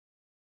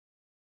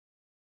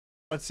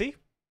Let's see.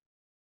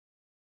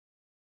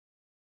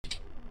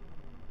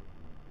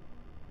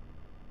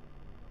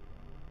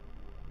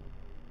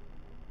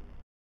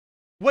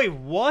 Wait,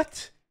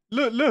 what?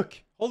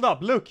 Look. Hold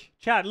up. Look.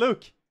 Chat,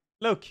 look.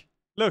 Look.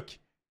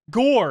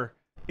 Gore.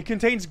 It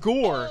contains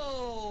gore.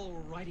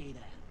 Alrighty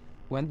then.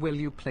 When will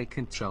you play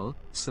Control,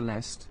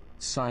 Celeste,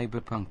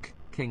 Cyberpunk,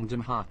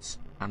 Kingdom Hearts,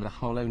 and the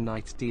Hollow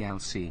Knight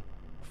DLC?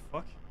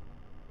 Fuck.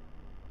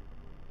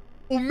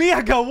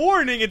 Omega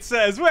warning, it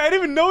says. Wait, I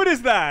didn't even notice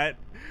that.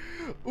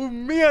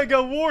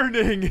 Omega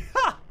warning.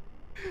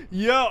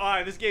 Yo,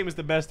 alright, this game is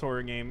the best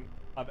horror game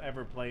I've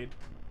ever played.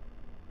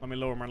 Let me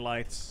lower my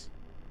lights.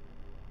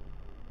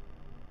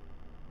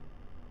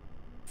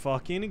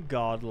 Fucking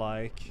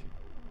godlike.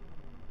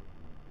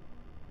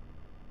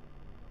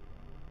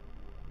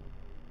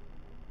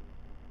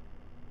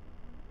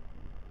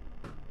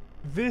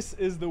 This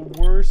is the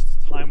worst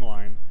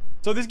timeline.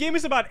 So this game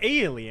is about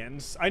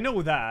aliens. I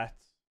know that.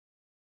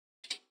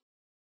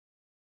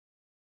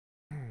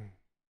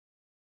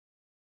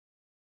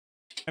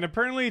 And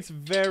apparently it's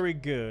very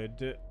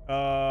good.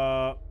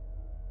 Kind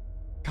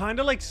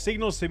of like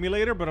Signal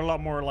Simulator, but a lot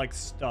more like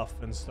stuff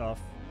and stuff.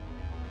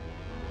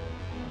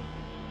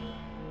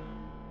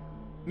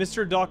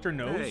 Mr. Doctor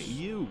knows. Hey,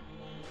 you.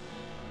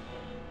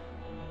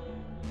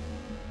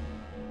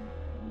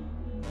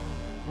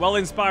 Well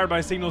inspired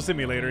by Signal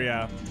Simulator,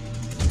 yeah.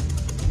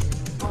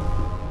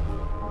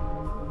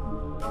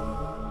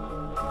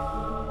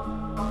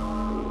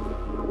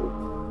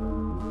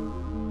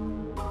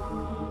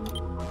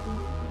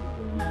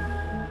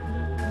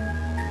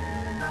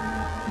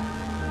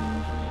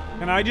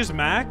 Can I just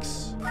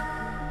max?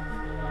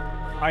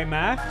 I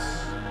max?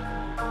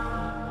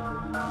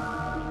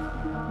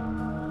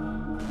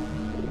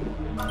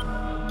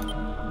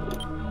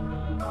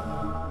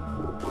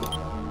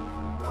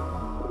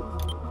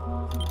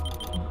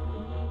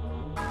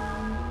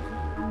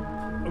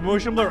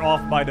 Motion blur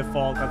off by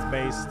default, that's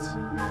based.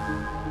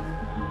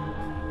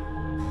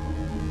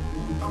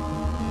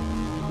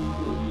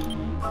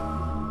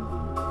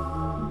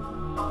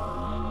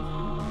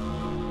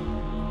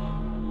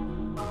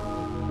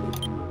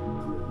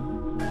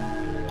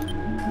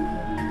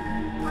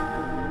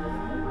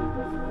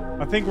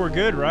 I think we're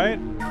good, right?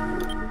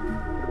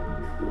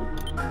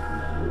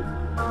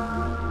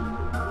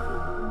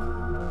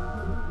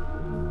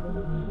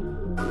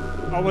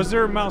 Oh, was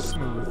there a mouse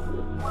smooth?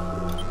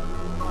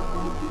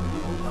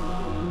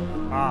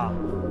 Ah.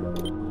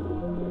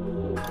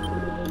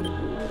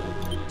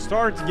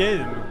 Start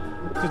game.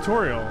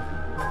 Tutorial.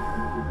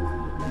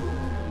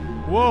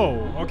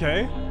 Whoa,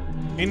 okay.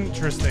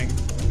 Interesting.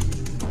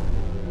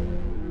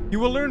 You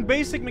will learn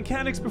basic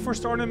mechanics before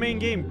starting the main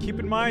game. Keep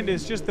in mind,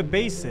 it's just the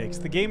basics.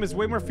 The game has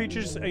way more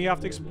features and you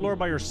have to explore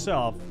by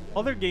yourself.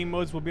 Other game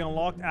modes will be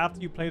unlocked after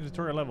you play the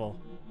tutorial level.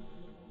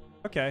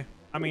 Okay.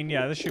 I mean,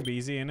 yeah, this should be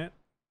easy, isn't it?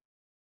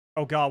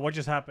 Oh god, what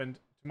just happened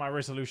to my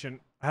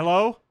resolution?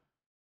 Hello?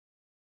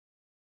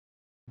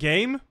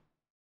 Game?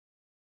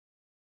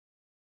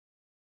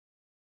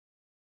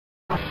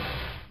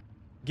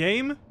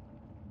 Game?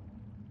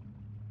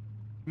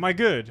 Am I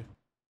good?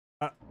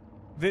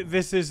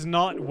 This is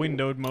not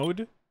windowed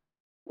mode.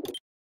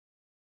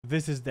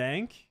 This is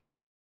dank.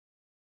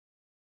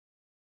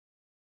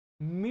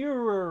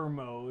 Mirror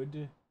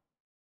mode.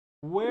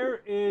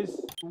 Where is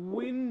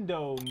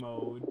window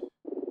mode?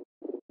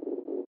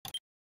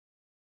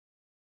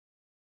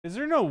 Is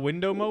there no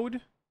window mode?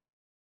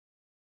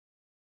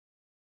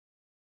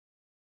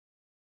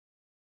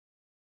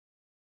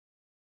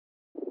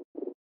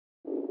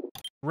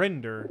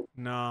 Render?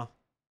 Nah.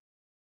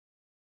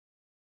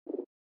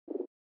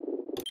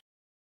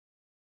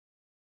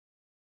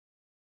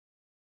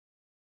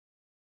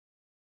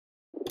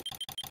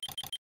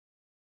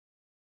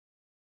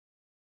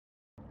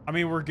 I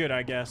mean, we're good,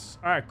 I guess.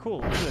 Alright, cool.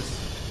 Look at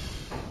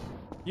this.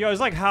 Yo, it's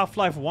like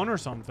Half-Life 1 or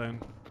something.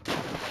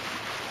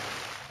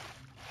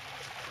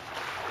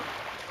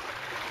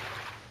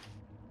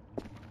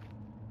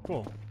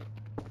 Cool.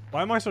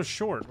 Why am I so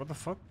short? What the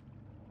fuck?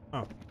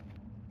 Oh.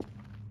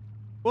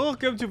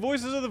 Welcome to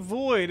Voices of the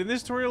Void. In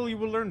this tutorial, you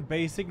will learn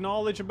basic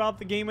knowledge about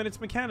the game and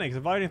its mechanics,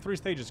 divided in 3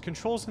 stages.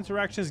 Controls,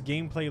 interactions,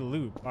 gameplay,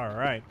 loop.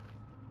 Alright.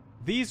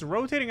 These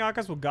rotating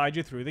icons will guide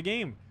you through the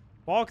game.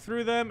 Walk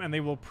through them, and they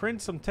will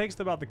print some text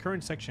about the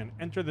current section.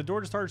 Enter the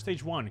door to start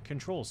stage 1.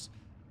 Controls.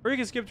 Or you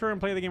can skip tutorial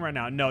and play the game right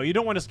now. No, you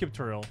don't want to skip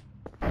tutorial.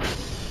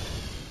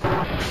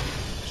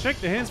 Check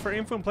the hints for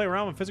info and play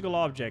around with physical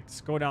objects.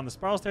 Go down the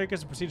spiral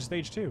staircase and proceed to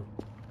stage 2.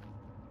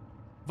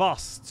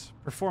 Vast.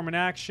 Perform an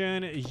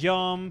action.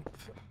 Jump.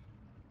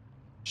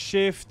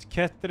 Shift.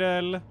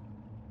 Kettrel.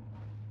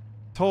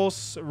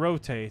 Toss.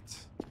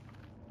 Rotate.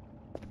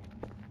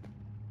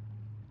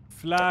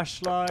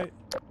 Flashlight.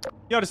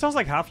 Yo, this sounds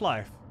like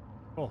Half-Life.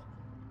 Cool.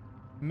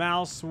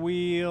 Mouse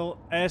wheel.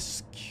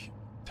 Esc.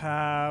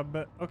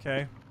 Tab.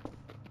 Okay.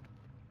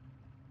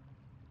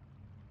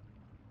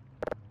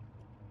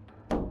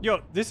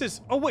 Yo, this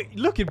is... Oh, wait.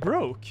 Look, it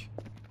broke.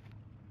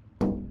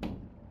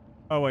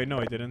 Oh, wait. No,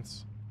 it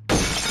didn't.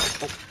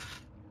 Oh.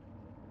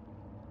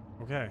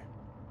 Okay.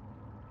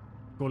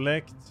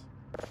 Collect.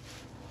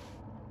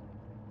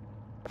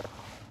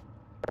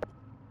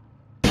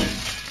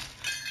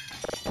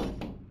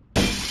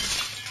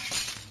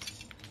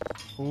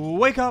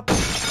 Wake up!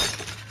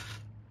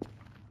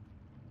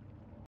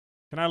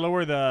 Can I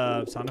lower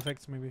the sound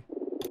effects, maybe?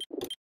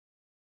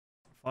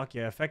 Fuck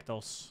yeah,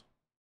 effectos.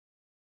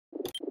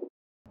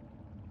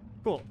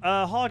 Cool.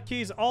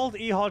 Hotkeys.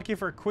 Alt-E hotkey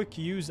for quick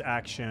use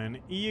action.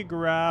 E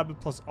grab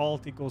plus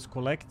Alt equals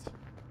collect.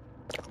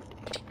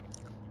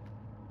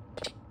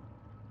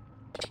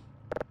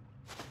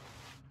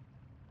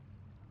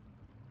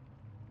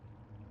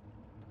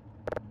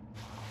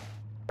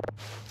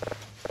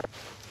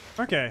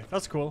 Okay,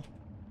 that's cool.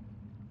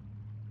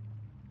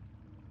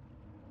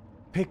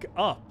 Pick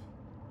up.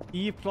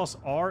 E plus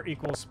R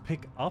equals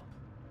pick up.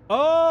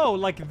 Oh,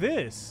 like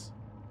this.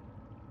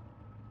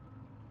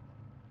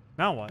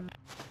 Now what?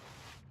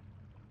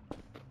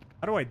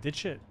 How do I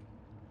ditch it?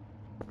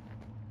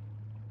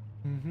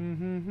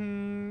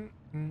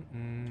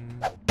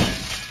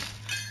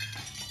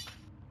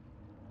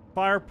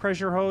 Fire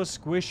pressure hose,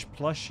 squish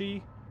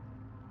plushie.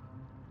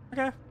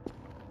 Okay.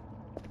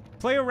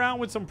 Play around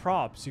with some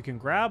props. You can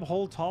grab,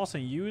 hold, toss,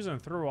 and use and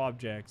throw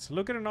objects.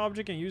 Look at an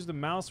object and use the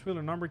mouse wheel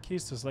or number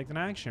keys to select an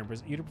action.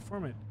 Press E to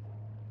perform it.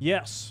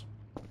 Yes.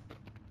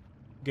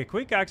 Get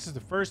quick access to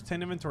the first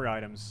 10 inventory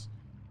items.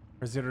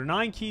 Press the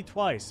 9 key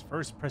twice.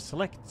 First, press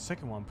select. The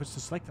second one puts the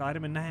selected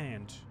item in the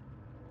hand.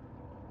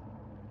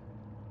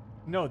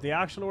 No, the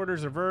actual order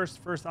is reversed.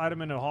 First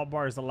item in the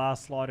hotbar is the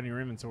last slot in your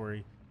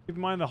inventory. Keep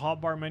in mind the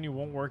hotbar menu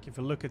won't work if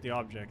you look at the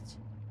object.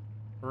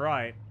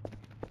 Right.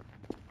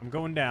 I'm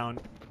going down.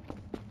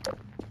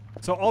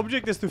 So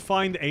object is to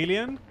find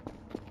alien.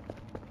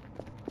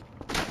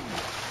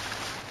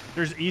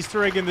 There's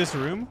Easter egg in this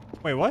room.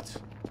 Wait, what?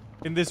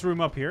 In this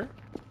room up here?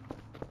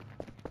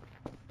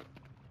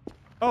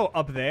 Oh,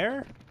 up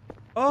there?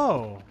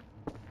 Oh.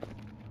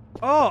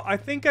 Oh, I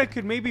think I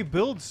could maybe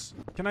build...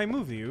 Can I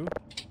move you?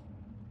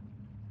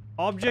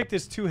 Object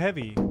is too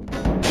heavy.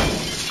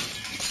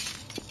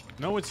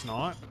 No, it's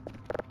not.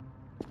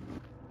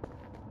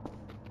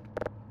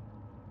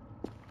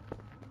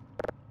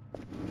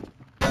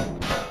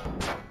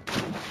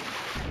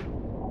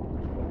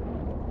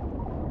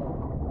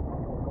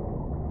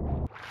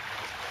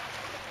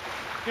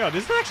 Yeah,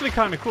 this is actually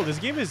kind of cool. This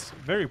game is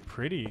very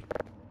pretty.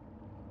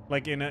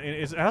 Like, it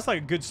has like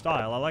a good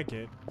style. I like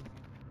it.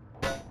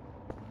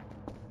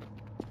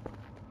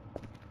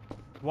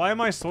 Why am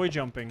I soy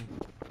jumping?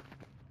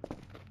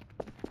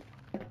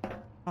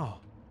 Oh.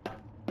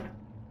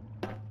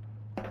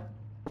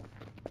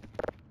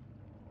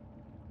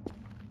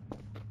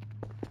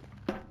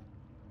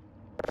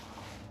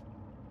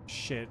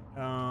 Shit.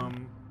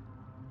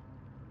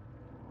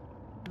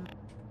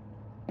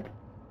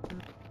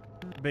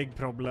 Big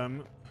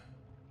problem.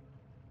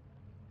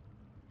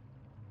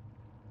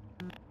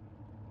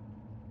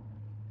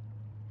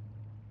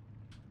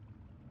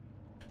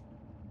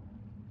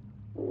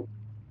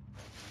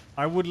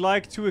 I would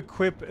like to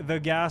equip the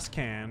gas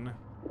can.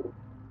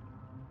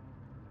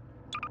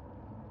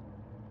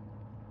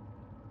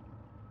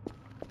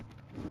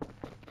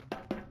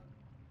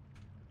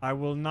 I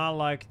will not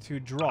like to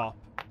drop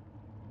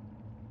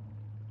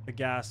the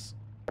gas.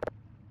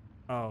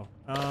 Oh,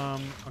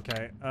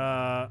 okay.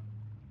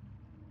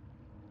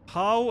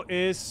 How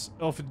is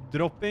of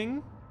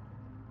dropping?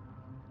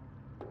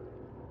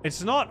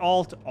 It's not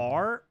Alt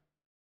R.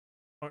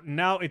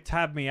 Now it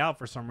tabbed me out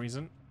for some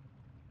reason.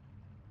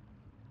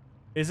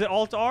 Is it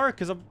Alt R?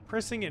 Because I'm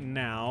pressing it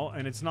now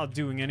and it's not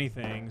doing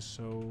anything,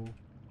 so...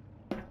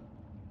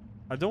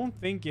 I don't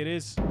think it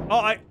is...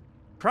 Oh,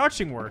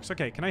 crouching works.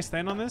 Okay, can I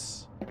stand on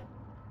this?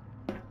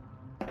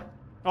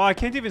 Oh, I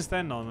can't even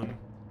stand on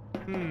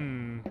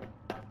them.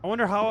 I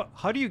wonder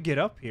how do you get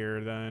up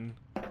here then?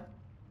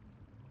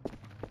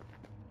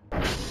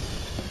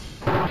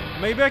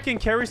 Maybe I can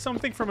carry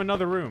something from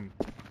another room.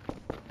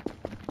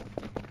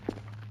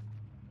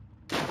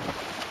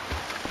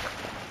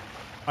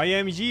 I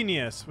am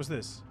genius. What's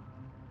this?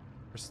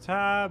 Press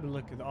tab,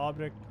 look at the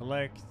object,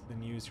 collect,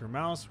 then use your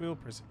mouse wheel,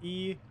 press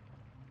E.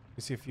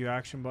 You see a few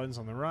action buttons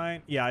on the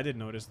right. Yeah, I did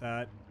notice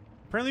that.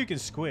 Apparently you can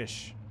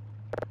squish.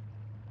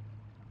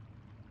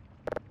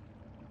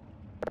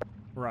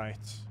 Right.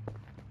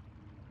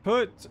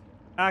 Put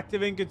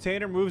active in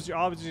container, moves your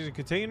object in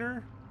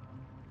container.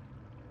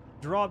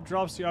 Drop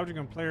drops the object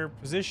in player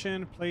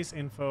position, place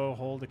info,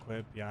 hold,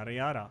 equip, yada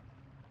yada.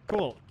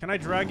 Cool. Can I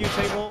drag you,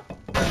 table?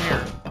 Come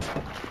here.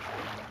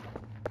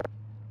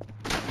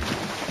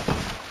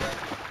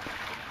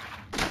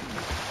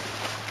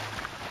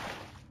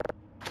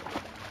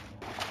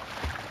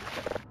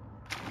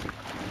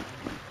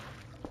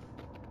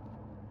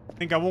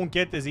 Think I won't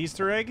get this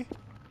Easter egg?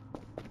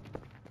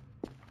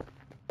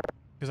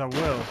 Because I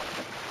will.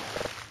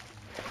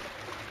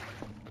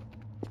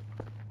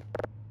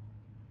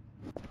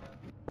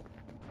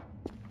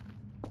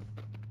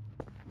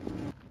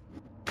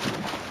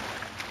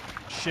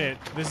 Shit,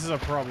 this is a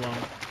problem.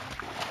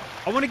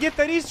 I want to get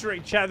that Easter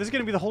egg, chat. This is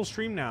going to be the whole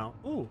stream now.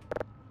 Ooh.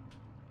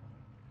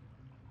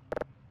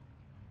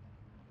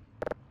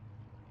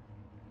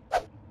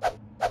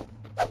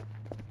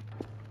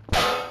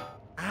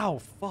 Ow,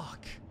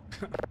 fuck.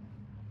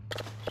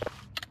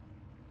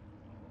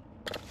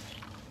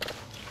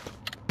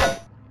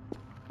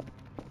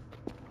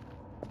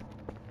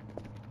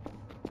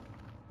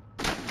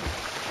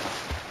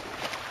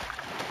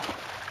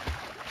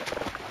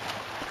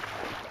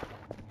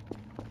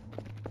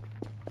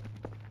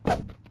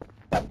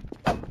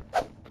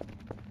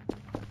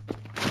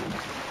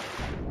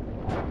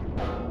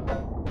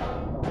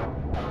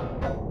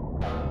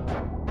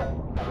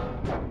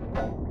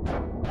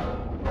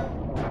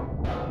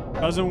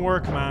 Doesn't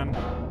work, man.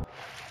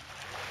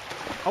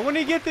 I want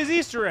to get this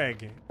Easter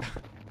egg.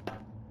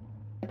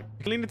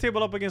 Lean the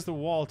table up against the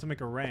wall to make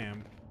a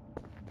ram.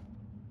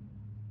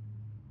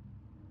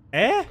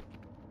 Eh?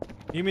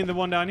 You mean the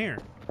one down here?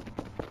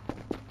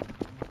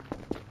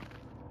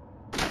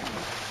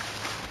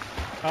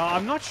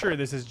 I'm not sure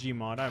this is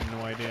Gmod. I have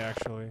no idea,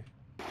 actually.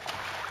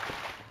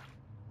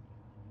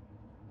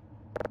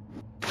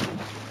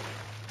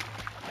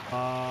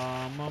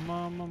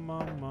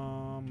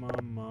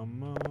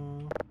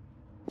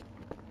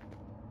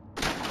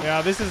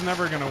 Yeah, this is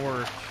never gonna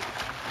work.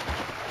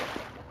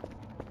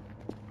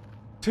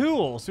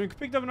 Tools. So we can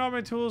pick up and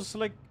operate tools.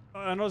 Select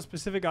another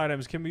specific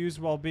items can be used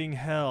while being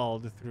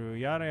held through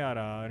yada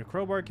yada. And a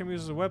crowbar can be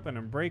used as a weapon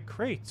and break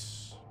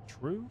crates.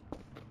 True.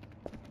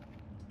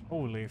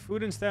 Holy.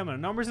 Food and stamina.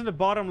 Numbers in the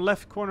bottom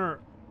left corner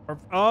are...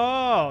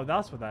 Oh,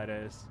 that's what that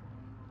is.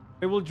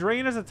 It will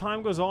drain as the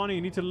time goes on and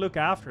you need to look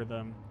after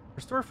them.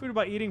 Restore food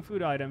by eating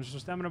food items. Restore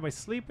stamina by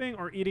sleeping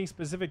or eating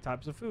specific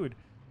types of food.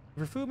 If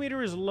your food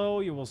meter is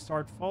low, you will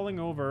start falling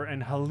over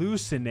and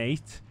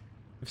hallucinate.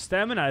 If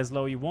stamina is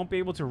low, you won't be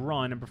able to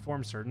run and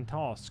perform certain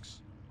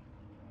tasks.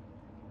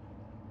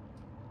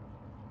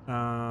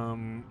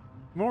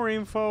 More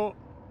info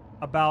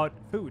about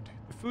food.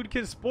 The food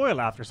can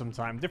spoil after some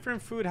time.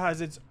 Different food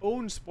has its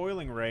own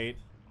spoiling rate.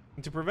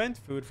 And to prevent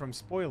food from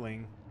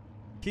spoiling,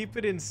 keep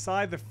it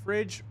inside the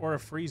fridge or a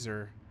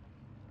freezer.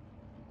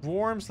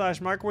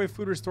 Warm/microwave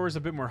food restores a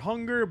bit more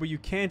hunger, but you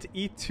can't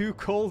eat too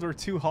cold or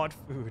too hot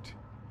food.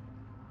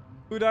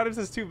 Food items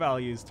has two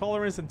values,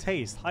 tolerance and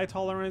taste. High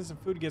tolerance and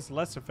food gets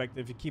less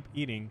effective if you keep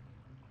eating.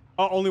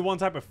 Oh, only one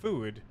type of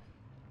food.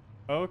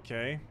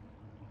 Okay.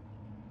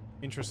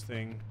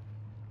 Interesting.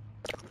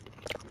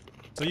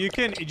 So you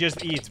can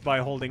just eat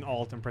by holding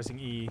Alt and pressing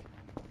E.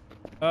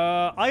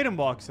 Item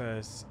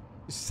boxes.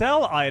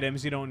 Sell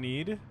items you don't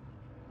need.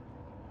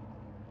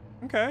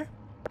 Okay.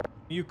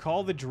 You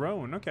call the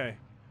drone. Okay.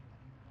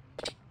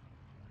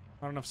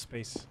 Not enough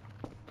space.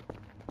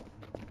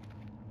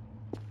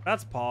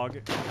 That's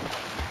Pog.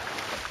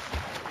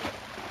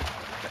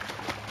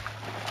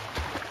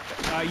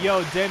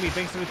 Yo, Demi,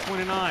 thanks for the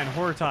 29.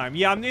 Horror time.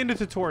 Yeah, I'm in the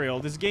tutorial.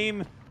 This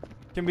game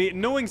can be...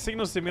 Knowing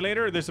Signal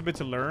Simulator, there's a bit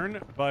to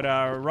learn. But,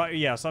 right,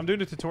 yeah, so I'm doing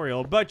the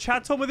tutorial. But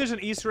chat told me there's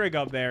an Easter egg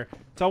up there.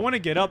 So I want to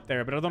get up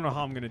there, but I don't know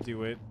how I'm going to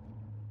do it.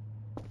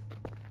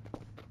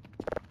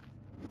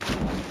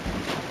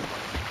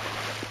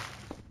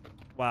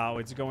 Wow,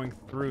 it's going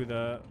through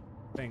the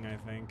thing, I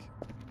think.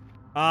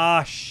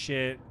 Ah,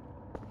 shit.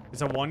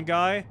 Is it one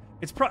guy?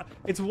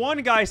 It's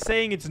one guy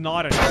saying it's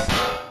not an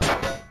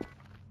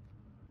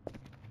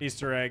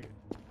Easter egg.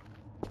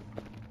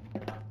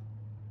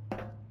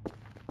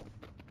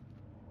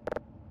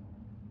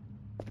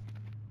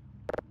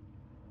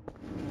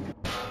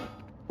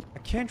 I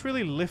can't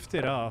really lift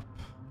it up.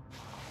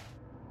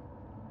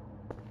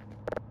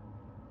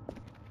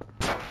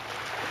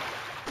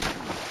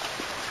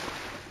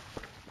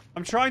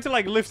 I'm trying to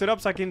like lift it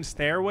up so I can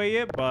stairway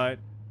it, but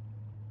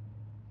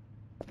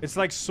it's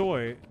like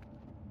soy.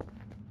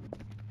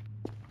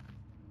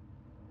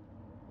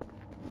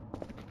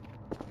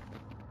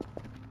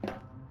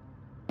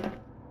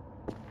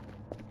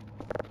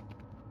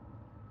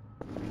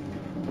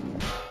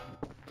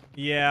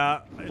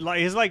 Yeah,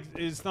 like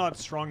it's not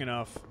strong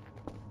enough.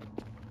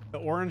 The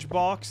orange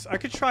box. I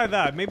could try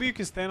that. Maybe you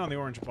can stand on the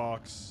orange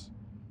box.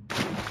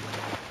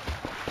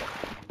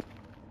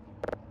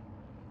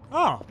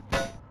 Oh.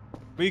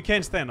 But you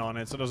can't stand on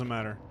it, so it doesn't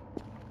matter.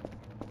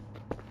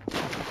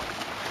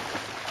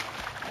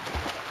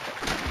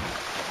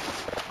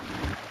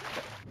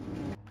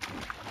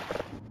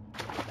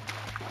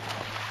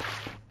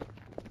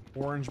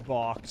 Orange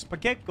box.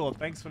 Paquetco,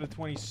 thanks for the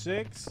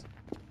 26.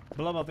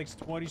 Blubba, thanks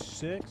for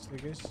 26, I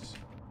guess.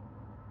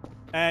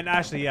 And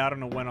actually, yeah, I don't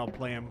know when I'll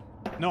play him.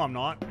 No, I'm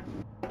not.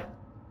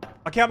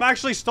 Okay, I'm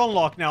actually stun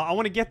locked now. I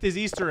want to get this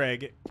Easter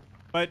egg.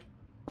 But...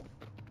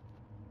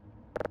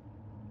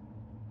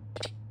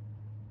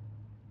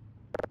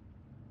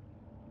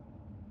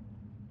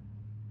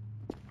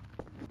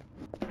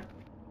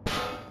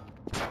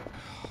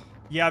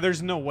 yeah,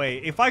 there's no way.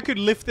 If I could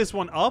lift this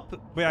one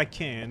up, but I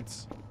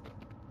can't.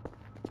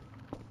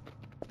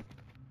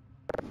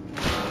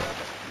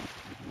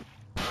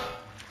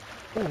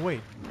 Oh,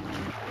 wait.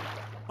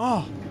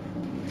 Oh.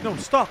 No,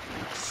 stop.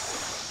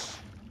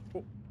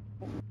 Oh,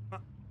 oh,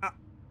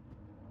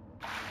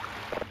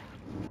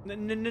 No,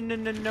 no, no, no,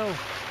 no, no.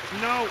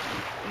 No.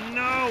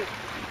 No.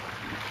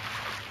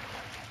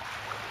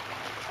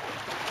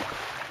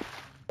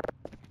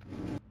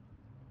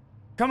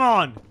 Come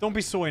on. Don't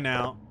be soy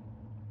now.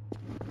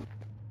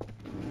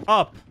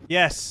 Up.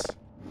 Yes.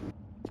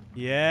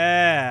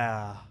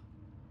 Yeah.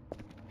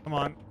 Come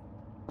on.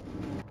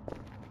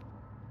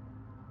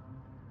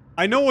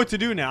 I know what to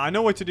do now. I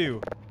know what to do.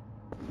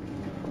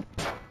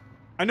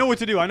 I know what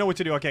to do. I know what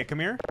to do. Okay, come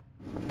here.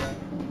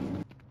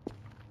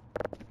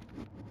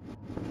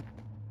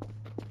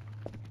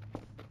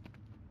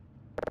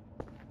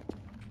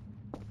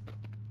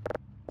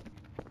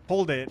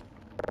 Hold it.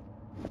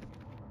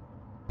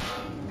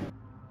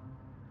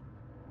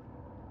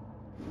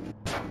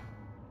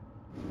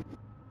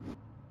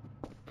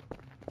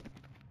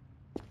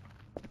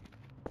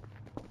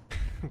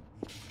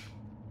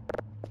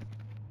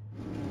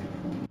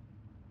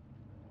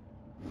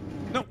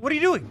 No, what are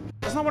you doing?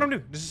 That's not what I'm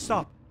doing. Just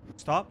stop.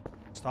 Stop.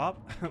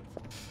 Stop.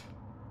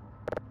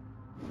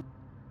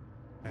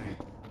 Okay.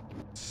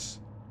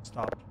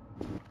 Stop.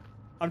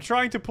 I'm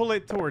trying to pull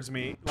it towards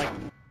me. Like...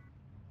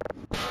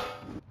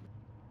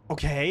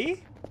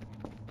 Okay.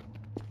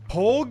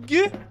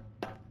 Pog?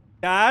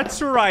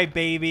 That's right,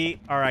 baby.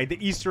 Alright, the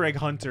Easter egg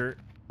hunter.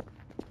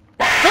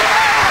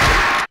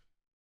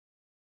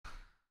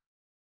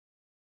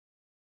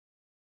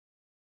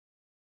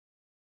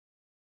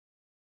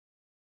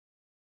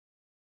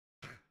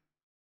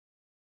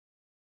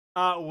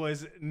 That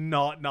was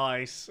not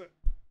nice.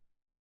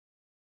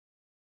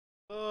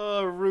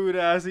 Rude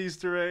ass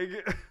Easter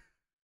egg.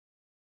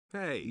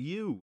 Hey,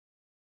 you.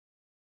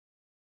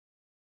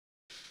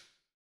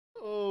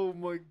 Oh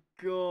my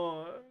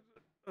god.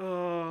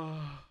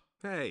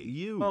 Hey,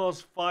 you. I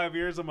lost 5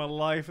 years of my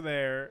life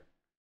there.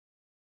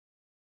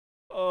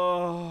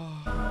 Oh.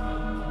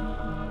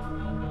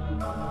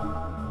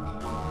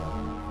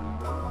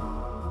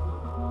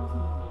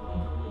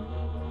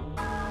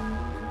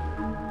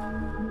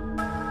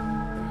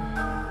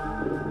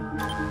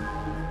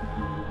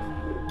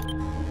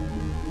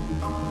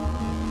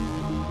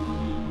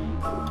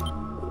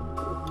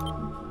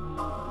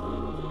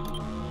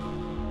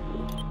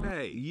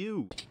 Hey,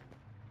 you.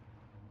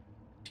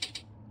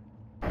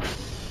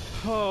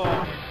 Oh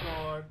my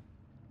god.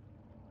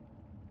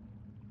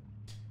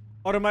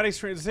 Automatic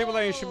screen. Disable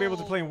that, you should be able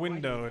to play in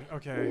windowed.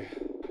 Okay.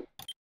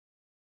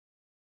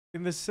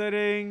 In the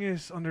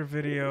settings, under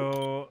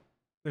video,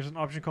 there's an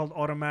option called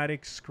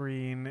automatic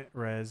screen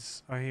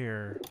res. Oh,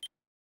 here.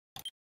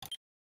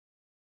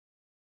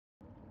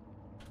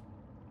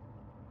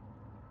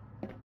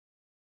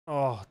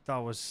 Oh, that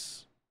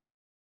was...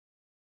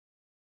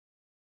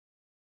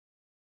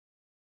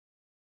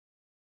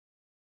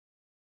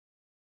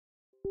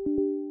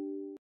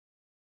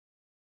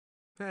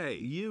 Hey,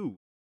 you.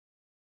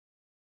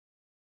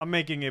 I'm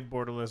making it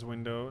borderless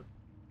window.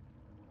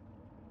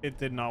 It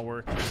did not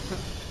work.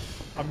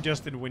 I'm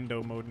just in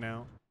window mode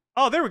now.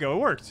 Oh, there we go. It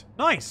worked.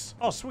 Nice.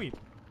 Oh, sweet.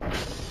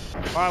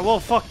 Alright, well,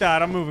 fuck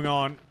that. I'm moving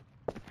on.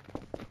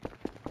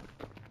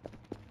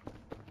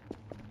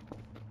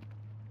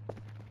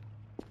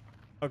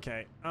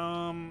 Okay.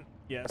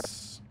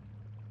 Yes.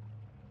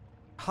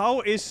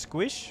 How is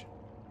squish?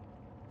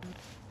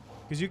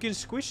 Because you can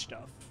squish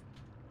stuff.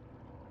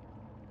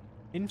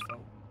 Info.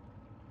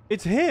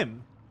 It's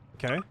him.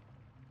 Okay.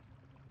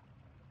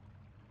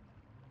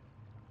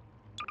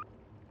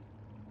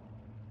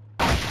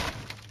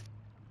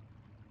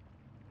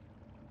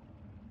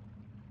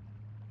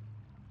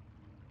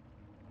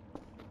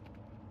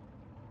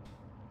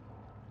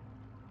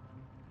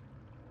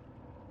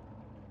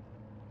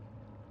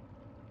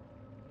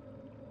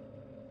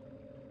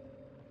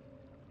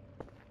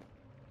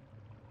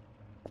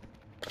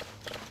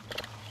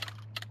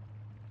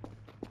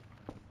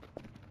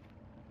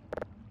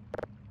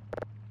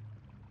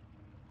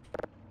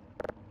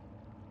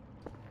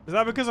 Is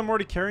that because I'm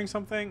already carrying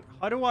something?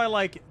 How do I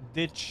like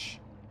ditch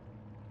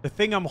the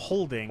thing I'm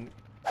holding?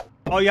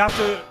 Oh, you have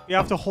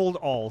to hold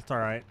Alt, all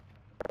right.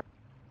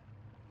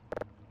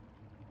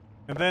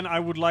 And then I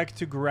would like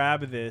to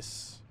grab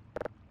this.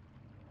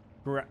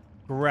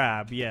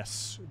 Grab,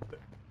 yes.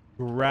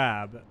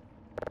 Grab.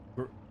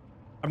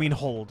 I mean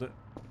hold.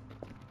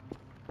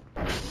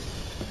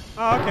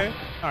 Oh, okay.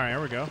 All right,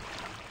 here we go.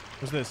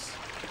 What's this?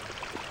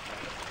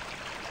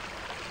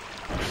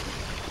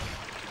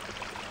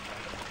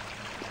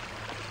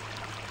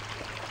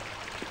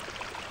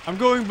 I'm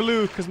going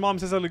blue because mom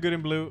says I look good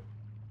in blue.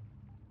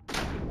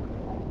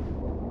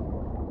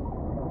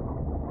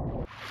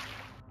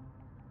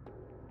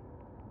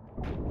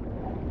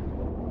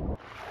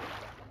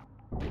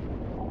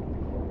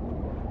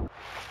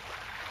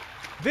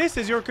 This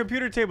is your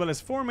computer table. It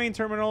has 4 main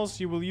terminals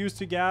you will use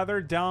to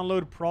gather,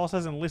 download,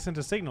 process, and listen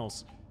to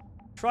signals.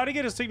 Try to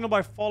get a signal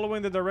by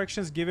following the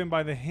directions given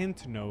by the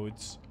hint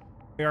nodes.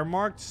 They are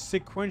marked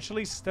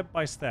sequentially, step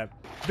by step.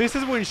 This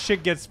is when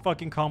shit gets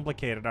fucking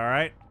complicated,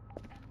 alright?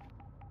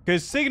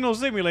 Because Signal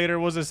Simulator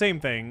was the same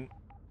thing.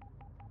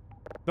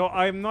 Though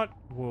I'm not...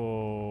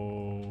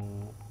 Whoa.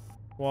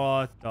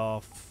 What the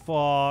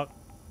fuck?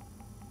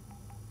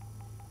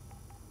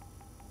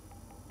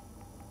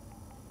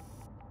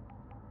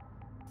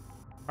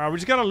 Alright, we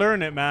just gotta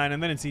learn it, man,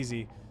 and then it's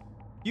easy.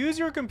 Use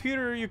your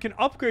computer. You can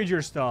upgrade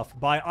your stuff.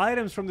 Buy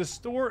items from the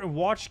store and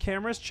watch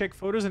cameras, check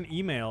photos and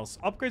emails.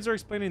 Upgrades are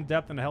explained in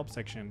depth in the help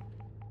section.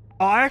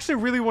 Oh, I actually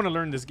really want to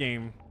learn this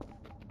game.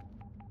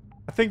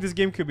 I think this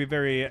game could be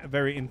very,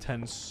 very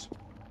intense.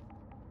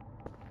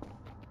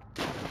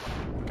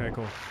 Okay,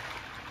 cool.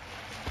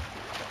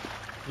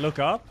 Look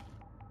up.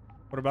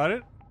 What about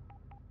it?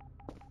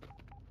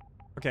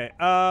 Okay,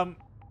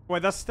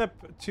 wait, that's step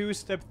 2,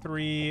 step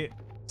 3.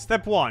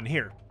 Step 1,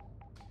 here.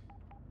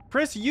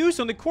 Press use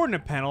on the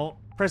coordinate panel.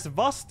 Press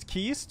VAST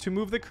keys to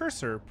move the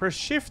cursor. Press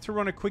shift to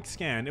run a quick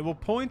scan. It will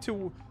point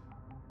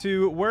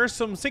to where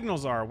some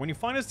signals are. When you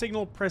find a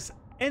signal, press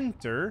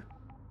enter.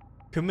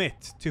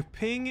 Commit to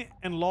ping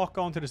and lock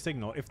onto the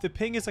signal. If the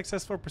ping is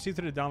successful, proceed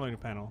to the downloading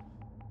panel.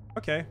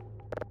 Okay.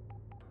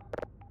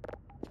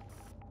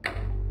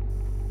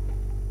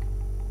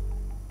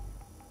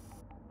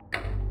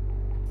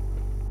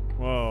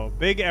 Whoa,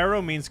 big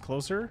arrow means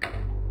closer.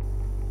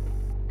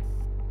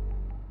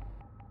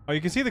 Oh,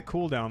 you can see the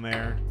cooldown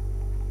there.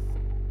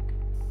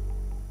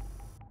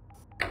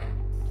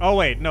 Oh,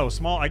 wait, no,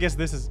 small. I guess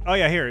this is... Oh,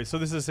 yeah, here. So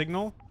this is a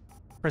signal.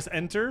 Press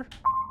enter.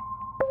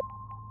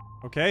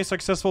 Okay,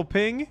 successful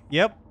ping.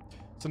 Yep.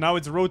 So now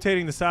it's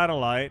rotating the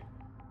satellite.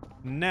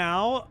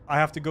 Now, I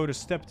have to go to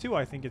step 2,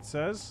 I think it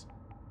says.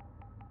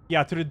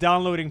 Yeah, to the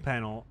downloading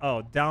panel.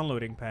 Oh,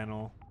 downloading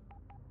panel.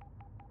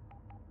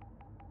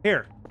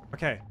 Here.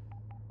 Okay.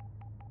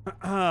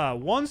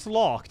 Once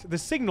locked, the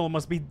signal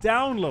must be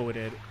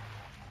downloaded.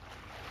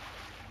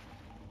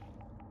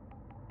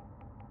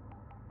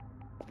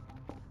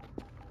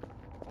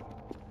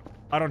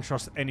 I don't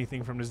trust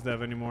anything from this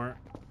dev anymore.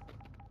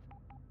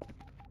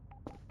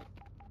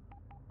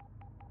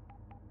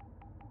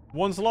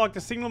 Once locked,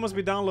 the signal must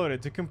be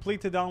downloaded. To complete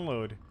the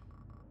download,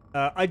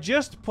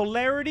 adjust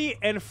polarity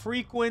and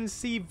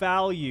frequency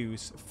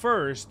values.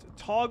 First,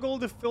 toggle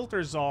the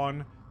filters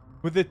on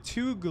with the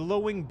 2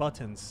 glowing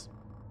buttons.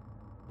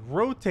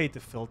 Rotate the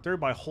filter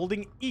by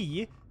holding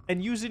E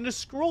and using the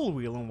scroll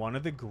wheel on one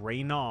of the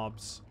gray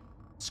knobs.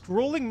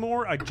 Scrolling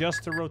more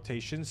adjusts the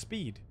rotation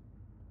speed.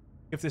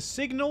 If the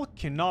signal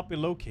cannot be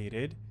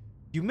located,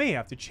 you may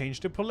have to change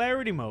the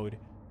polarity mode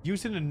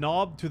using the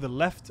knob to the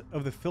left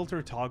of the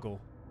filter toggle.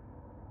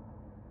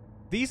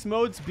 These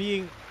modes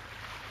being...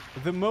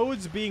 The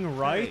modes being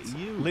right,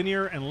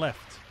 linear, and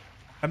left.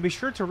 And be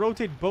sure to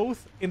rotate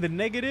both in the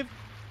negative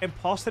and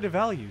positive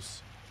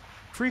values.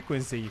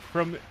 Frequency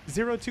from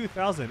 0 to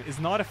 1000 is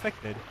not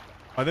affected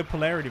by the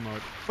polarity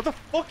mode. What the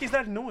fuck is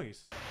that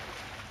noise?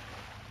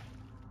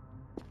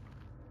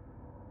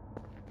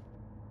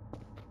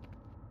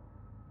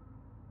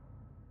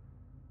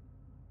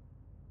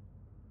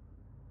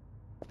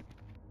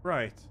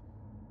 Right.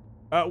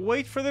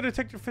 Wait for the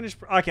detector to finish.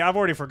 Okay, I've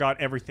already forgot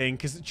everything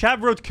because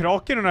chat wrote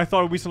Kraken and I thought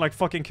it would be some like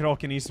fucking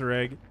Kraken Easter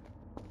egg.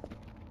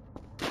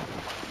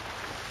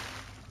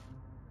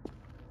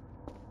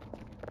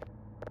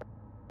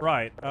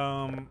 Right.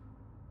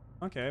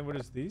 Okay, what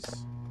is these?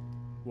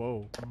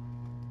 Whoa.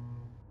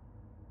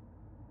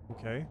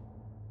 Okay.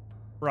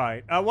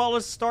 Right. Well,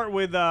 let's start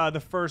with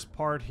the first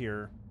part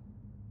here.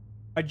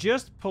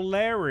 Adjust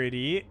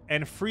polarity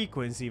and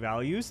frequency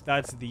values.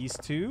 That's these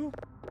two.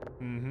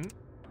 Mm-hmm.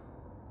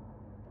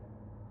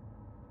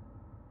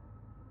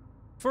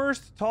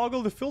 First,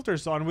 toggle the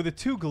filters on with the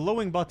 2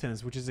 glowing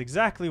buttons, which is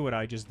exactly what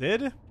I just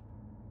did.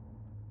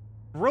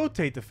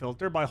 Rotate the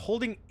filter by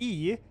holding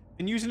E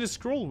and using the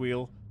scroll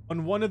wheel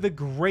on one of the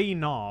gray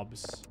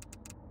knobs.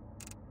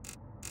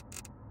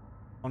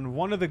 On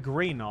one of the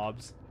gray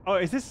knobs. Oh,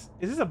 is this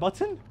a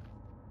button?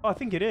 Oh, I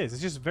think it is.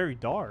 It's just very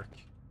dark.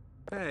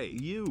 Hey,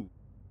 you.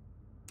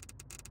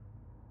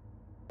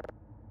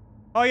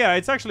 Oh, yeah,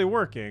 it's actually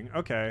working.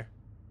 Okay.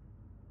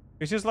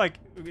 It's just like,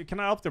 can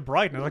I up the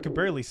brightness? I can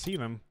barely see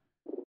them.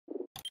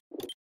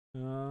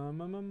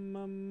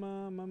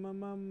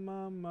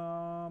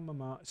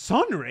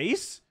 Sun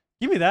rays?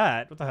 Give me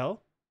that. What the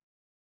hell?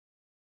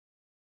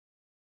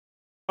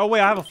 Oh,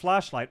 wait, I have a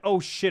flashlight. Oh,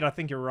 shit, I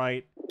think you're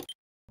right.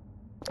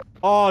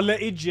 Oh,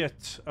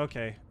 legit.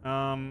 Okay.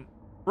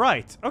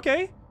 Right.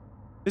 Okay.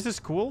 This is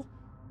cool.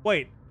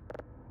 Wait.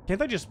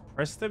 Can't I just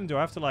press them? Do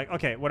I have to, like...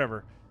 Okay,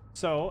 whatever.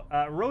 So,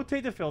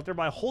 rotate the filter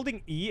by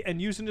holding E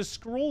and using the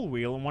scroll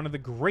wheel on one of the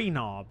gray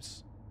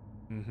knobs.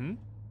 Mm-hmm.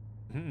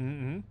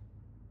 Mm-hmm.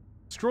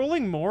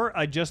 Scrolling more,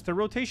 adjust the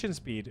rotation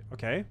speed.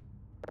 Okay.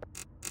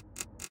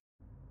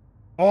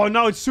 Oh,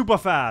 now it's super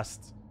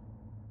fast.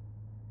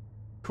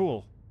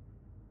 Cool.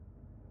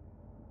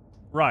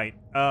 Right.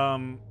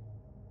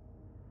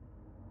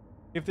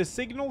 If the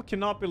signal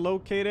cannot be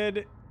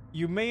located,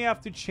 you may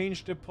have to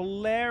change the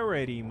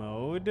polarity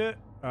mode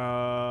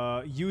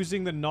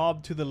using the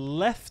knob to the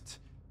left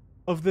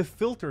of the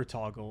filter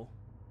toggle.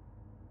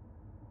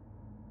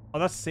 Oh,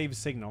 that's save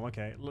signal.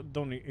 Okay,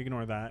 don't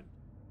ignore that.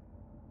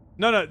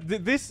 No,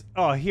 this...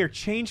 Oh, here,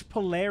 change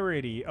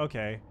polarity.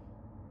 Okay.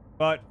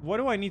 But what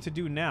do I need to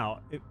do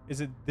now?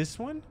 Is it this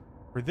one?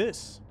 Or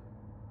this?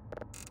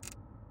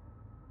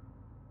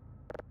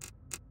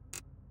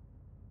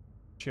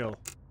 Chill.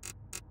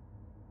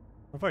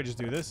 What if I just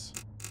do this?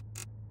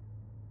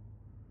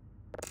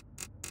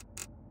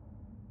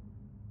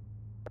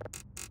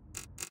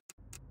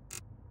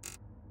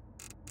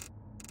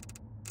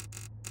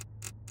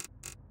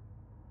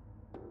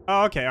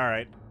 Oh, okay, all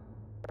right.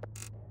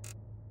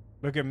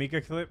 Look at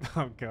Mika clip.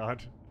 Oh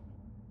god.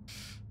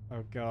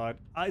 Oh god.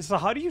 So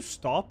how do you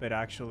stop it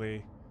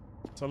actually?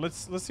 So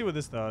let's see what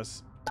this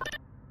does.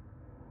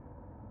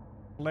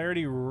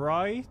 Polarity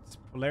right,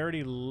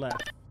 polarity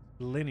left,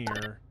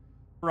 linear.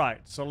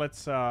 Right. So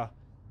let's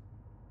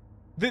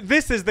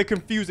this is the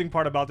confusing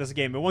part about this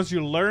game, but once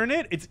you learn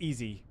it, it's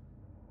easy.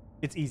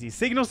 It's easy.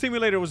 Signal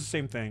simulator was the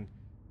same thing.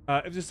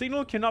 If the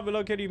signal cannot be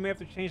located, you may have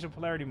to change the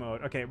polarity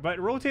mode. Okay, but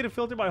rotate a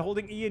filter by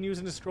holding E and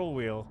using the scroll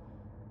wheel.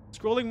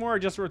 Scrolling more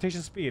adjusts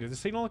rotation speed. If the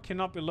signal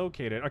cannot be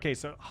located. Okay,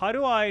 so how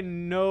do I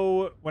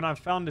know when I've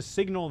found the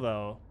signal,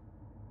 though?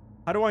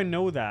 How do I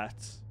know that?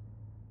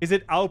 Is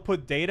it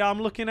output data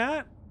I'm looking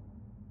at?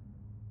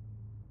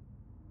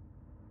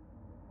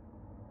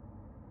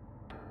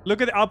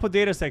 Look at the output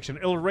data section.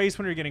 It'll raise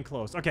when you're getting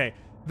close. Okay,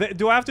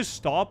 do I have to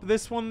stop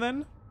this one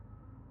then?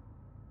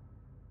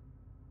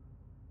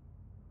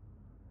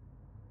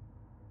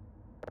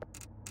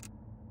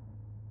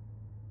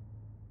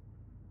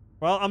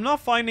 Well, I'm not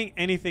finding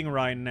anything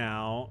right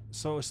now.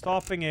 So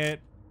stopping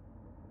it,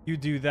 you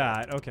do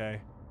that.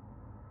 Okay.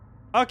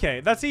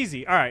 Okay, that's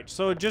easy. All right,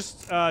 so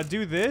just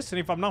do this. And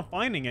if I'm not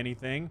finding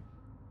anything,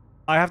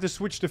 I have to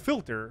switch the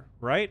filter,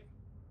 right?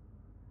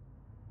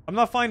 I'm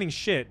not finding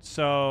shit,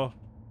 so...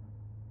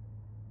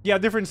 Yeah,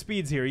 different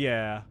speeds here,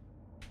 yeah.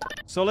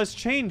 So let's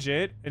change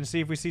it and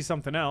see if we see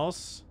something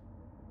else.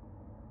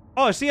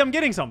 Oh, see, I'm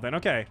getting something.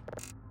 Okay.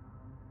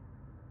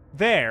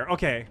 There,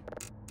 okay.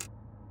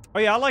 Oh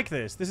yeah, I like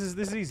this. This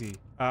is easy.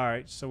 All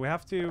right, so we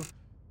have to.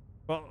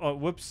 Well, oh,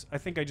 whoops! I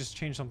think I just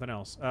changed something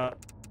else.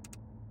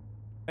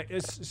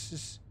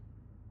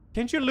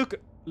 Can't you look?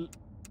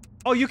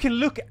 Oh, you can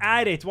look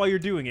at it while you're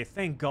doing it.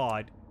 Thank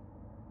God.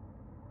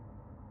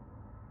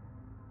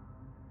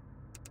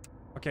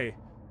 Okay,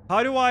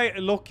 how do I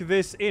lock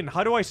this in?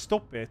 How do I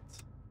stop it?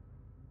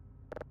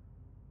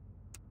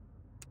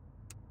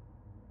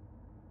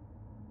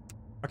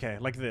 Okay,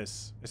 like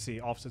this. Let's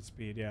see, offset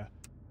speed. Yeah.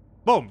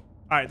 Boom.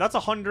 All right, that's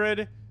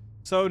 100.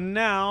 So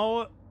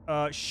now,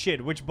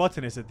 shit, which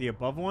button is it? The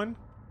above one?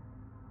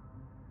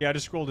 Yeah,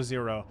 just scroll to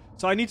 0.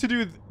 So I need to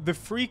do the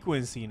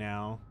frequency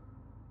now.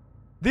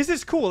 This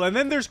is cool. And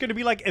then there's going to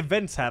be like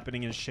events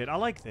happening and shit. I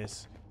like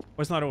this.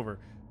 Oh, it's not over.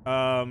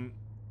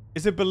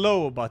 Is it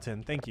below a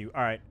button? Thank you.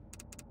 All right.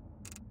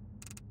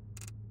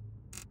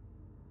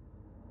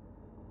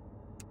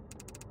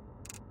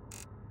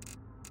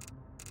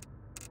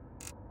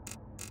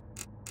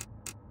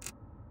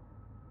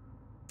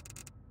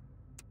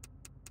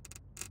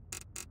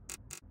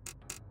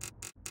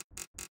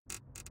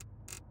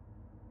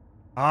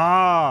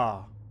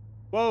 Ah.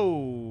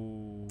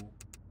 Whoa.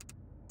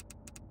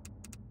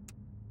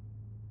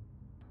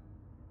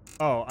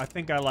 Oh, I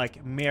think I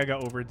like mega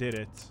overdid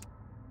it.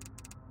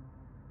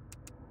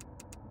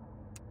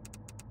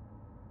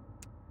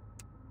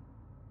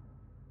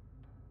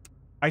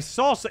 I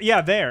saw,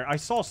 yeah, there. I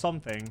saw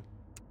something.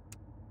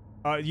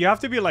 You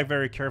have to be like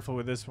very careful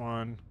with this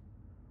one.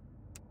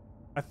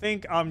 I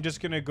think I'm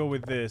just gonna go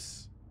with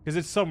this because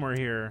it's somewhere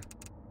here.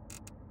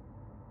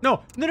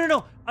 No, no, no,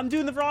 no. I'm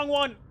doing the wrong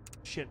one.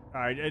 Shit.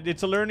 All right.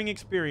 It's a learning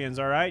experience.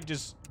 All right.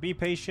 Just be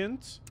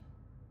patient.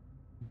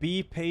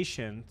 Be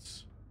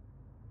patient.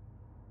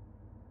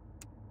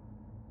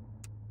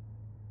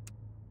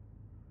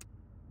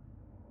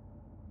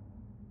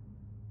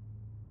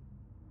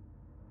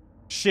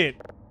 Shit.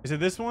 Is it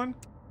this one?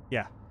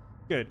 Yeah.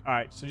 Good. All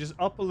right. So just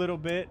up a little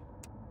bit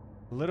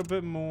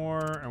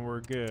more, and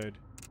we're good.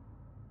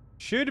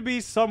 Should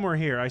be somewhere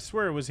here. I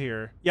swear it was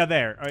here. Yeah,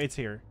 there. It's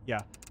here. Yeah.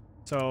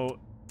 So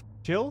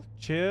chill,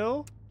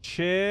 chill,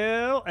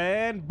 chill,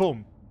 and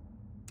boom.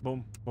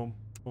 Boom, boom,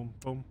 boom,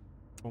 boom,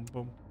 boom,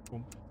 boom,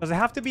 boom. Does it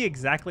have to be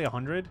exactly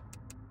 100?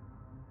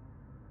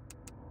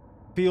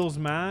 Feels,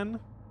 man.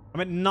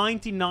 I'm at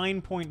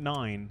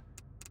 99.9.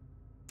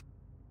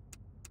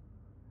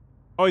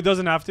 Oh, it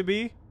doesn't have to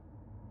be?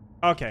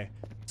 Okay.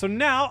 So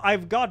now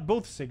I've got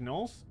both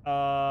signals.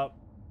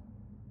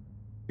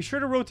 Be sure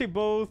to rotate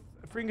both.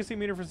 Frequency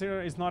meter for signal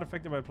is not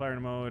affected by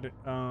polarity mode.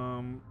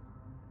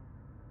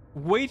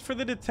 Wait for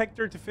the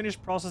detector to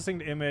finish processing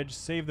the image.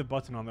 Save the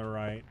button on the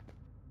right.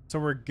 So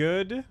we're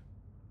good.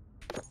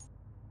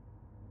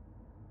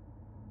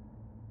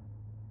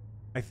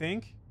 I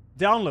think.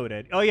 Download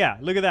it. Oh yeah,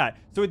 look at that.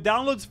 So it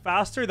downloads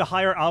faster the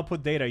higher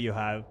output data you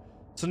have.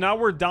 So now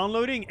we're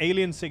downloading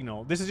alien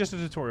signal. This is just a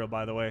tutorial,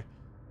 by the way.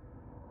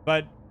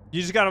 But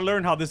you just gotta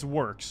learn how this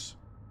works.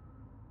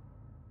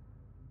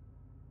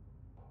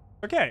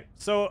 Okay,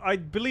 so I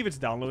believe it's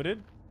downloaded.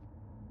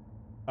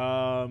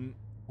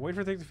 Wait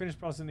for it to finish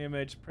processing the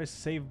image. Press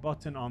save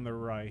button on the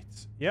right.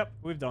 Yep,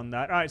 we've done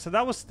that. All right, so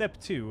that was step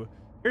 2.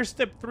 Here's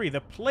step 3,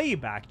 the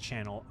playback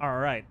channel. All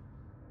right.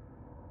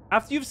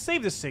 After you've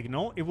saved the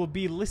signal, it will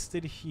be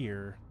listed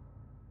here.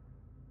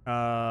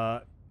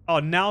 Oh,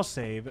 now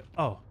save.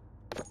 Oh.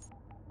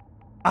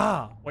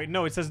 Ah, wait,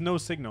 no, it says no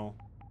signal.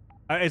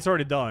 It's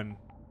already done.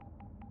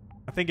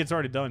 I think it's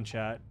already done,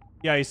 chat.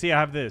 Yeah, you see, I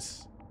have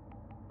this.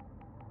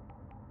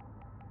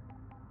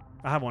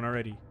 I have one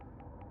already.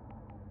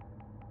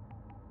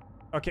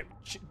 Okay,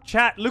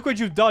 chat, look what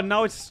you've done.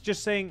 Now it's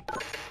just saying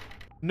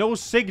no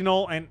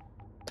signal and...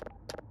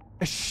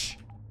 Shh.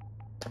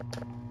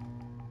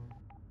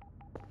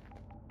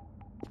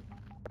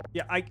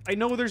 Yeah, I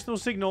know there's no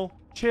signal.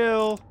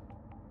 Chill.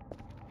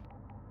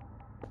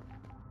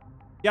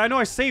 Yeah, I know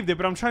I saved it,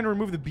 but I'm trying to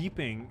remove the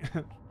beeping.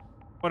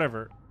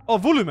 Whatever. Oh,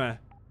 volume. Huh.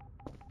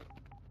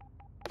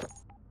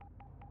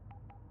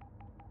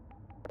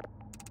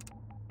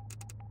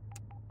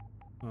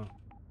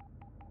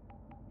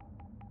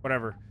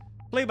 Whatever.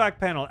 Playback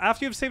panel.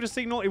 After you've saved a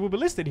signal, it will be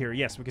listed here.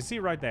 Yes, we can see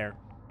it right there.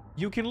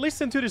 You can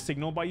listen to the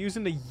signal by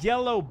using the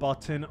yellow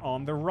button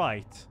on the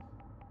right.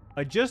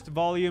 Adjust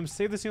volume,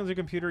 save the signal to your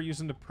computer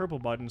using the purple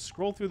button,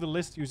 scroll through the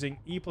list using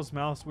E plus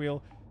mouse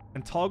wheel,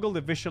 and toggle the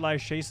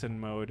visualization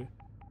mode.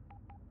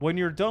 When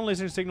you're done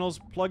listening to signals,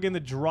 plug in the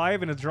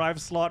drive in a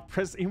drive slot,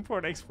 press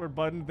import export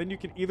button, then you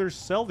can either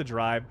sell the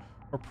drive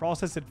or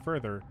process it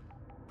further.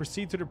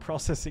 Proceed to the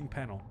processing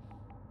panel.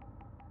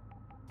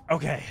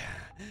 Okay.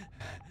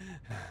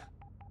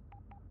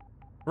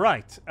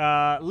 Right.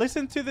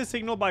 Listen to the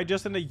signal by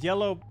adjusting the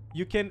yellow...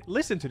 You can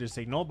listen to the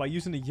signal by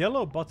using the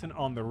yellow button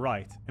on the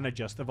right and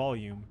adjust the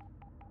volume.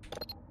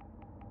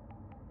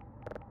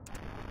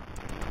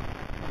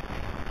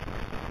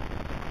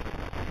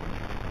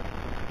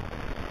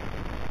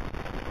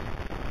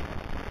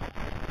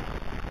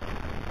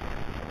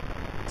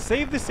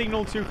 Save the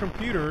signal to your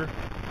computer.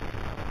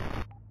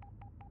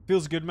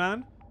 Feels good,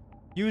 man.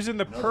 Using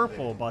the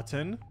purple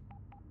button.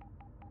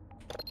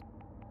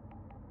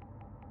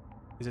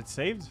 Is it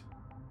saved?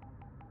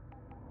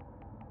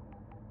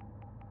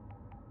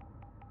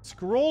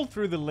 Scroll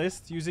through the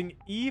list using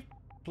E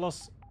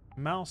plus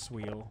mouse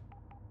wheel.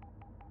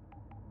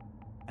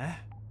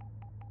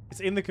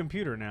 It's in the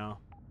computer now.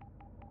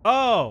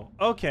 Oh,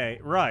 okay,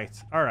 right.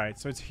 Alright,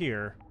 so it's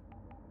here.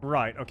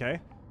 Right, okay.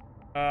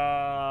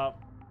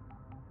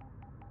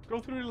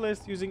 Scroll through the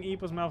list using E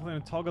plus mouse wheel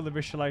and toggle the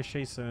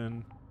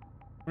visualization.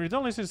 When you're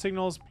done listening to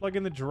signals, plug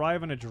in the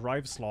drive in a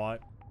drive slot.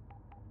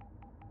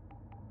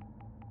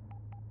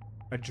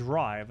 A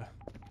drive.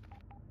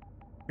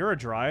 You're a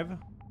drive.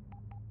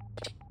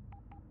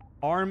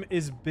 Arm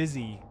is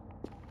busy.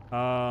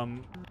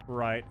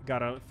 Right.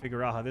 Gotta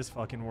figure out how this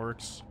fucking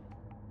works.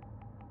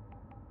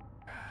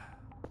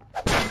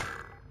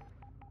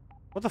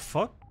 What the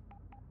fuck?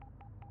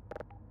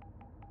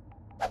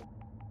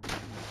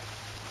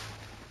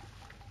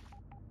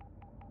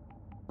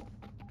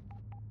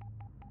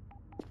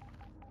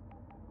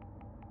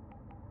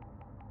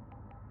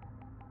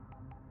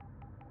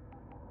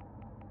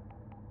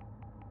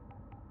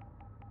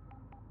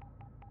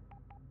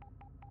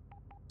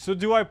 So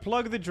do I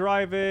plug the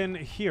drive in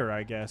here,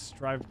 I guess?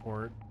 Drive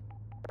port.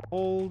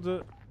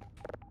 Hold.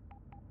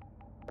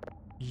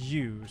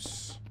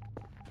 Use.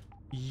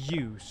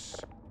 Use.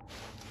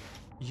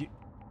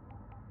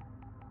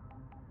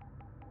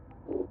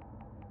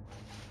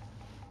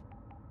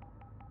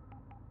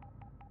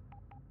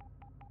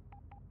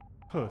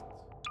 Put.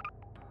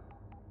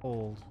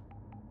 Hold.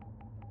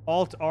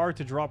 Alt R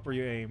to drop where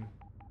you aim.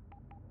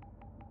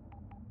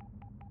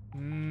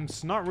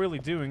 It's not really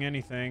doing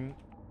anything.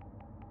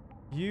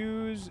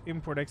 Use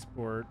import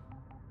export.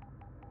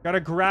 Gotta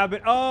grab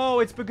it.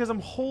 Oh, it's because I'm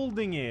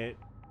holding it.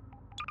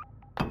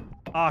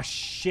 Ah,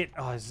 shit.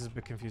 Oh, this is a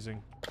bit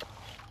confusing.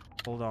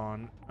 Hold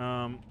on.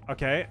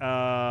 Okay.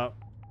 Oh,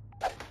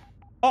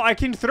 I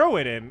can throw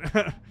it in.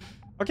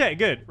 Okay,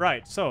 good.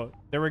 Right. So,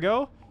 there we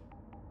go.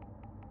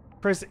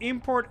 Press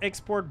import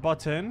export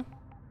button.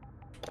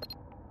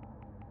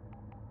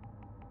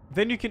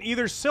 Then you can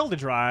either sell the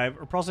drive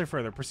or process it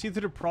further. Proceed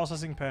to the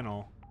processing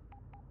panel.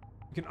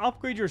 You can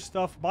upgrade your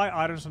stuff, buy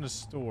items from the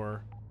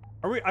store.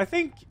 Are we... I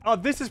think... Oh,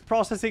 this is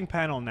processing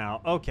panel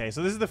now. Okay,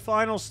 so this is the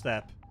final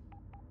step.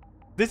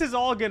 This is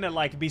all gonna,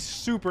 like, be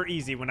super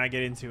easy when I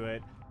get into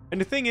it. And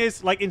the thing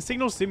is, like, in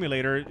Signal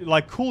Simulator,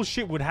 like, cool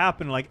shit would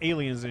happen, like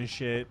aliens and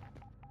shit.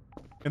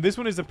 And this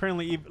one is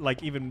apparently,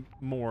 like, even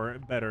more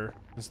better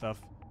and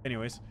stuff.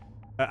 Anyways.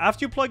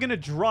 After you plug in a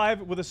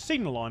drive with a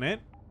signal on it,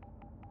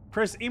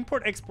 press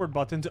import export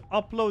button to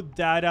upload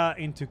data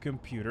into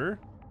computer.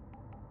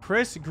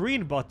 Press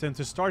green button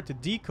to start the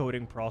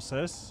decoding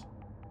process.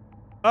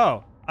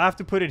 Oh, I have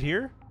to put it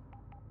here?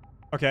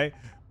 Okay.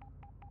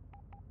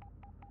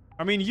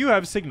 I mean, you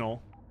have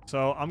signal.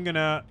 So I'm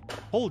gonna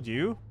hold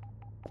you.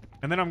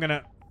 And then I'm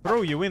gonna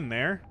throw you in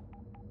there.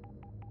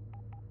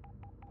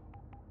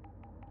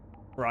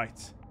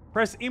 Right.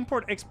 Press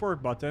import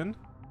export button.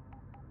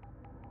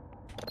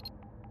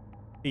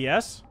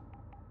 Yes.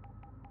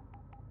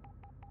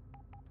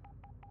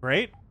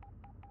 Great.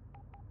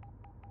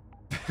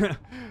 To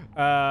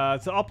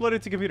upload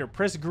it to computer,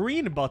 press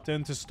green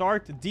button to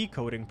start the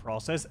decoding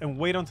process and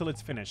wait until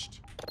it's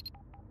finished.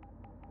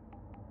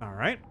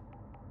 Alright.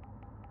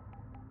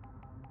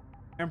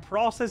 And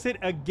process it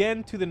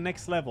again to the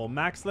next level,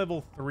 max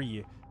level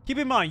 3. Keep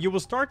in mind, you will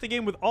start the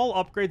game with all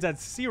upgrades at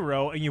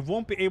 0 and you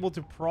won't be able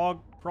to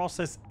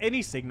process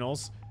any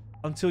signals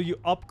until you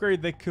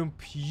upgrade the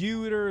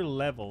computer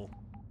level.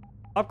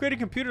 Upgrading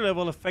computer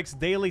level affects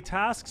daily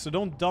tasks, so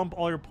don't dump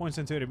all your points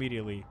into it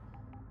immediately.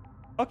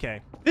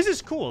 Okay. This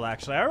is cool,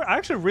 actually. I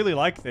actually really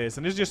like this,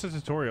 and it's just a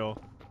tutorial.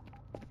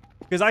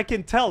 Because I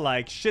can tell,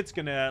 like, shit's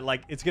gonna,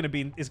 like, it's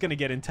gonna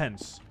get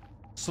intense.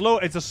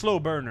 It's a slow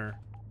burner.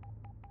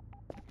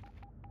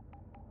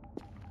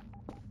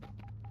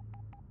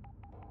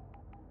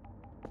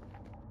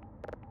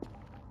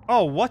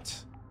 Oh,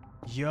 what?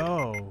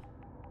 Yo.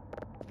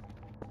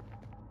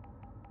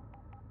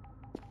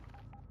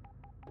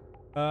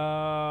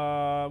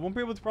 Won't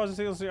be able to process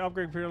signals to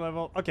upgrade computer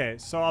level. Okay,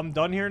 so I'm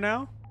done here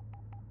now.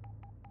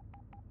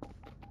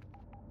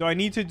 Do I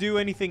need to do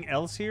anything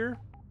else here?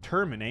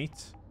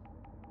 Terminate.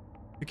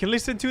 You can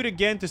listen to it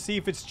again to see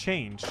if it's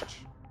changed.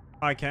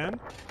 I can.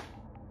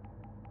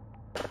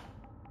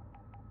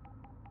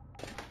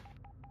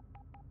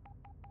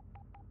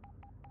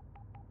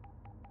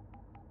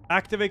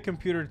 Activate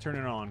computer to turn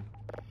it on.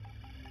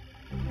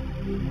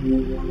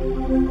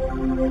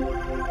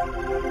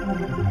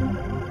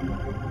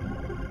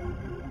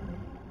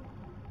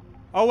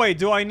 Oh wait,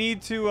 do I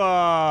need to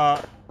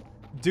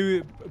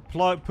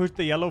push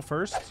the yellow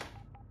first?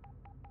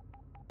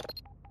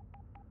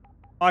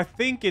 I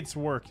think it's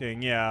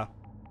working, yeah.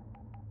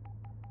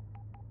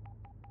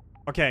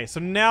 Okay, so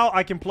now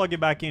I can plug it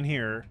back in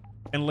here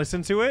and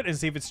listen to it and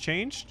see if it's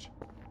changed.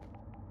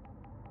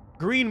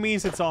 Green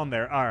means it's on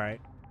there. All right.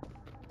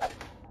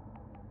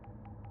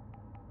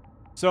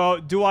 So,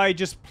 do I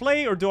just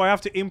play or do I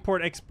have to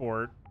import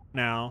export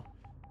now?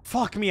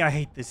 Fuck me, I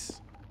hate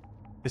this.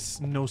 This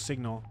no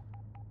signal.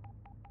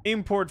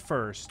 Import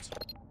first.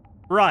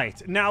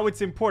 Right, now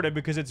it's imported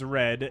because it's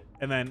red,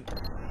 and then...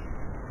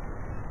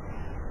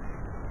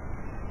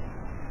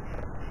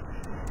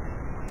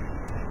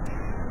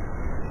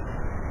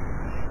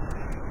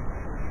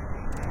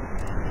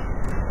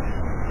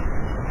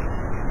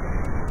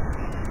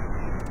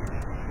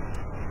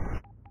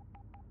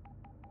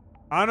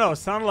 I don't know, it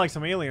sounded like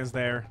some aliens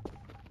there.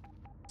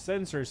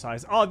 Sensor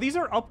size. Oh, these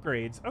are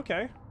upgrades.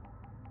 Okay.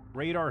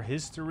 Radar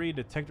history,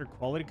 detector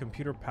quality,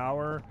 computer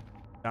power,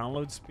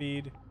 download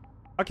speed.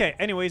 Okay,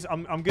 anyways,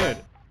 I'm good.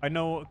 I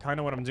know kind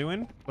of what I'm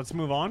doing. Let's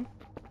move on.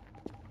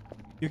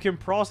 You can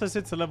process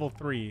it to level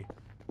 3.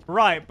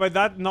 Right, but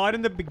that not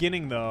in the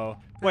beginning though.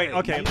 Wait,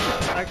 okay.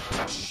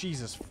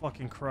 Jesus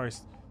fucking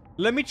Christ.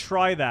 Let me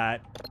try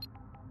that.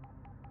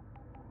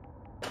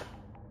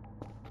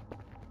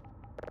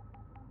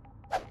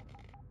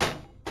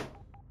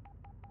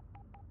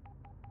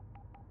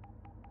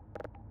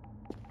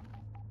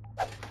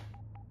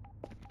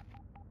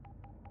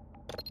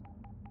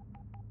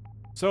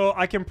 So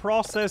I can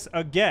process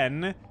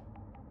again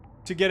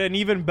to get an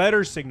even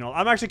better signal.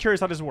 I'm actually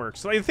curious how this works.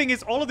 So the thing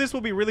is, all of this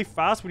will be really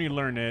fast when you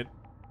learn it.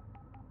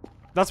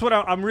 That's what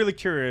I'm really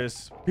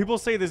curious. People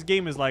say this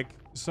game is like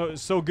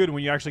so good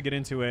when you actually get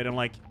into it and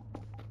like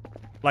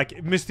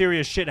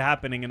mysterious shit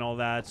happening and all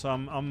that. So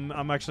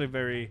I'm actually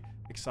very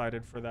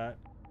excited for that.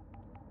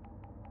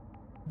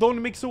 Don't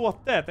mix so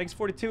off that. Thanks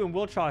 42 and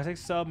Will Charles.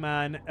 Thanks sub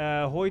man.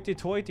 Hoity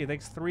toity.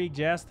 Thanks 3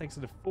 Jess. Thanks to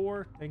the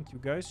 4. Thank you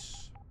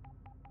guys.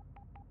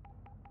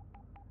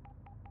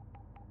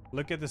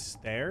 Look at the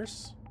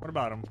stairs. What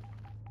about them?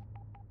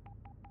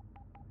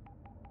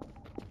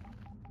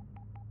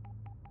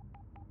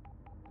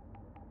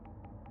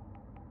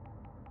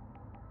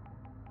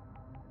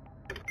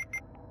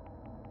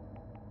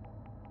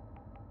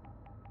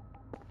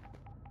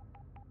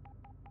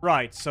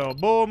 Right, so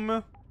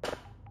boom.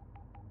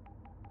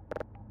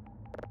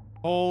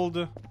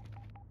 Hold.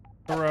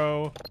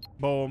 Throw.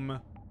 Boom.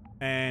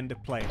 And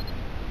play.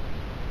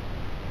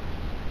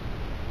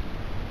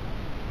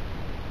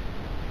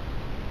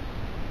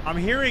 I'm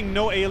hearing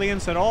no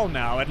aliens at all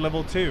now at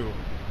level 2.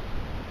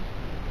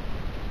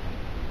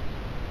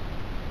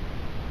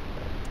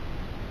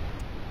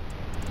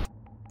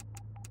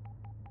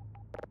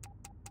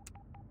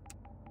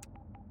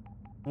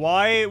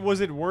 Why was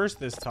it worse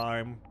this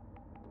time?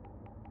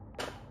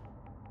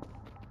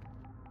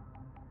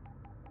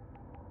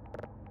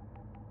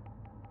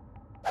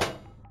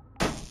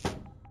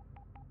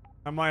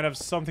 I might have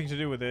something to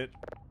do with it.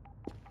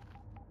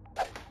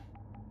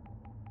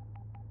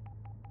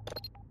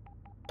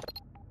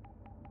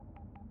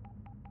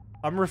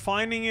 I'm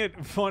refining it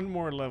one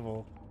more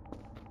level.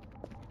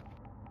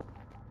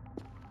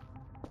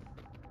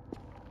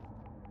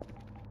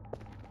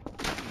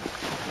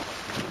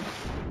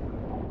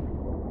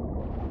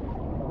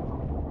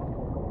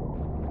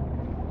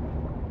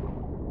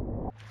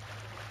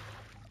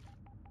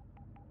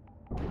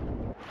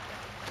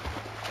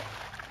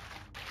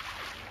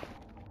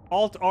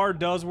 Alt-R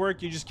does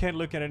work, you just can't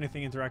look at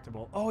anything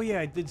interactable. Oh yeah,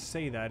 I did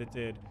say that, it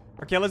did.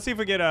 Okay, let's see if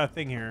we get a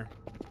thing here.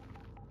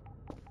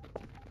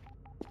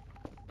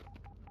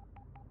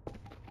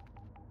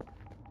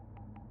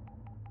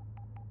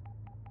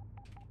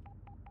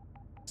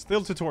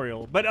 Still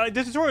tutorial. But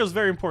the tutorial is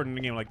very important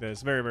in a game like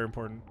this. Very, very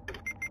important.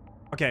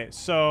 Okay,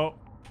 so...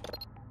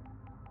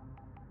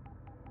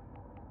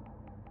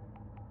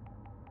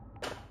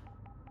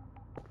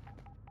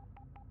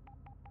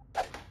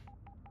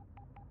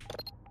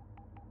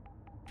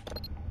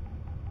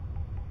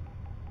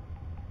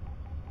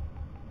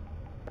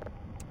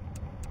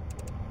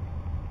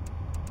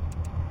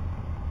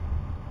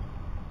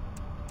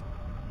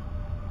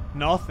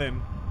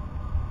 Nothing.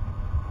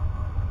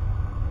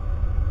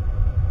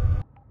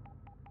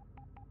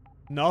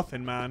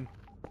 Nothing, man.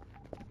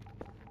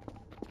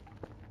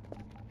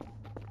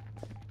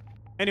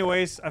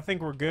 Anyways, I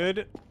think we're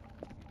good.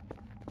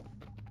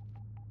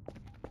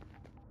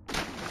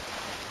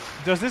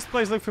 Does this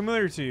place look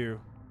familiar to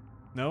you?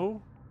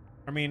 No?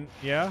 I mean,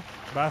 yeah.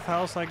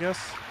 Bathhouse, I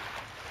guess.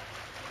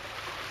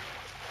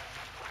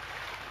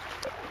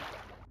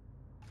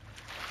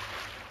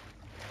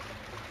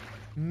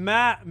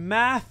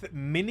 Math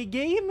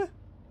minigame?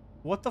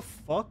 What the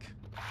fuck?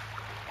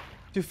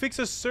 To fix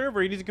a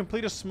server, you need to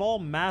complete a small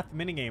math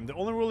minigame. The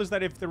only rule is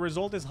that if the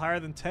result is higher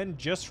than 10,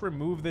 just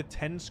remove the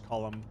tens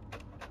column.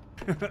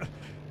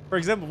 For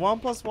example, 1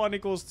 +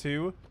 1 =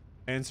 2.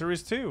 Answer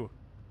is 2.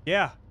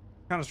 Yeah,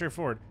 kind of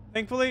straightforward.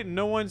 Thankfully,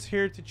 no one's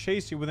here to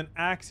chase you with an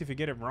axe if you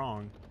get it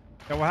wrong.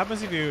 Now, what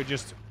happens if you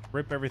just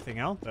rip everything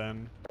out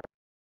then?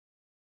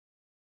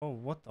 Oh,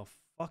 what the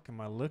fuck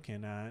am I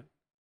looking at?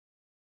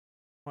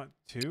 What,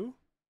 2?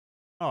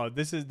 Oh,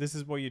 this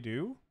is what you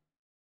do?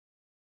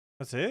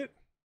 That's it?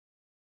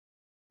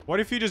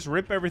 What if you just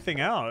rip everything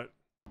out?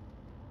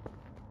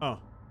 Oh.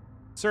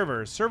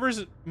 Servers.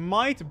 Servers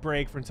might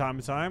break from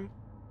time to time.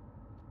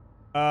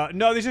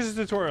 No, this is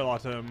a tutorial,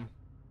 Autumn.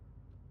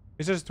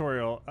 It's just a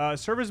tutorial.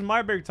 Servers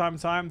might break time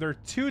to time. There are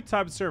 2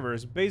 types of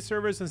servers, base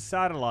servers and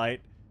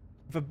satellite.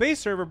 If a base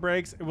server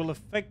breaks, it will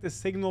affect the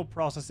signal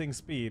processing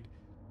speed.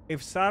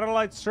 If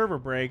satellite server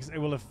breaks, it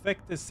will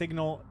affect the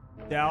signal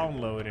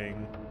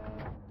downloading.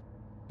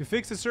 To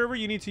fix the server,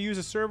 you need to use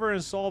a server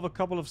and solve a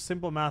couple of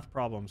simple math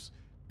problems.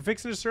 For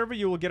fixing the server,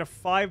 you will get a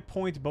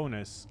 5-point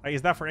bonus.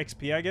 Is that for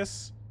XP, I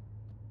guess?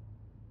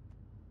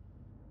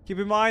 Keep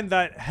in mind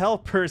that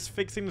helpers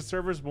fixing the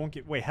servers won't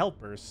get... Wait,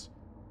 helpers?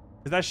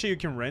 Is that shit you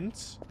can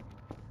rent?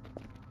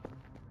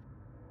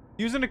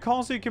 Using the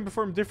console, you can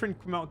perform different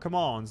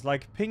commands,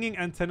 like pinging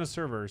antenna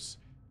servers,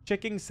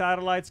 checking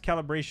satellites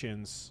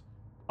calibrations.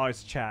 Oh,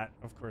 it's chat,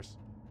 of course.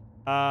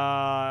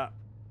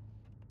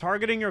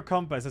 Targeting your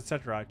compass,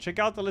 etc. Check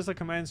out the list of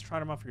commands,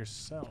 try them out for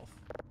yourself.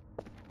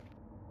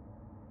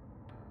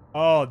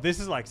 Oh, this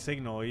is like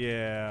Signal,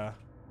 yeah.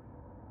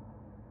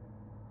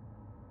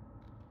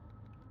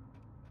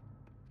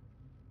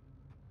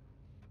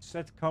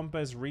 Set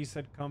compass,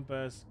 reset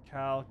compass,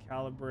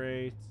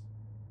 calibrate,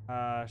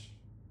 hash.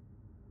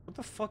 What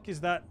the fuck is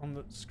that on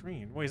the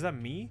screen? Wait, is that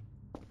me?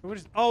 What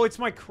is... Oh, it's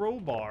my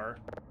crowbar.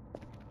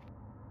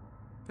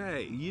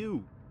 Hey,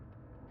 you.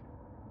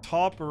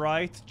 Top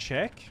right,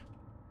 check.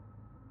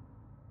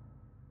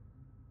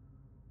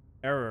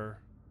 Error.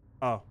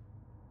 Oh.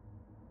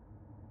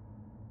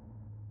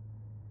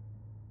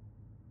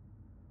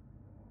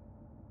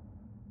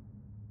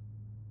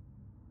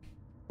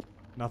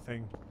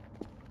 Nothing.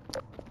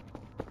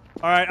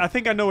 Alright, I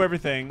think I know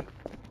everything.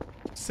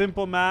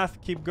 Simple math,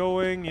 keep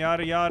going,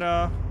 yada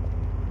yada.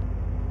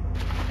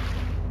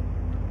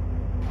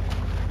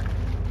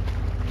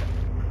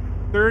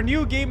 There are a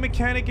new game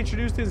mechanic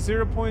introduced in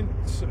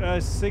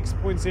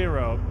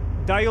 0.6.0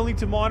 that you'll need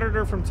to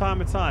monitor from time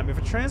to time. If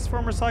a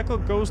transformer cycle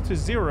goes to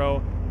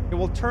 0, it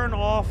will turn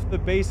off the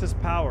base's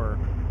power.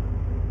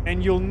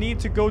 And you'll need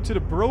to go to the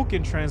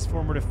broken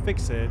transformer to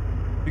fix it.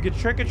 You can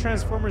check a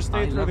transformer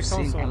state through the console.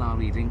 I love seeing Ella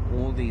reading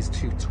all these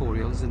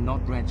tutorials and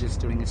not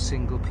registering a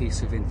single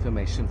piece of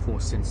information for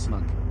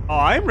Sinsmug. Oh,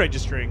 I'm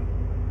registering.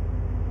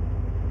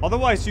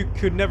 Otherwise, you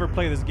could never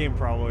play this game,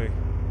 probably.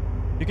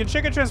 You can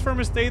check a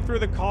transformer state through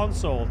the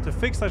console. To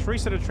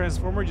fix/reset a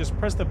transformer, just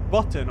press the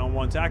button on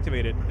one to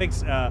activate it.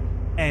 Thanks,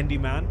 Andy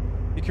man.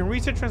 You can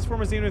reset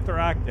transformers even if they're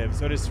active,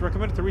 so it is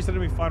recommended to reset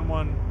them if you find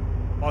one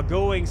while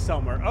going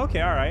somewhere.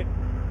 Okay, alright.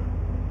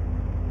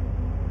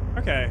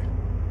 Okay.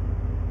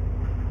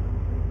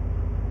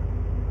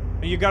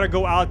 And you gotta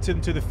go out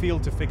into the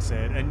field to fix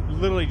it,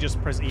 and literally just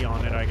press E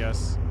on it, I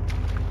guess.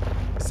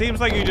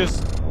 Seems like you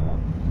just...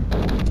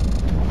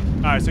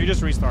 Alright, so you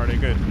just restarted.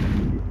 Good.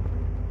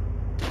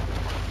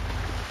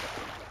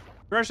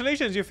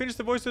 Congratulations, you finished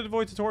the Voice of the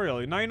Void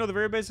tutorial. Now you know the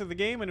very basics of the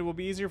game, and it will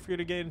be easier for you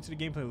to get into the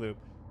gameplay loop.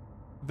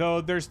 Though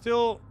there's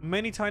still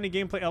many tiny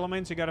gameplay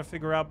elements you gotta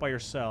figure out by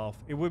yourself.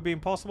 It would be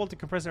impossible to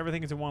compress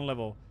everything into one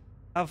level.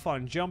 Have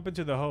fun, jump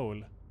into the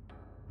hole.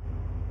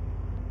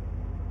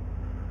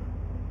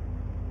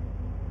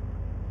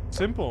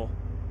 Simple.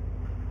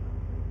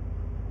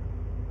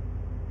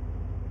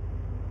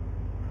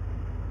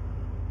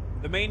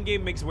 The main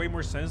game makes way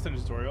more sense than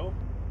the tutorial.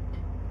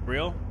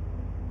 Real?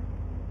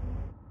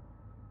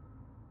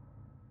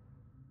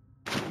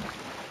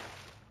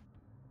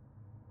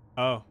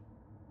 Oh.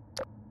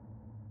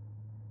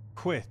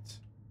 Quit.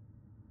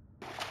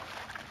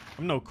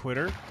 I'm no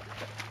quitter.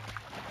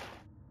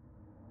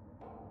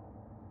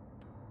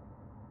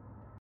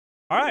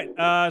 Alright,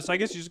 so I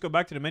guess you just go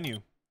back to the menu.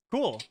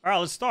 Cool.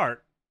 Alright, let's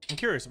start. I'm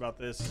curious about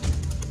this.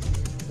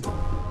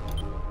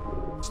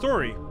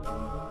 Story.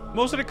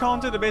 Most of the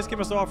content the base game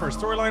has to offer.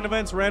 Storyline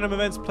events, random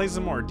events, places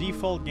and more.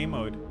 Default game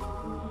mode.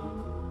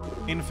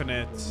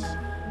 Infinite.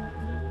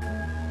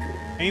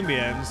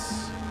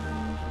 Ambience.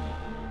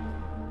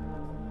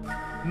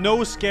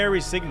 No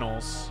scary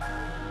signals.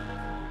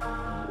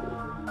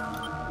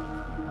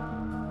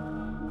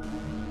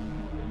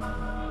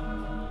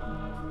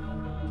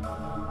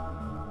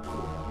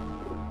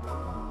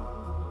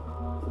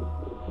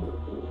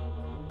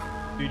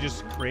 Do you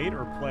just create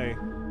or play?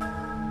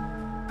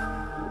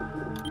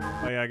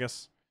 Oh yeah, I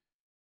guess.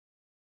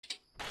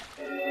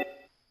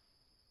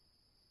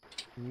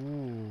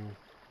 Ooh.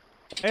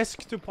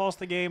 Ask to pause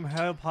the game,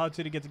 help how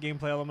to get the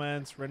gameplay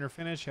elements, render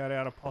finish, yada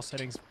yada, pause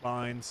settings,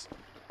 binds.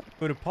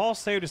 Go to pause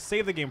save to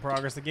save the game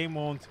progress. The game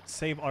won't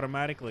save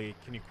automatically.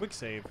 Can you quick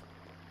save?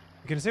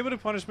 You can disable the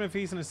punishment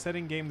fees in a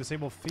setting game,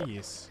 disable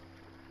fees.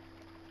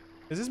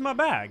 Is this my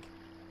bag?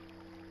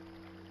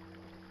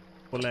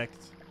 Collect.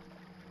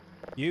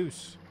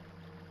 Use.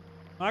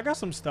 I got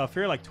some stuff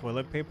here, like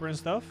toilet paper and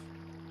stuff.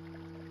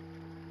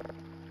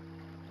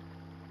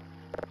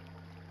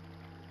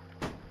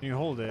 Can you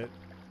hold it?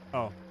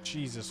 Oh,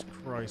 Jesus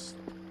Christ.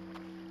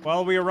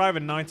 Well, we arrive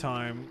at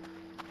nighttime.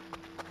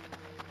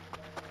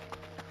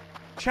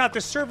 Chat, the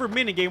server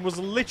minigame was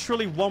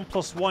literally 1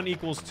 + 1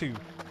 = 2.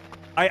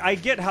 I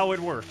get how it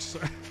works.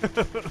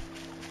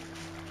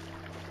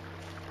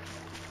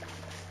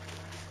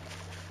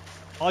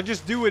 I'll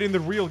just do it in the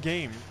real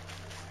game.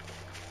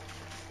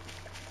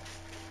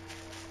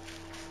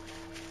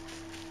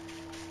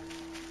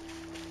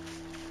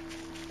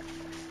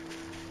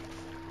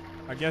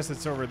 I guess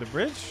it's over the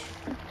bridge.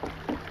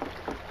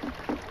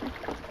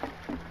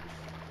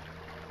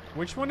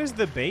 Which one is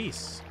the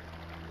base?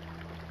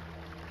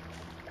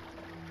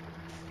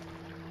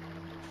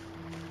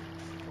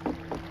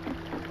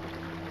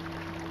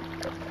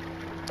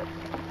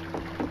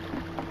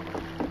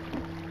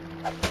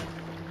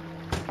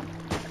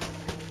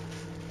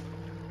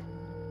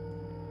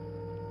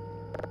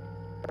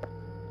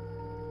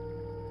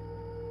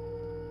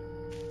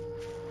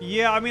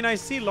 Yeah, I mean, I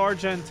see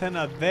large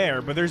antenna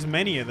there, but there's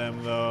many of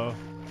them, though.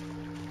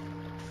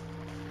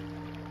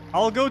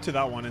 I'll go to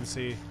that one and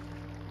see.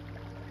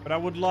 But I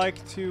would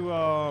like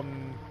to,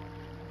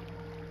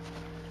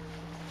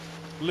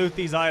 loot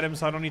these items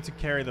so I don't need to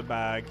carry the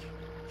bag.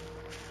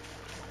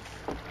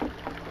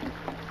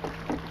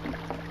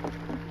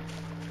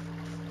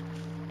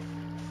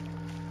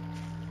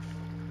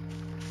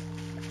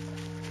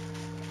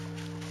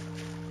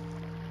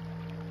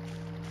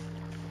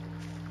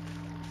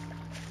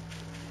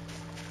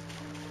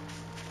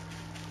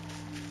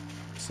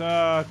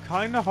 It's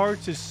kind of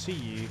hard to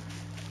see.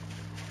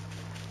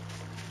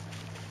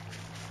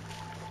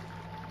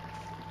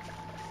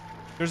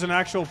 There's an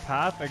actual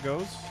path that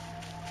goes.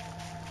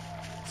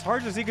 It's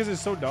hard to see because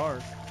it's so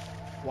dark.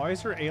 Why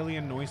is there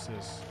alien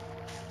noises?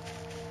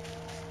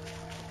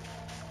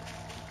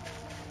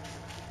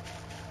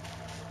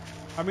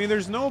 I mean,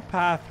 there's no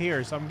path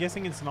here, so I'm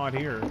guessing it's not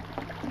here.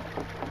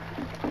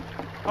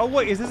 Oh,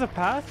 wait, is this a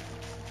path?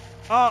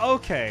 Oh,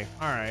 okay.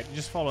 All right,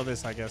 just follow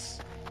this, I guess.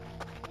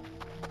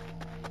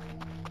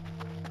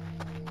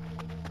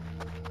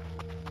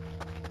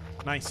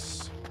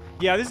 Nice.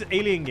 Yeah, this is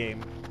alien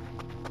game.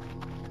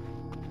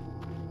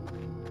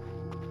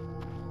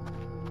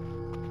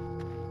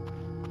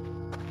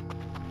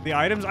 The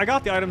items? I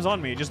got the items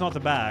on me, just not the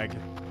bag.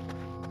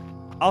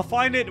 I'll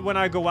find it when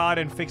I go out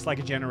and fix like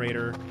a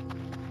generator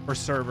or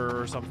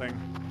server or something.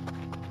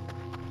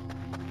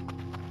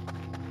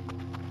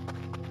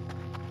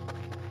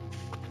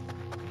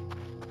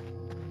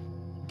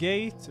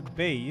 Gate,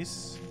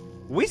 base,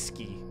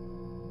 whiskey.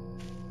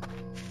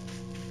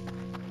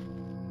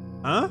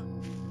 Huh?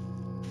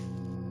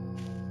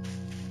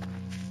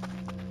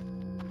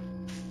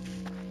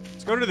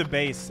 Let's go to the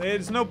base.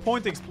 It's no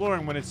point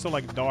exploring when it's so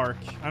like dark.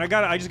 And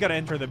I just gotta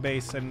enter the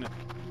base and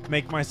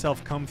make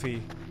myself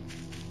comfy.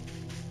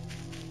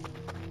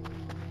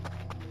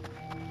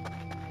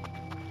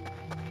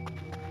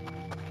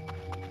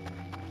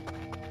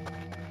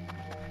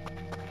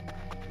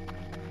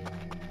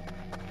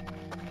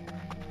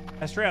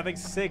 Astray, I think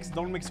 6.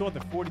 Don't mix what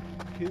the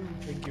 42.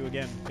 Thank you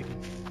again. Thank you.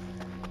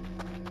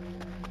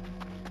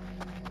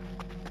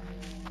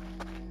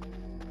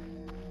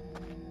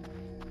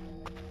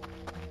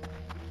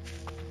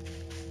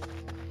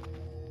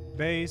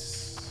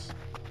 Base.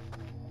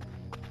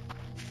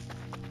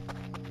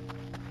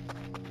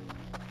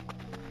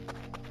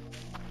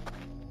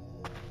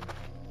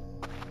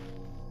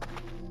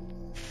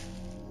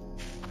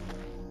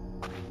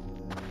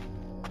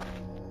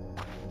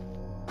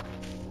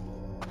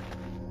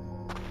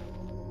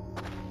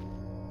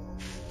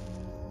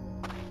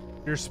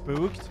 You're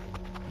spooked?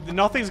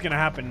 Nothing's gonna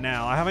happen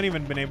now. I haven't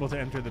even been able to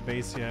enter the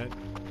base yet.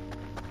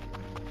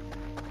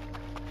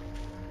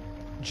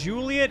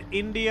 Juliet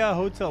India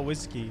Hotel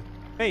Whiskey.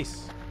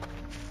 Base.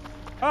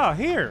 Oh,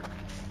 here.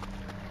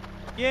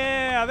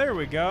 Yeah, there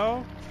we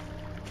go.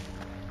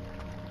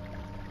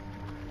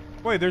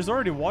 Wait, there's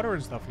already water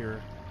and stuff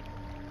here.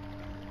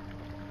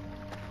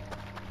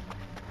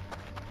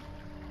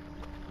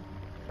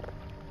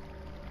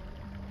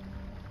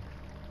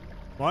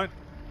 What?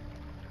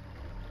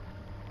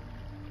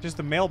 Just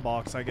the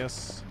mailbox, I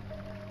guess.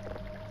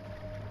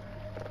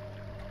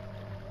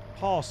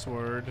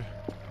 Password.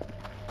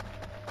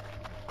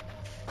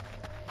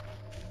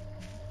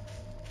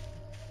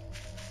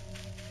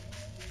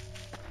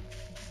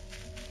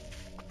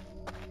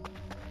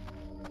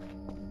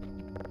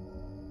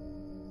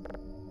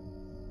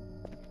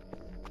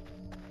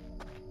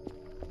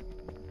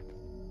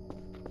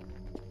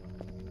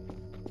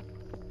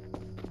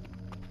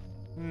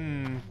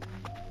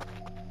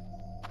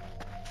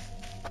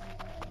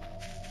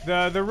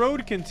 The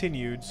road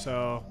continued,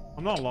 so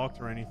I'm not locked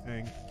or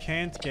anything.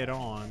 Can't get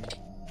on.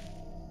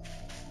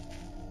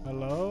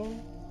 Hello?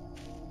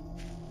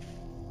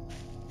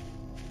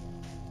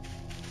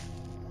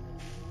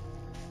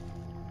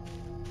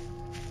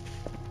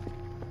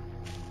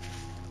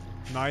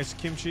 Nice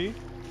kimchi.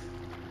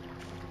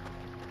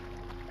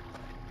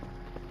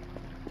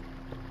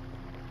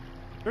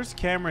 There's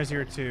cameras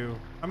here too.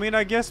 I mean,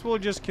 I guess we'll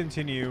just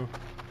continue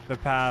the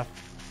path.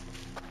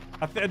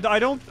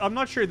 I'm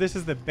not sure this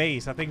is the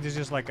base. I think this is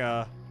just like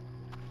a...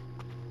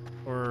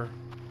 Or...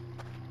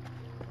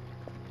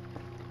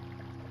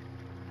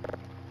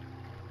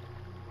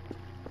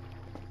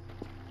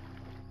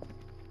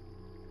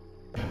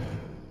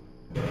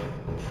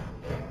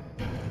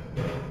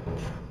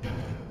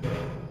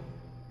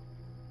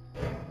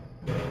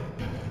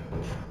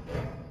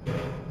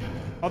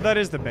 Oh, that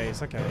is the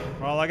base. Okay.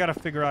 Well, I gotta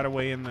figure out a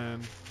way in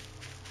then.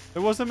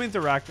 There was some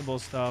interactable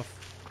stuff.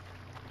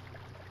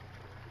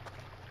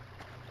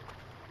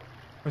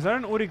 Was that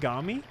an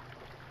origami?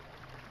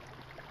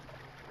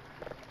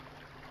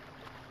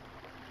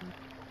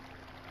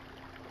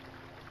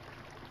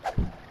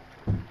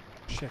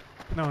 Shit.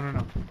 No, no,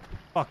 no.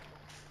 Fuck.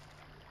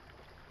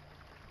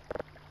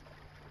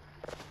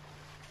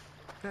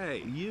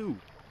 Hey, you.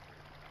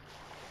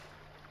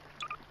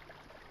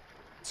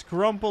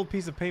 Scrumpled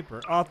piece of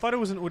paper. Oh, I thought it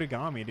was an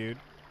origami, dude.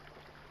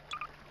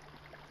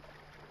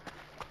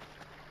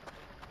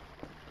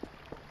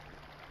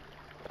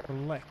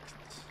 Collect.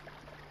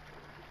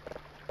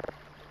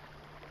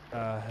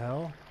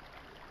 Hell?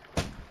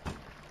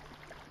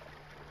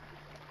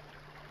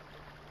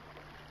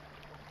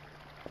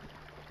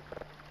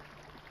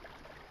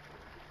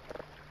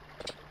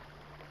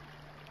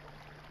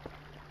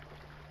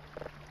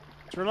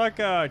 Is there like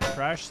a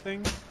trash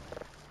thing?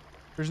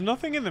 There's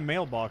nothing in the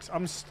mailbox.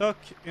 I'm stuck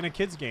in a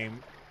kid's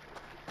game.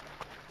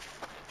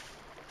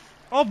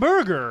 Oh,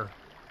 burger!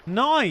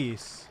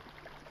 Nice!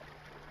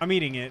 I'm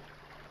eating it.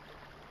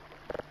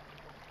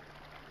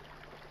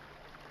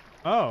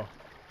 Oh.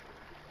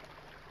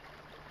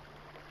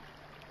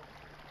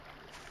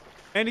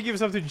 And he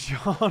gives up to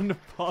John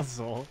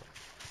Puzzle.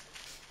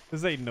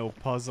 This ain't no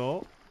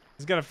puzzle.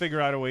 He's gotta figure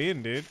out a way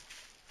in, dude.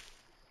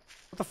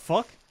 What the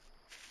fuck?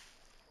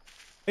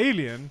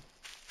 Alien?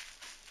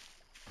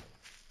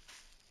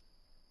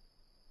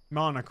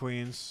 Mana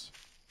Queens.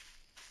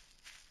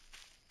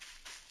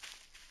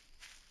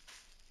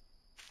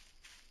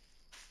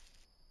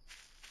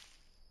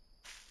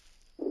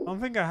 I don't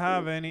think I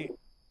have any.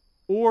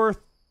 Or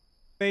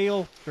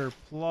filter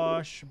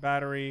plush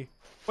battery.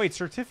 Wait,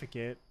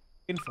 certificate.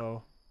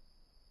 Info.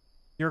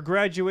 Your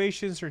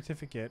graduation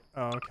certificate.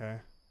 Oh, okay.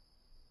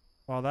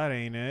 Well, that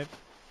ain't it.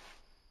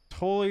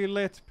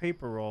 Toilet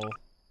paper roll.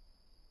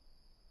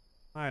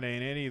 That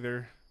ain't it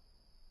either.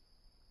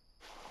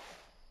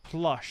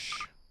 Plush.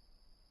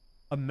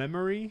 A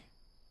memory?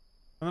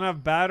 I don't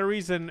have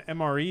batteries and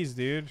MREs,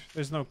 dude.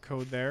 There's no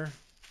code there.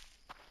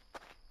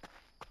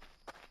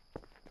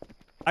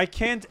 I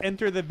can't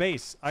enter the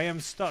base. I am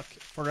stuck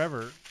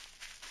forever.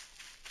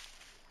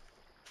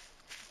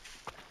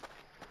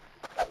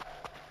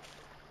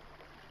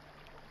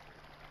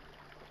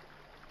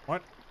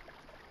 What?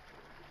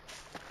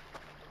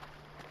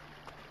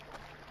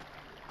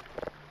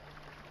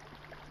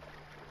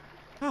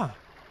 Ah.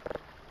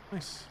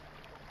 Nice.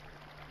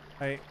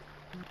 Hey.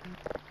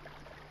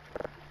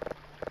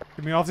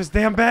 Get me off this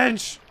damn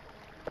bench!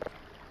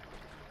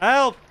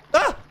 Help!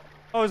 Ah!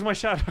 Oh, it's my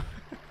shadow.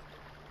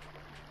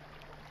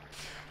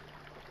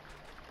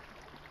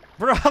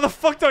 Bro, how the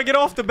fuck do I get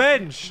off the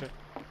bench?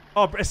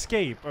 Oh,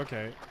 escape.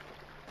 Okay.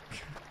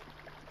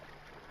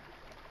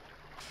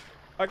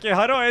 Okay,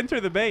 how do I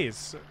enter the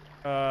base?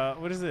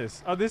 What is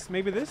this? Oh, this?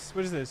 Maybe this?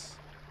 What is this?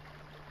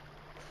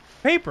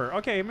 Paper.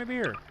 Okay, maybe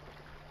here.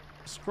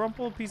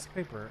 Scrumpled piece of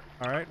paper.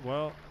 Alright,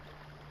 well.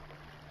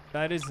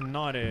 That is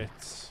not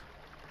it.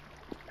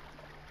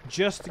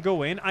 Just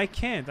go in? I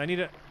can't. I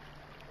need a...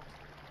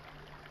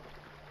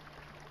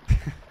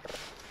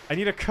 I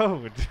need a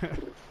code.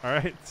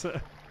 Alright, so...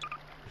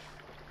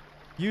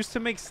 Used to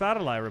make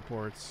satellite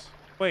reports.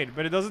 Wait,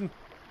 but it doesn't...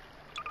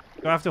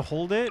 Do I have to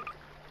hold it?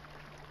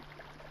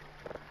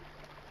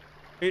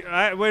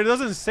 Well, it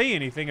doesn't say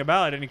anything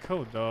about any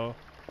code, though.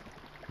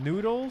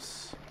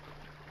 Noodles?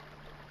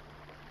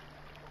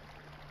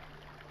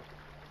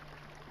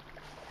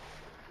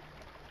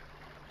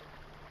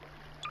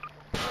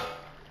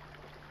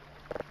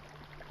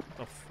 What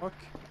the fuck?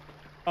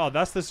 Oh,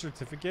 that's the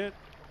certificate?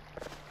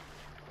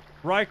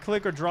 Right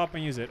click or drop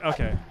and use it.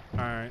 Okay.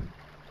 Alright.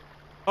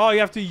 Oh, you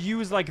have to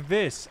use like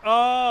this.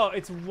 Oh,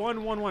 it's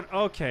 111.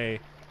 Okay.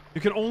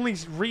 You can only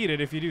read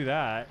it if you do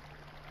that.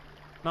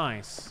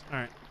 Nice.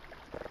 Alright.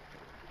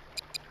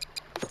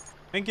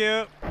 Thank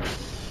you.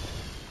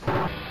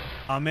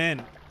 I'm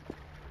in.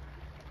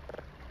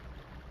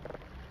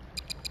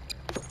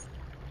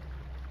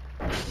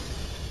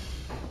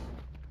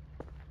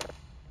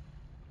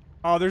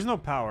 Oh, there's no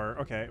power.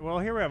 Okay, well,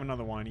 here we have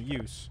another one.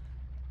 Use.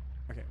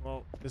 Okay,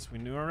 well, this we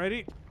knew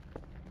already.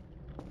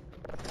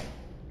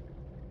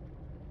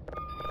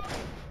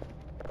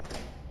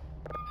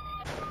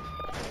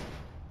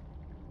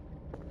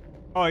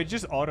 Oh, it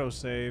just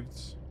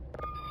auto-saved.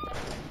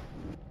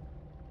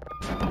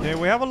 Okay,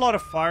 we have a lot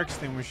of fire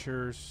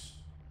extinguishers.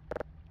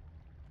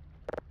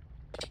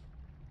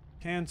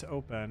 Can't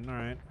open,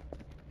 alright.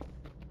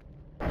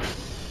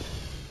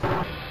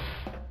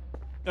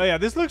 Oh yeah,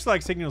 this looks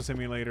like Signal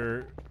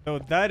Simulator. Oh,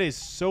 that is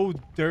so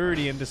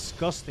dirty and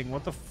disgusting.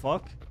 What the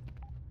fuck?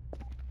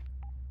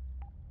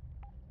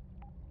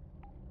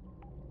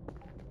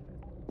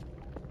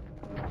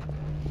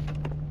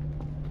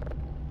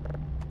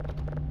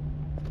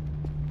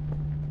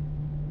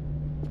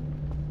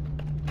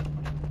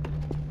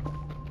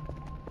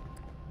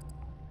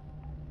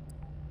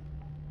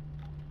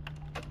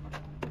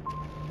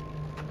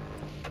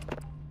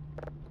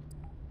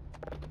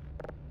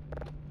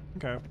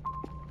 Okay.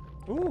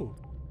 Ooh.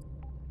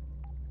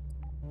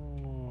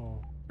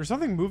 Oh. There's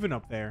something moving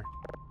up there.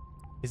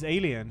 It's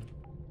alien.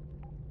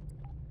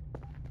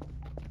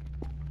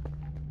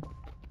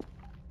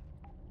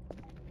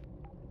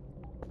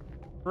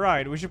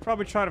 Right, we should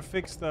probably try to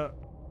fix the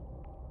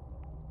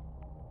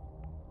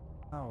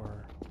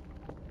power.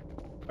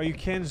 Oh, you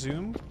can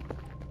zoom?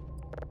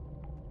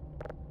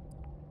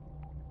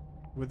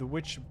 With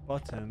which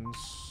buttons?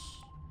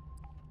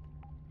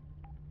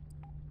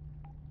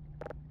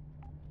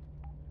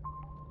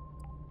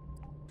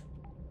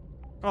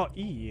 Oh,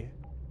 E.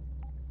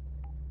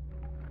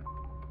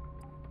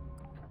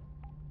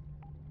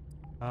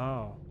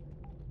 Oh.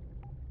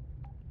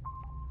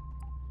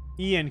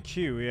 E and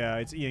Q, yeah,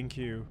 it's E and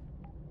Q.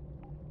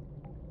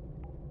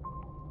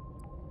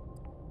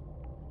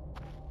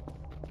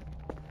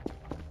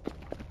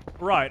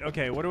 Right,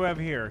 okay, what do we have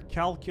here?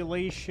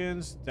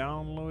 Calculations,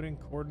 downloading,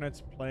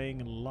 coordinates,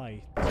 playing,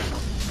 light.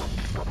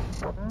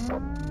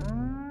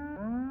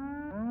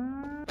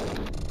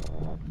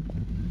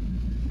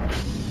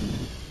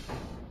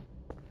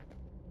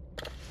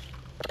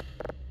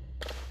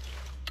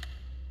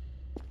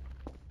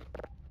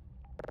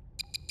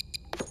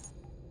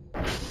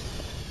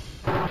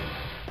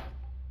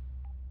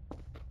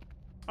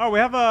 Oh, we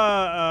have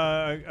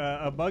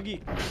a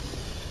buggy.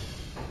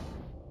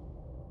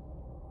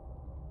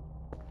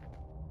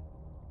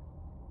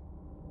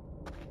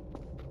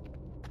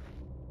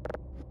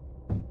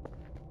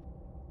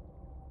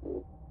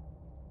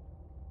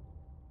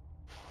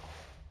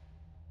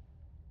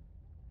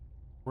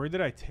 Where did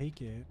I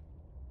take it?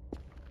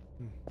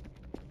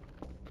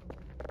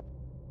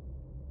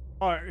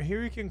 Alright,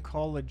 here you can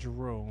call a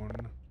drone.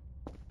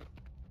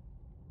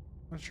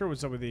 Not sure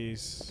what's up with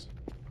these.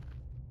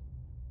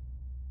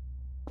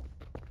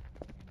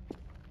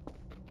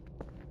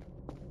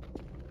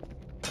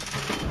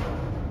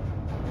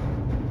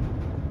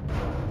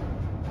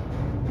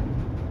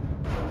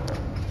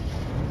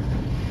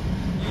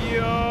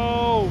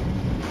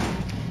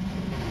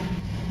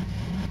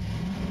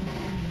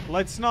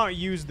 Let's not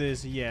use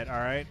this yet,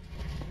 alright?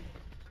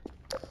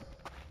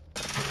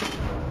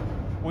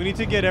 We need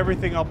to get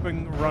everything up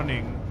and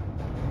running.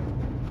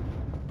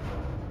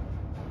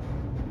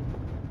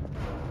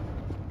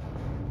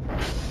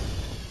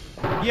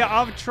 Yeah,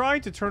 I've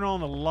tried to turn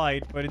on the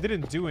light, but it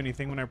didn't do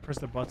anything when I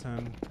pressed the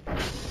button.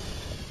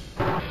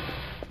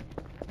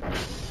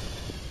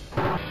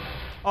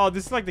 Oh,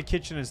 this is like the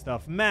kitchen and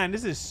stuff. Man,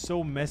 this is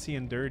so messy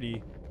and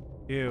dirty.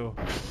 Ew.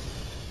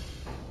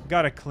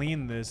 Gotta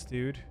clean this,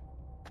 dude.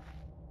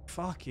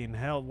 Fucking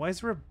hell. Why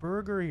is there a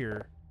burger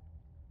here?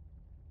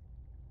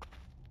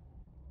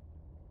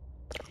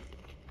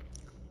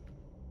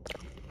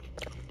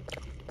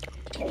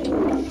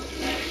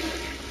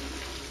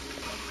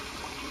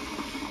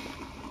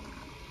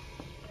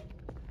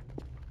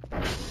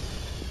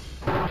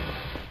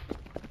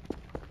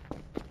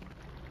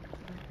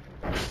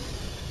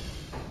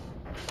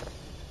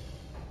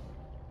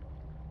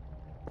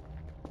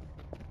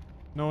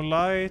 No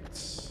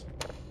lights.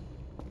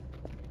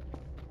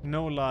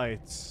 No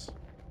lights.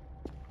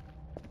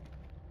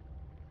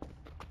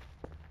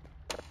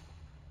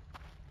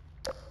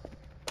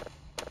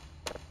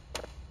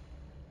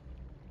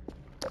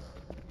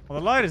 Well,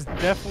 the light is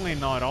definitely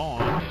not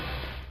on.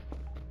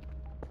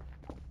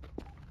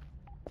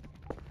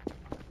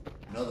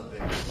 Another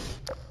big.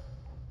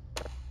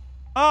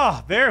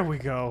 Ah, there we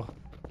go.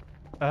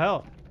 The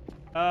hell?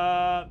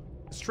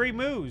 Stray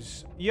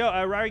Moose.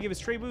 Yo, Ryder give a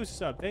Stray Moose a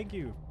sub. Thank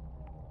you.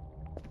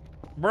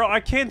 Bro, I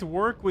can't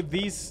work with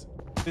this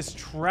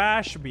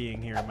trash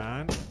being here,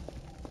 man.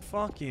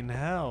 Fucking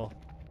hell.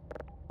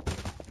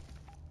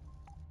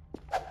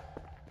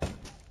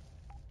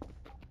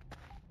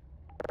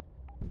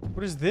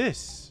 What is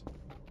this?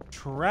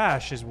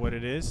 Trash is what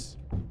it is.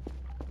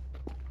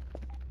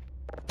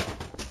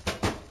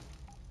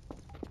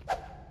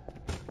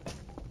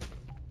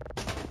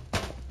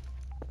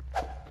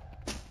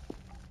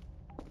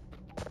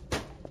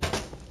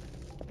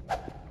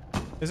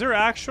 Is there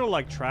actual,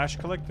 like, trash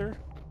collector?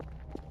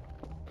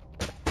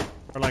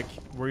 Or, like,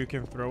 where you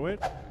can throw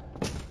it?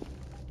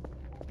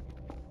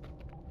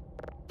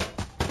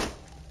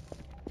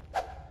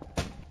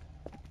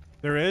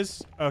 There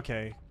is?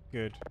 Okay,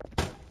 good.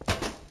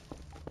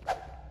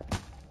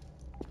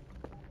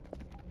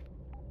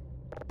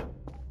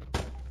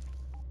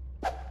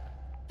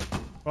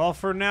 Well,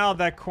 for now,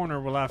 that corner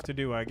will have to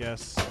do, I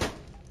guess.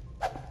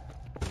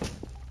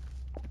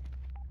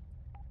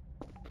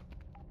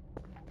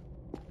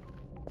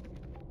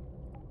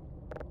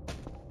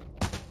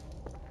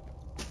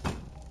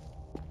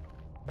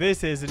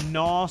 This is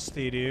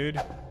nasty,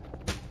 dude.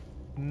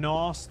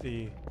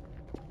 Nasty.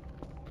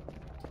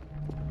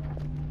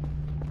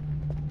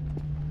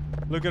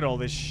 Look at all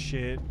this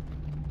shit.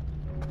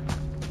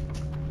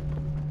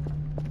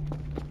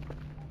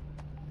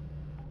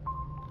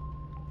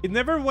 It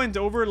never went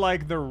over,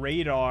 like, the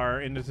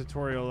radar in the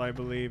tutorial, I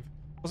believe.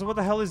 Also, what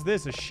the hell is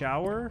this? A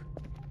shower?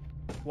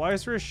 Why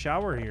is there a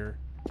shower here?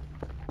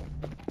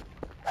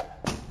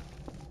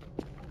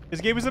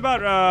 This game is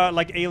about,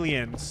 like,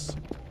 aliens.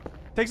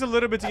 Takes a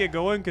little bit to get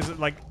going, because,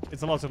 like,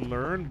 it's a lot to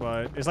learn,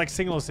 but it's like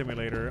Signal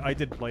Simulator. I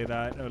did play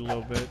that a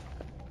little bit.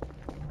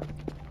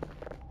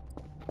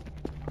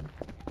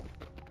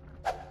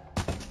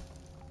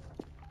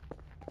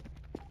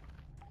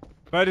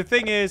 But the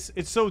thing is,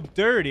 it's so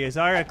dirty. I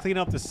gotta clean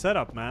up the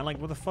setup, man. Like,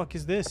 what the fuck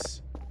is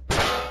this?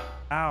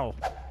 Ow.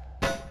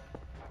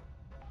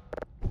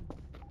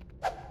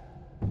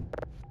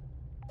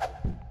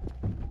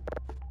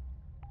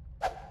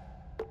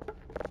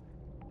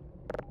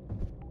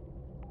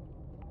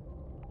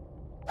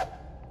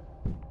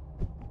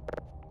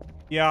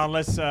 Yeah,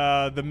 unless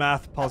the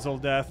math puzzle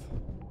death.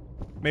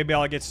 Maybe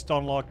I'll get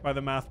stun locked by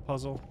the math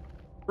puzzle.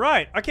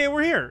 Right. Okay,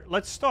 we're here.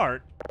 Let's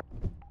start.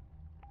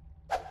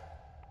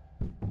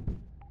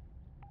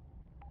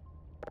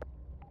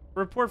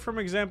 Report from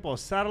example.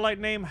 Satellite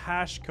name,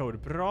 hash code.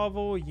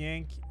 Bravo,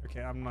 Yankee.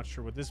 Okay, I'm not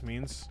sure what this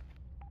means.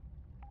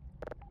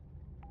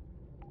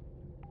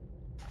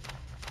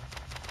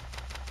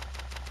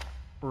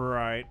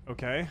 Right,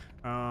 okay.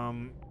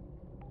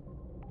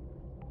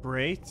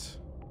 Great.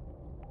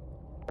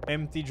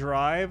 Empty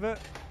drive.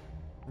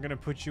 I'm gonna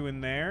put you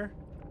in there.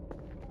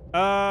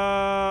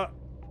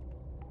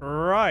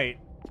 Right.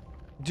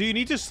 Do you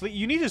need to sleep?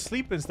 You need to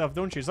sleep and stuff,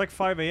 don't you? It's like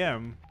 5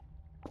 a.m.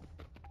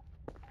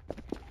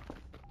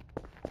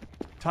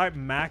 Type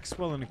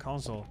Maxwell in the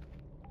console.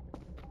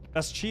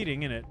 That's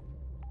cheating, isn't it?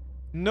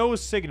 No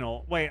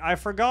signal. Wait, I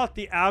forgot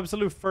the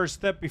absolute first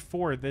step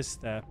before this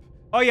step.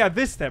 Oh yeah,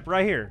 this step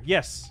right here.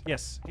 Yes,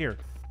 yes, here.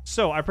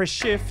 So I press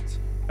shift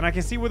and I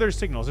can see where there's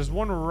signals. There's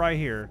one right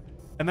here.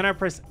 And then I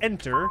press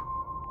enter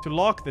to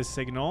lock this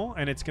signal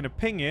and it's gonna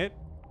ping it.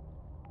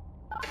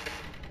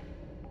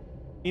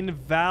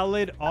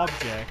 Invalid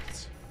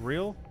object.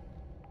 Real?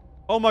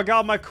 Oh my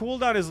god, my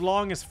cooldown is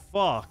long as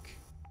fuck.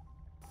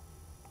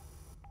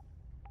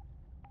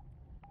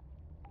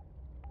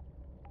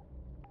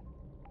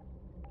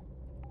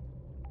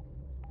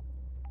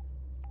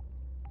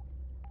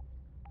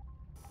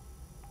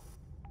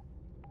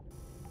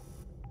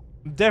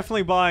 I'm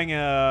definitely buying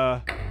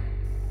a...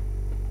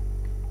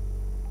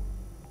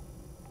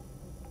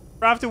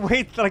 I have to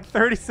wait like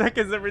 30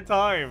 seconds every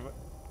time.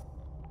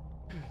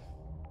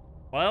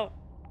 Well,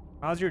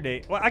 how's your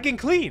day? Well, I can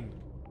clean.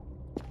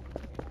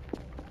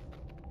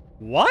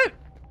 What?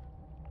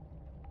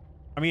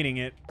 I'm eating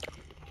it.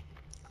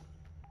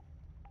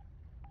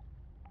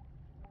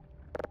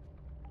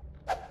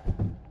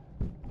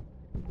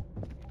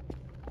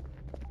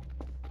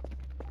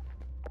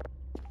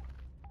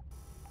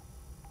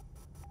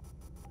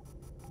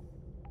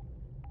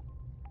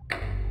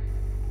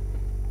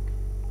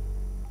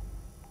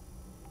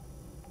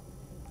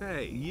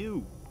 Hey,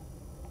 you.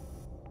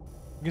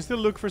 You can still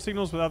look for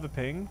signals without the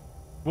ping.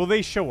 Will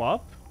they show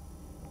up?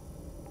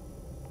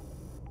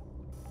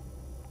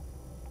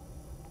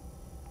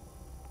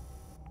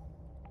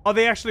 Oh,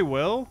 they actually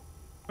will?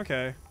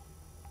 Okay.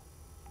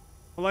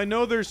 Well, I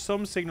know there's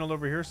some signal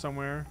over here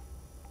somewhere.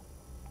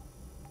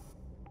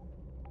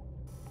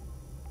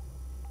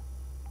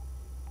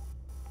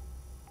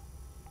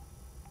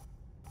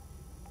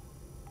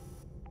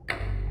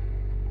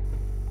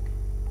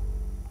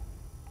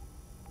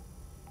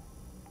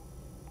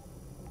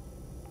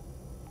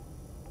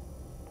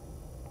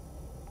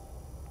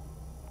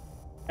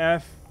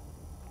 F.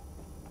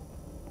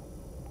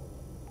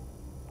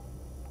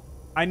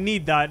 I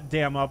need that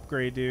damn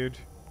upgrade, dude.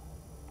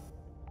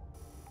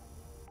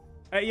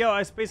 Hey, yo,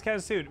 I Space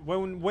Cat suit.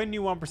 When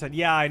you 1%.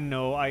 Yeah, I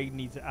know. I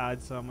need to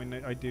add some.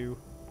 I do.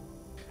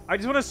 I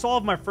just want to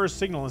solve my first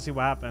signal and see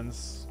what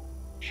happens.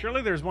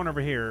 Surely there's one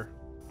over here.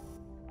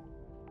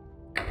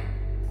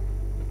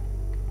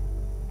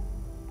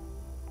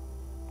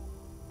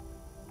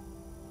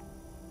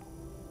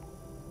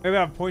 Maybe I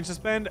have points to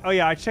spend? Oh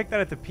yeah, I checked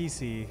that at the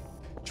PC.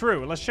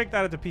 True, let's check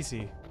that at the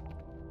PC.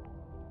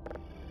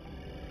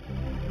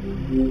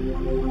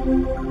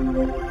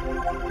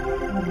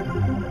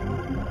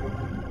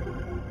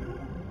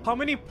 How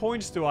many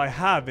points do I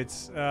have?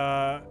 It's,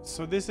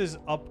 so this is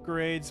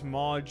upgrades,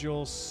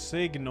 modules,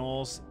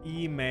 signals,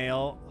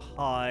 email,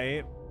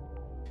 hi.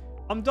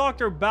 I'm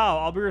Dr.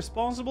 Bao. I'll be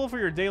responsible for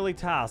your daily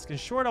task. In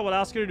short, I will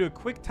ask you to do a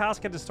quick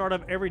task at the start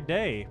of every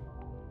day.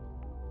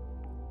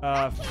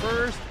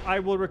 First, I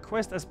will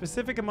request a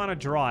specific amount of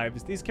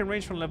drives. These can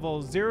range from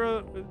level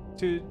 0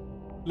 to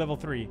level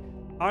 3.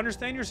 I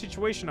understand your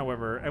situation,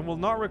 however, and will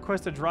not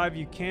request a drive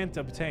you can't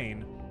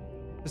obtain.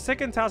 The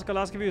second task I'll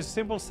ask of you is a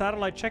simple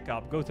satellite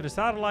checkup. Go to the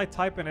satellite,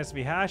 type an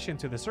SV hash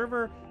into the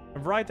server,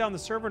 and write down the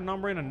server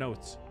number in a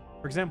note.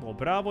 For example,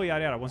 Bravo,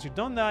 yada yada. Once you've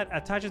done that,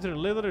 attach it to the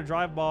lid of the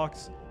drive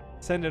box,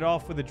 send it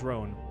off with the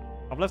drone.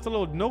 I've left a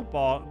little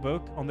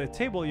notebook on the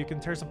table. You can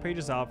tear some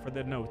pages out for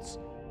the notes.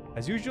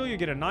 As usual, you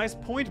get a nice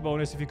point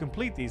bonus if you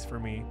complete these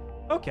for me.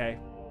 Okay,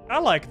 I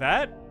like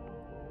that.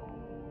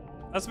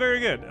 That's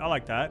very good. I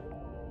like that.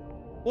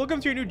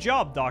 Welcome to your new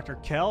job, Dr.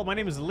 Kell. My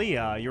name is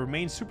Leah, your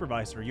main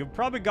supervisor. You've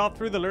probably got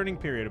through the learning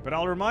period, but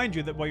I'll remind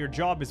you that what your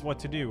job is what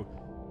to do.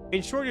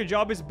 In short, your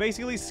job is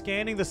basically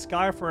scanning the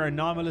sky for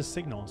anomalous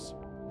signals.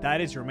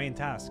 That is your main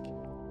task.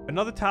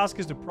 Another task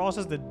is to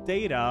process the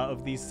data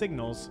of these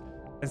signals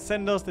and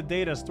send us the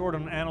data stored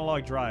on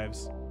analog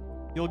drives.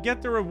 You'll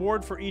get the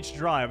reward for each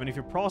drive, and if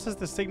you process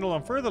the signal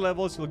on further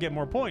levels, you'll get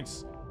more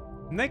points.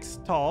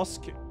 Next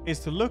task is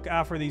to look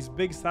after these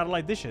big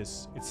satellite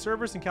dishes, its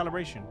servers and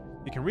calibration.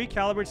 You can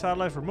recalibrate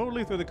satellites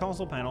remotely through the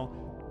console panel,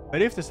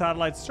 but if the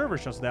satellite's server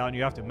shuts down,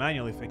 you have to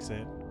manually fix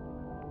it.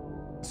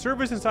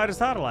 Servers inside the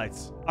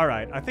satellites.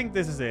 Alright, I think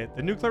this is it.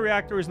 The nuclear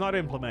reactor is not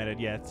implemented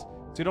yet, so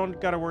you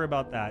don't gotta worry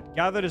about that.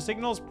 Gather the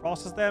signals,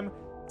 process them,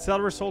 sell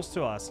results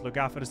to us. Look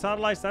after the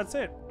satellites, that's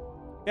it.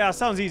 Yeah,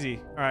 sounds easy.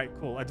 Alright,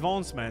 cool.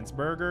 Advancements.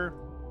 Burger,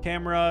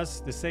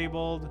 cameras,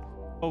 disabled,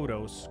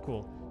 photos.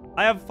 Cool.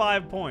 I have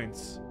 5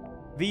 points.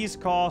 These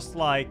cost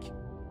like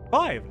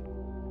 5.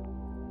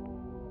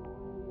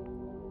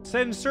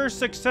 Sensor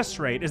success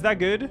rate. Is that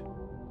good?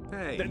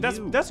 Hey,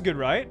 that's good,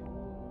 right?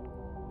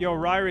 Yo,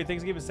 Ryrie,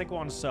 thanks for giving Seiko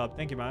on a sub.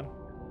 Thank you, man.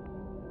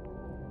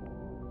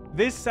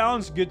 This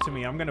sounds good to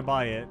me. I'm gonna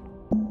buy it.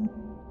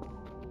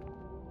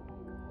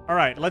 All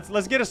right,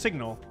 let's get a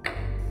signal.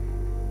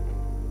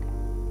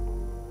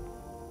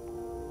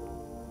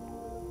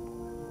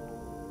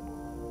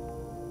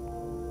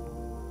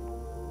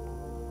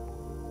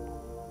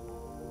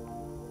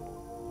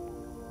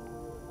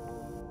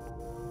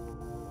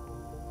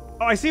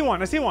 Oh, I see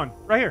one. I see one.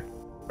 Right here.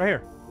 Right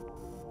here.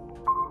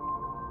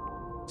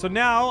 So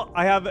now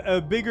I have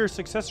a bigger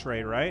success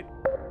rate, right?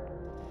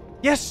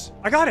 Yes!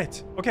 I got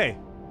it! Okay.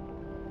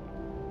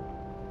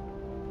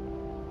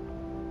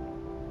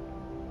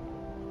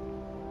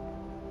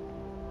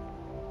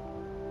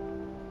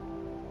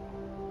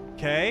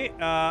 Okay,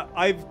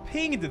 I've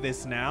pinged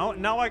this now.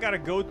 Now I gotta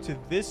go to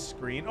this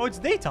screen. Oh, it's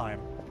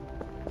daytime.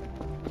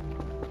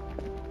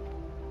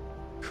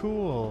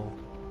 Cool.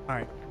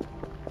 Alright.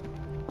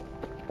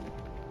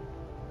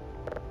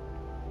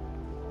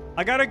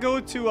 I gotta go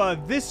to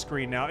this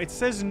screen now. It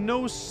says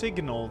no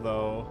signal,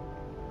 though.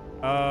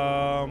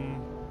 I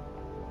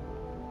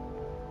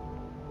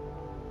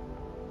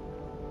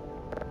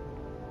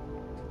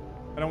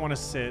don't want to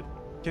sit.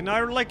 Can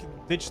I, like,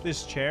 ditch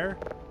this chair?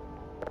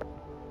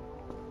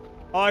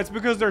 Oh, it's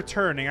because they're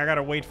turning. I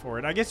gotta wait for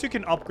it. I guess you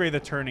can upgrade the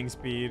turning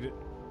speed.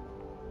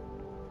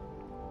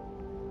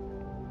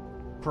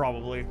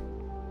 Probably.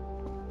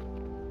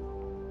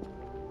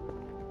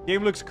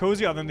 Game looks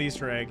cozy other than the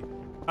Easter egg.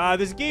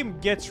 This game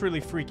gets really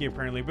freaky,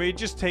 apparently, but it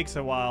just takes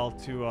a while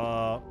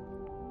to,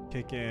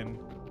 kick in.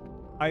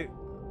 I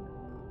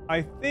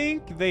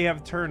think they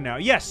have turned now.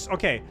 Yes,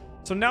 okay.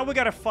 So now we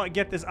gotta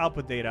get this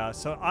output data.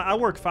 So I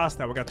work fast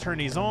now. We gotta turn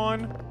these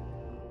on.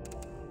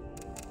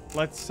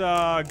 Let's,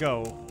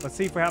 go. Let's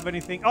see if we have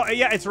anything. Oh,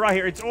 yeah, it's right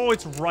here. It's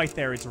right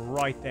there. It's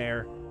right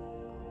there.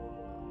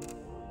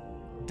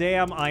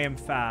 Damn, I am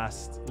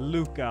fast.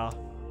 Luca.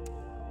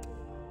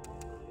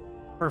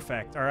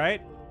 Perfect, all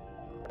right.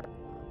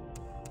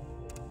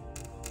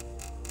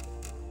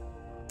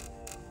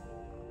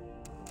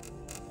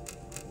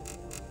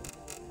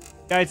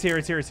 Yeah, it's here,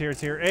 it's here, it's here, it's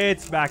here.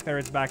 It's back there,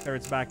 it's back there,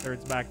 it's back there,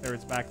 it's back there,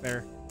 it's back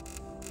there.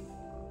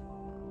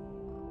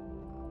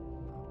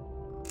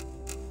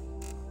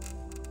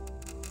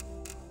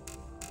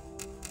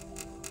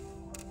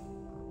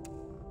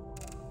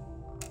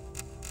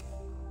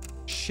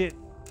 Shit.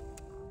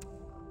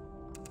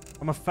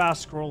 I'm a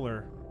fast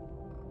scroller.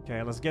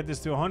 Okay, let's get this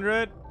to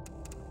 100.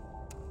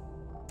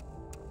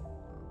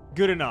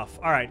 Good enough.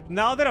 All right,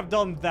 now that I've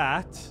done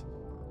that,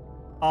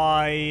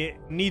 I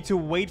need to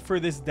wait for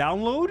this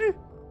download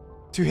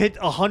to hit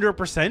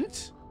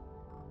 100%.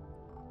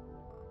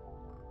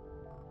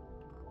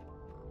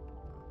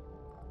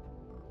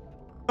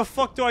 What the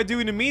fuck do I do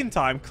in the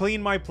meantime?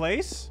 Clean my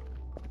place?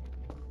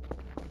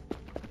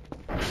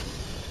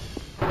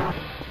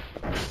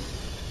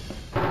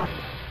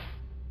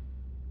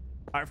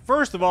 Alright,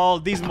 first of all,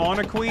 these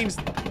Mana Queens...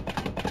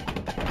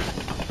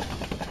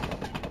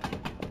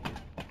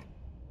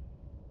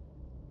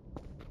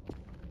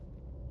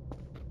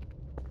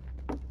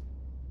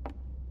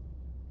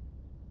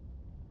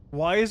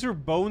 Why is her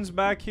bones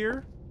back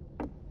here?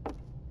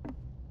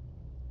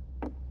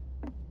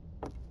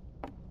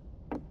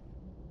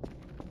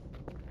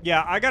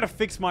 Yeah, I gotta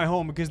fix my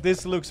home because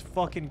this looks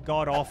fucking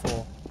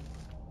god-awful.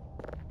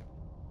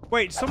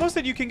 Wait, someone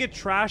said you can get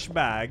trash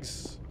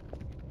bags.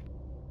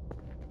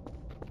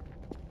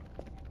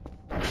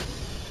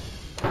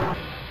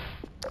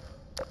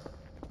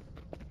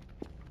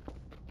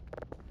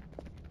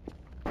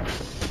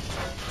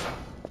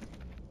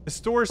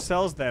 store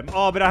sells them.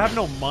 Oh, but I have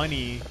no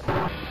money.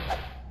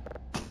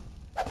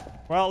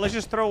 Well, let's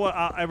just throw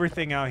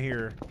everything out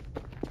here.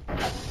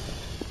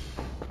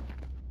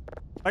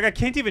 Like, I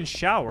can't even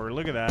shower.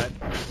 Look at that.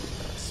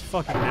 It's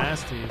fucking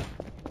nasty.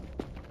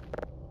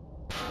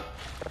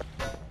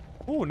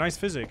 Ooh, nice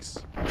physics.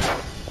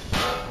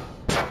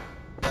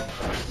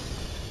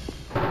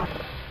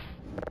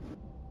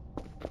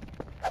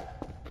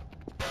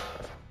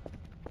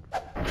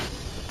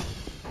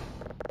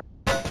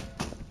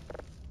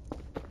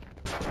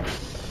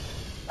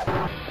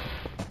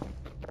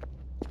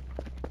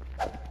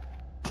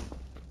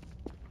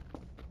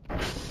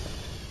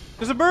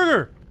 There's a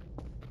burger!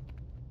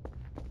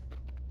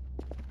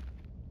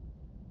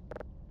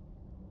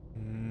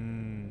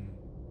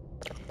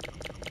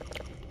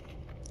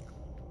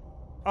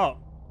 Oh.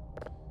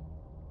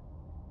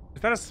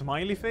 Is that a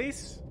smiley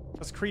face?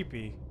 That's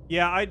creepy.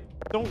 Yeah, I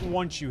don't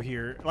want you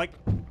here. Like,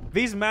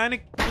 these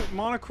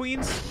mono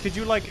queens, could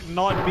you, like,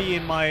 not be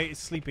in my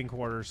sleeping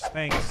quarters?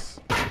 Thanks.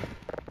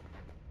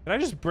 Did I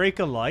just break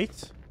a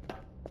light?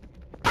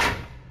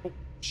 Oh,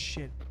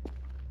 shit.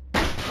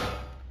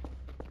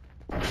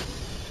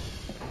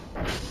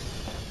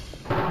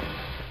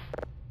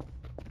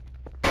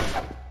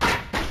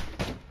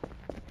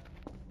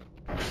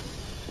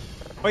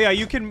 Oh yeah,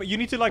 you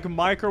need to like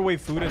microwave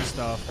food and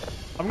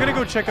stuff. I'm gonna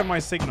go check on my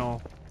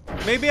signal.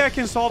 Maybe I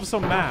can solve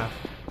some math.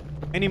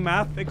 Any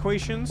math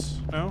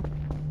equations? No?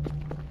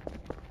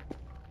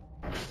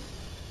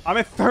 I'm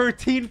at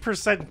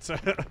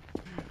 13%.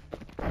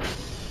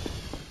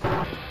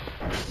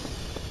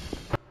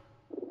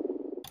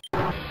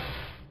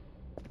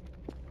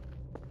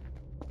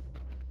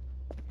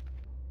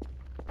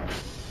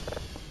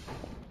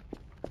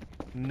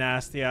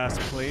 Nasty ass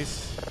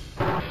place.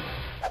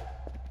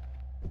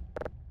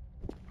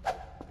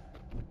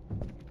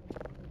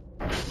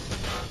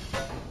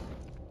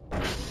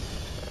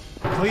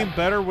 Clean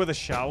better with a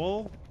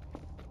shovel?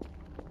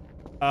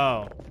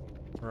 Oh.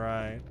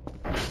 Right.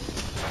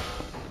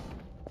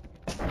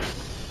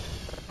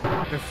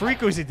 The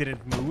frequency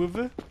didn't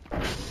move.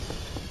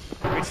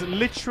 It's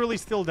literally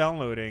still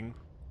downloading.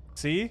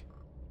 See?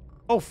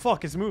 Oh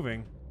fuck, it's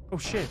moving. Oh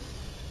shit.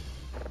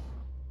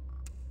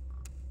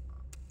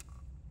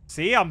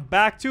 See, I'm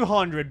back to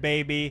 100,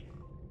 baby.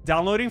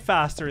 Downloading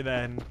faster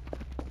then.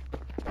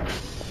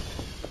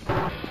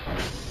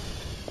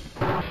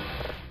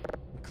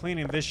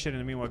 Cleaning this shit in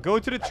the meanwhile. Go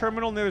to the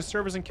terminal near the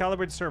servers and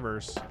calibrate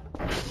servers.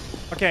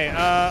 Okay,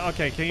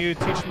 okay, can you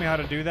teach me how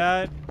to do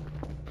that?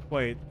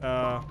 Wait,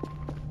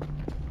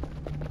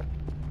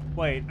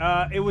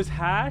 it was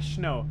hash?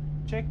 No.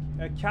 Check,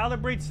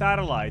 calibrate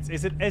satellites.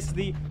 Is it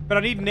SD? But I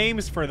need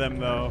names for them,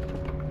 though.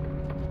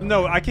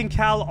 No, I can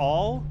cal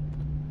all?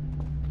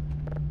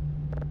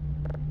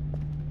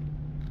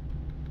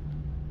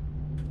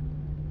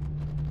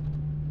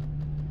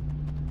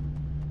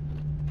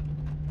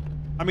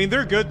 I mean,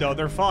 they're good, though.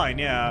 They're fine,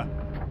 yeah.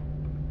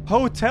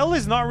 Hotel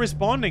is not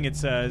responding, it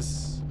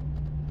says.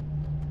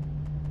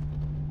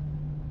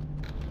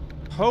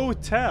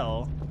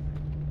 Hotel?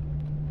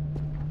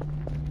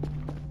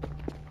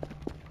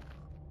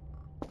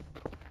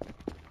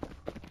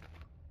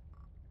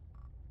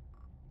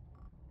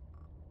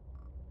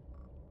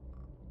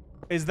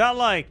 Is that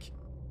like...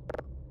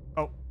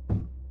 Oh.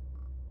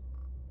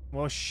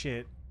 Well,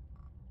 shit.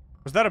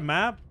 Was that a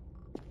map?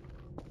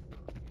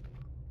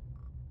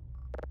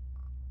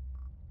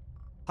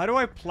 How do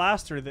I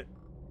plaster the...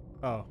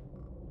 Oh.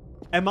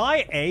 Am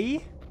I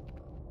A?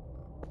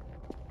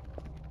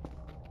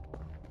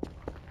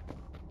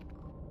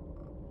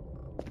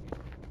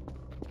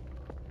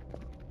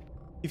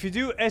 If you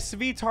do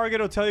SV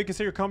target hotel, you can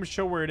see your comments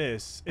show where it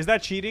is. Is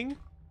that cheating?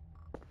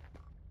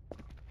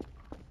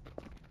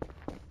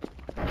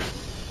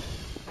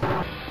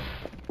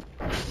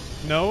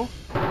 No?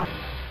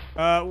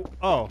 Oh.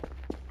 Oh,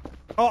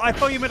 I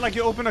thought you meant like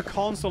you open a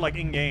console like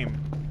in-game.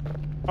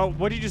 Oh,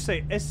 what did you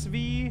say?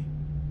 SV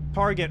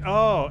target.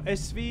 Oh,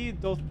 SV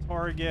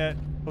target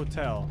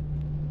hotel.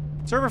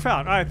 Server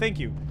found. Alright, thank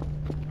you.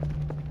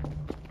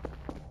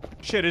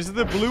 Shit, is it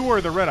the blue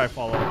or the red I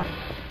follow?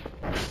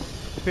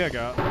 Okay, I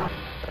got.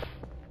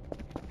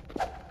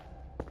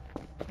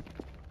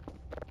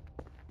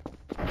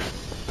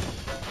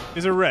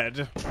 Is it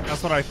red?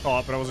 That's what I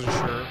thought, but I wasn't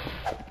sure.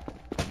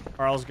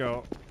 Alright, let's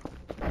go.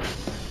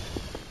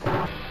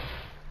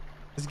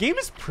 This game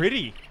is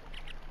pretty.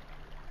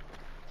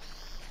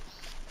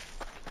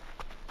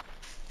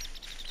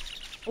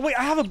 Oh, wait,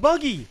 I have a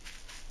buggy.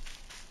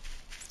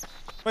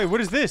 Wait, what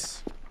is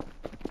this?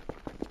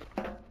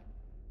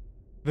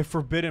 The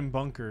Forbidden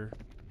Bunker.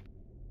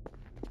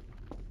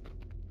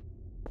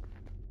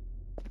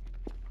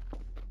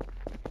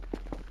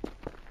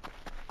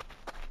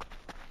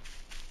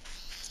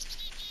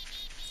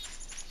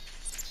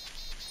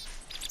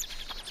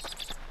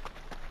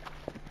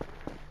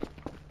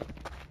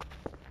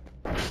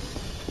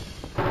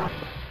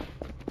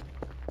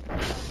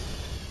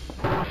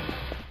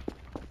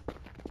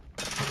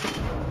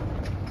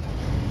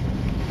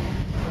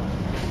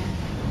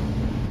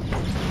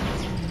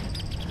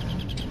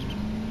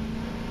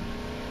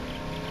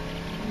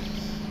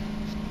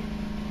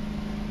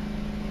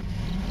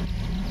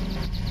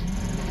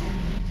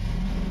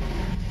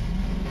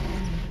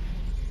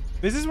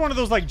 This is one of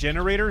those like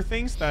generator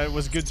things that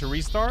was good to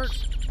restart.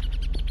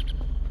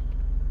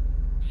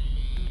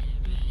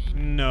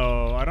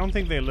 No, I don't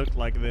think they look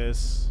like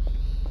this.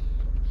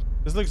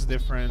 This looks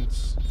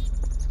different.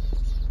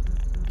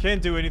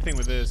 Can't do anything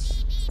with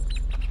this.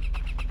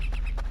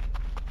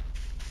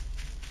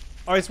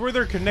 Oh, it's where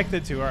they're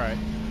connected to. All right.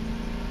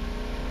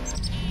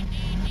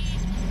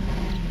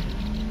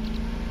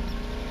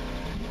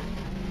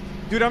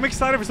 Dude, I'm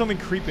excited for something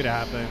creepy to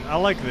happen. I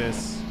like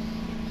this.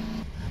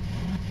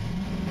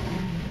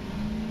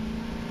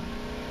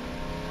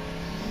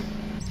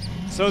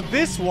 So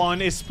this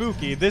one is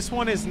spooky. This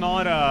one is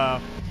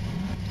not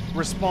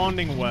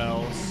responding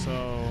well,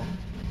 so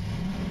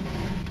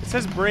it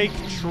says break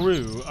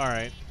true. All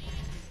right.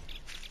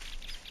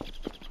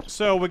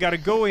 So we got to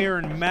go here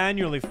and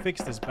manually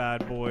fix this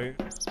bad boy.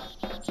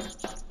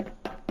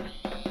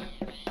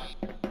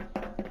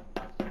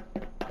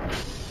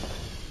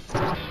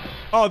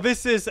 Oh,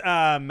 this is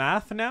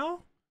math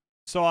now?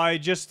 So I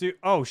just do...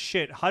 Oh,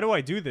 shit. How do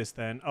I do this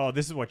then? Oh,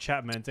 this is what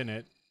chat meant, isn't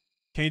it?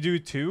 Can you do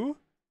 2?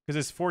 Because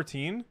it's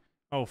 14?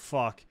 Oh,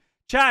 fuck.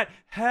 Chat,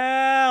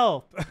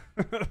 help!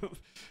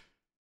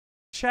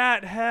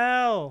 Chat,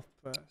 help!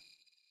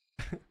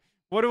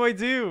 What do I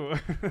do?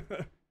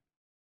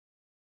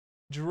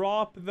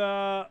 Drop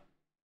the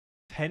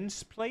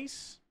tens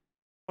place?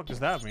 What does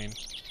that mean?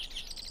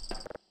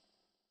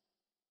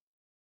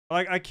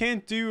 Like, I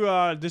can't do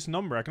this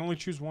number. I can only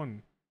choose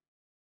one.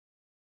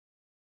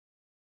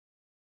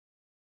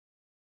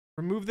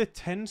 Remove the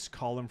tens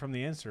column from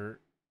the answer.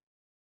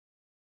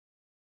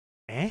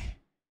 Eh?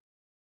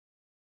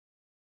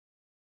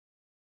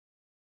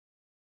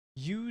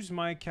 Use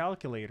my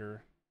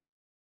calculator.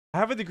 I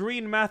have a degree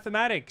in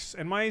mathematics,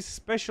 and my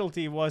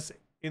specialty was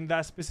in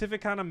that specific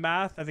kind of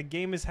math that the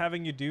game is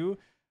having you do.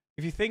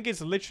 If you think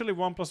it's literally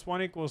 1 +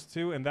 1 =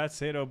 2, and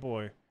that's it, oh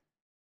boy.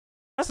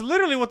 That's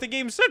literally what the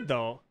game said,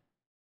 though.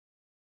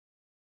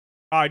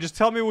 Alright, just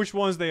tell me which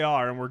ones they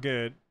are, and we're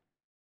good.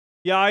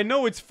 Yeah, I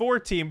know it's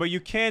 14, but you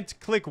can't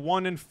click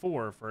 1 and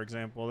 4, for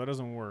example. That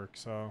doesn't work,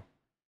 so...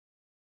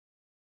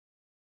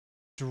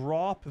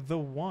 Drop the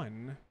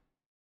 1.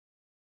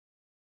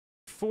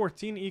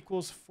 14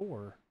 =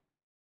 4.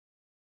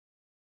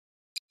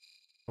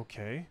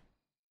 Okay.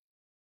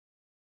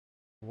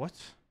 What?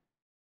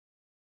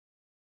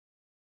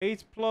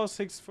 8 +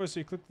 6 4, so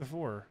you click the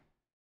 4.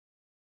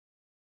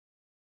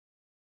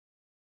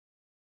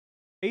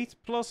 8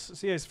 plus,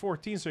 so yeah, it's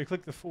 14, so you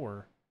click the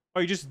 4. Oh,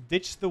 you just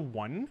ditch the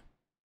 1?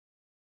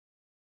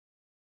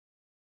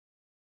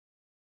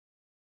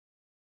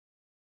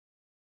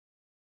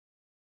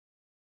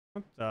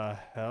 What the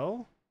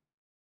hell?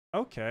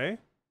 Okay.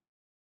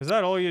 Is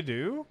that all you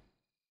do?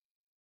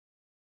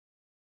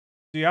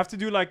 Do you have to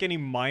do like any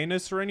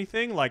minus or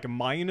anything? Like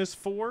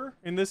 -4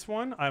 in this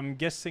one? I'm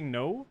guessing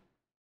no.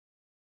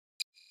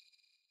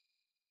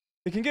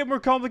 It can get more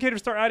complicated if you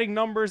start adding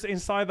numbers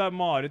inside that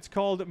mod. It's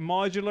called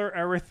modular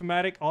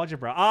arithmetic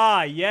algebra.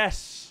 Ah,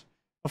 yes.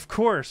 Of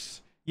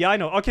course. Yeah, I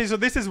know. Okay, so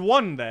this is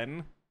 1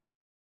 then.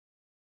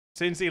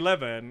 Since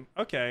 11.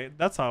 Okay,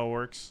 that's how it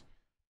works.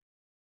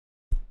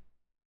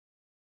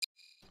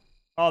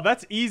 Oh,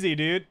 that's easy,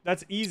 dude.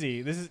 That's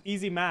easy. This is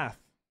easy math.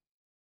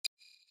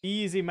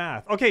 Easy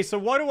math. Okay, so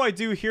what do I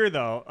do here,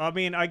 though? I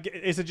mean,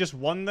 is it just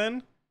 1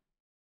 then?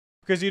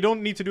 Because you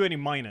don't need to do any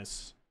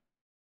minus.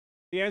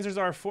 The answers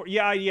are 4.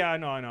 Yeah, I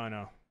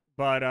know.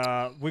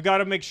 But we got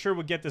to make sure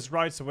we get this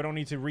right so we don't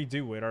need to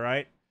redo it, all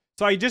right?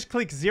 So I just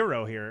click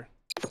 0 here.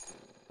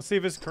 Let's see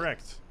if it's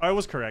correct. Oh, it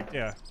was correct,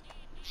 yeah.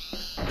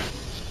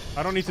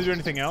 I don't need to do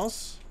anything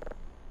else?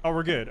 Oh,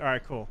 we're good. All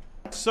right, cool.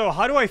 So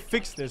how do I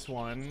fix this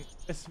one?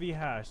 SV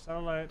hash,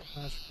 satellite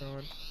hash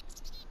code.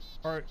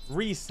 Or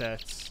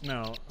resets.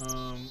 No.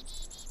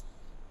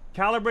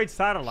 Calibrate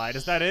satellite.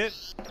 Is that it?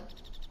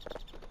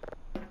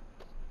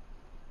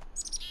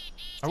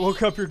 I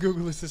woke up your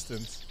Google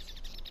Assistant.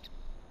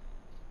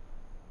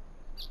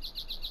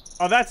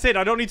 Oh, that's it.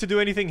 I don't need to do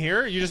anything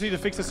here. You just need to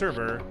fix the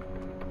server.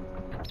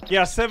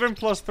 Yeah, 7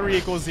 + 3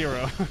 =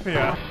 0.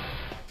 Yeah.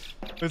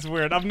 It's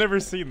weird. I've never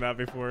seen that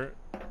before.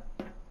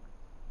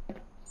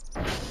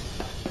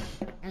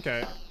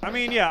 Okay. I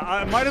mean, yeah,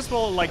 I might as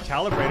well, like,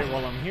 calibrate it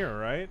while I'm here,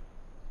 right?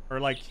 Or,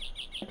 like,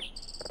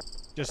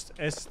 just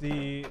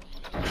SD.cal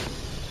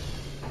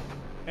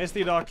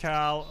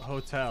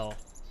hotel.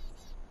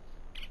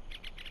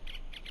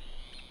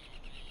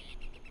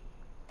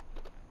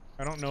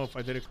 I don't know if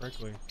I did it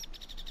correctly.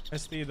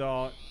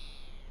 SD.cal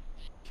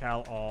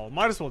all.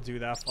 Might as well do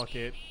that. Fuck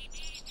it.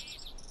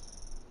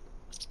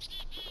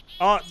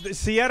 Oh, the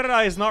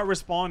Sierra is not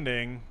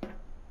responding.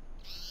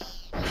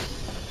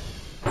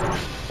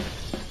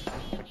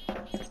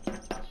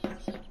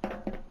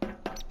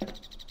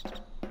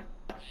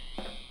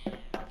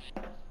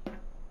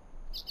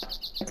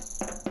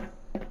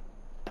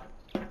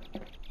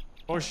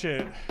 Oh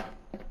shit.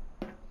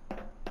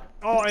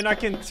 Oh, and I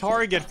can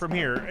target from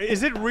here.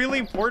 Is it really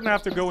important to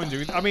have to go and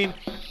do... I mean,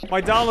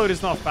 my download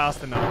is not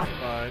fast enough,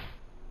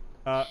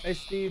 but...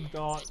 SD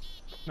dot...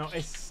 No,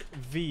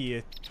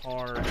 SV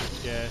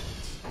target...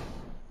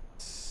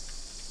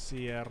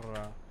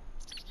 Sierra.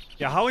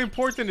 Yeah, how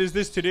important is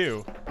this to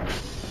do?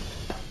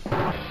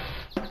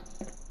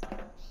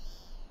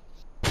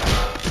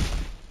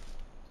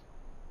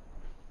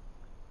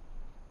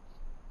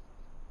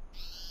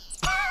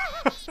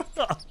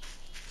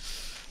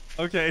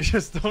 Okay,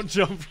 just don't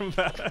jump from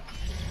that.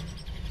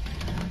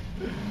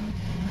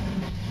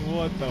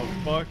 What the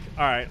fuck?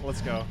 Alright,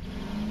 let's go.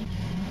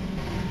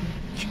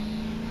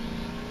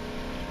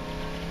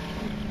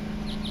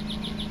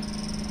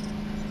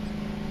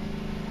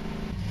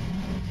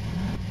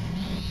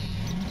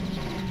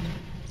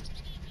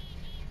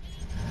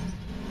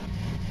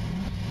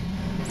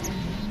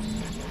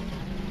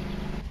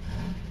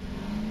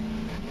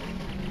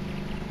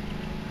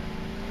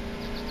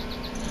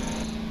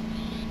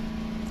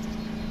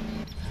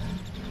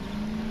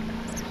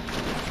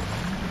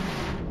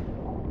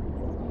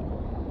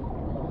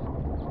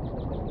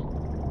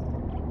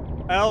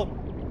 Help!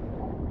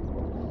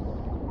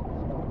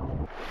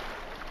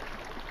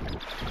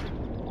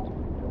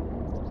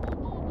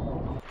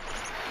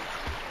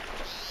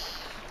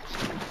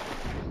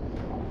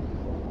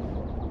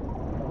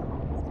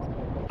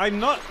 I'm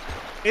not...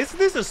 Is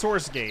this a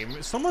Source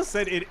game? Someone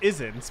said it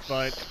isn't,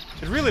 but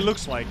it really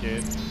looks like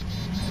it.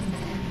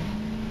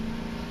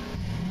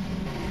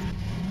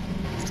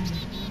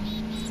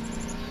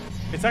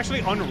 It's actually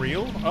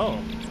Unreal?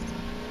 Oh.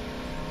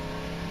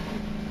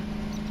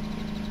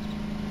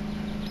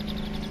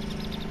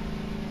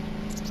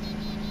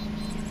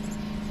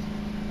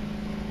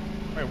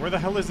 Wait, where the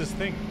hell is this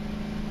thing?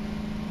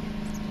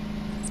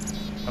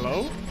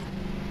 Hello?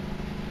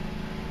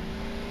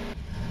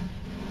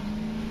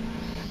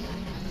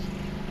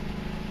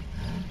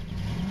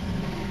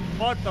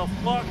 What the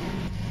fuck?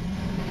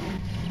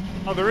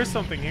 Oh, there is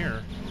something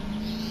here.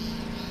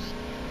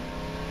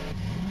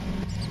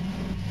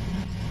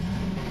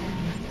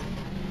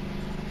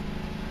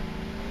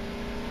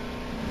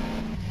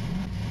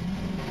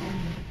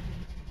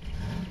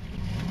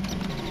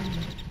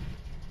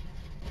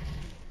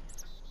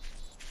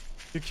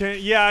 You can't...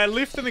 Yeah,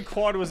 lifting the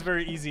quad was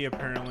very easy,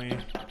 apparently.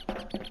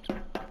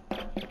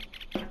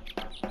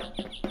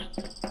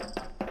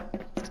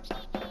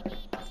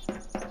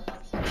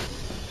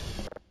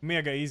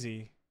 Mega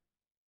easy.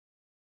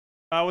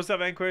 What's up,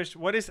 Vanquish?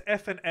 What is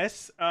F and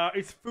S?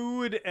 It's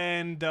food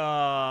and,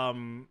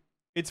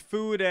 it's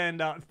food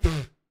and,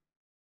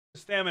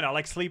 stamina,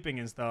 like sleeping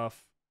and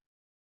stuff.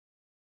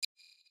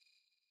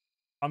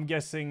 I'm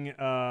guessing,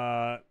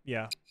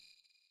 yeah.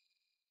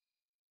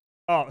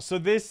 Oh, so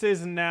this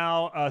is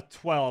now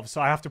 12, so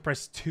I have to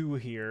press 2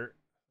 here.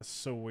 That's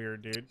so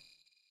weird, dude.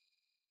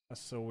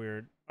 That's so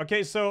weird.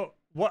 Okay, so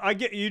what I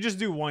get, you just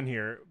do 1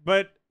 here,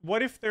 but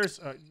what if there's,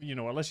 you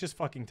know what? Let's just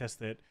fucking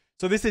test it.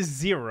 So this is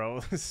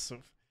 0. So,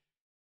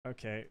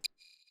 okay.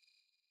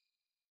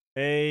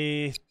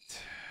 8,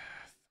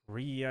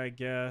 3, I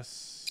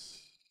guess.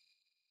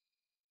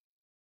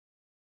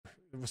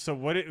 So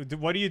what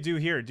do you do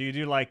here? Do you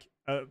do like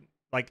a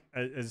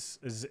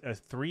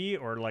 3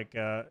 or like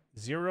a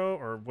 0,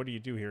 or what do you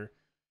do here?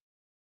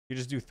 You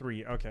just do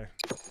 3. Okay.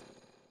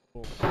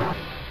 Cool.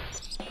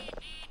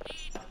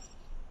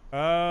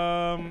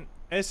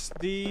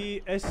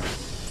 SD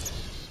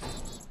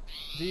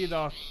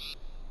doc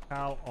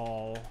how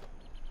all.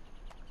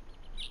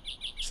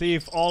 See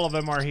if all of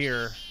them are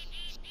here.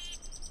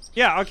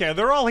 Yeah, okay,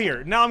 they're all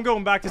here. Now I'm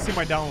going back to see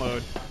my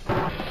download.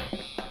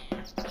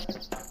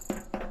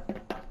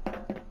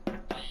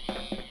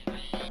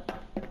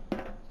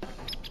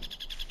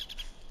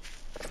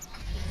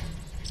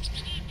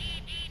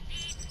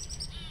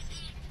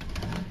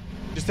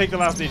 Just take the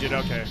last digit,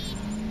 okay.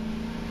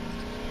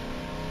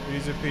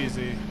 Easy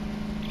peasy.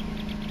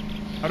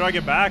 How do I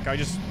get back? I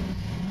just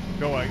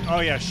go like,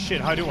 oh yeah,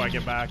 shit, how do I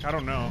get back? I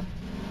don't know.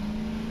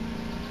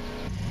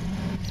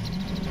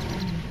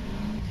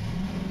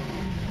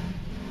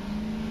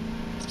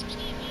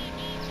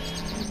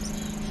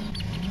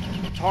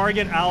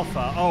 Target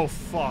Alpha. Oh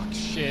fuck,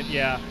 shit,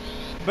 yeah.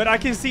 But I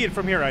can see it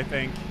from here, I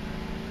think.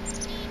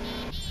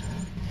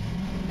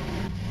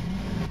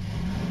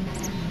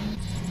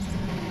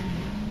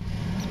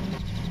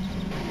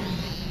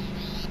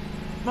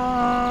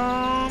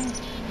 Mom!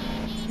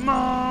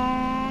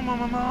 Mom! Mom!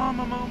 Mom!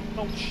 Mom! Mom!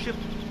 Oh shit!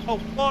 Oh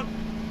fuck!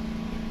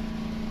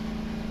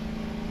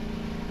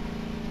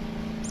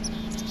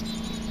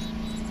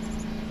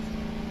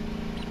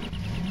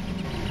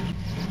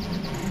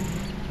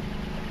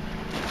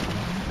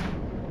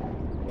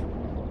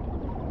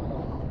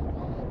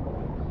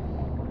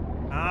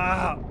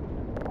 Ah!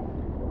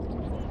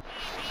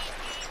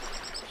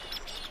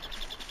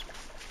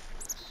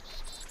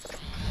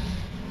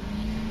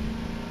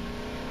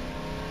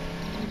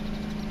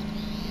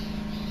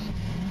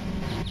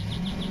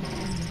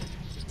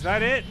 Is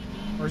that it?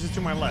 Or is it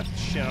to my left?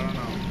 Shit, I don't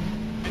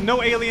know.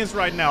 No aliens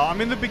right now. I'm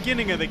in the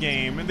beginning of the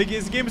game. And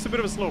this game is a bit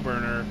of a slow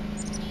burner.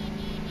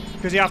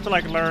 Because you have to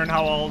like learn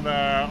how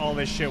all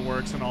this shit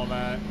works and all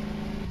that.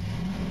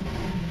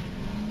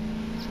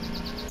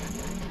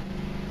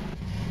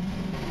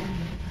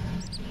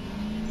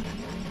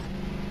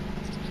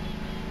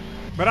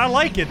 But I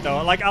like it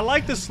though. Like I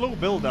like the slow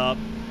build up.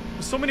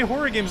 so many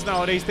horror games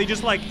nowadays, they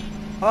just like,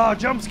 ah,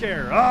 jump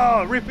scare,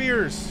 ah, rip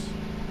ears.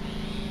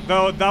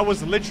 Though that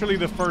was literally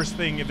the first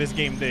thing this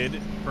game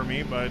did for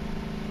me, but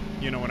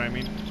you know what I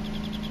mean.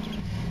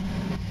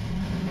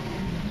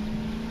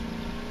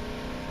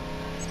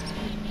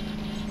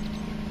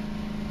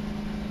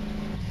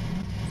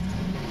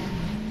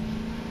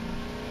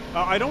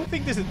 I don't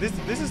think this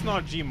is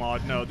not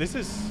Gmod. No, this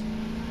is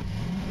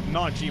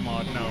not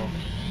Gmod. No.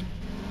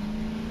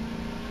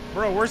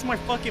 Bro, where's my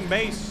fucking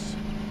base?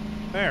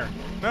 There.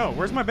 No,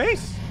 where's my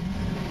base?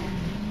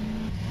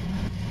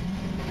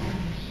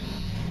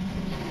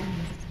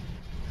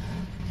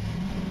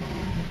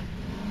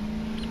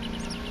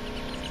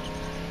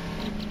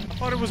 I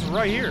thought it was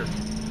right here.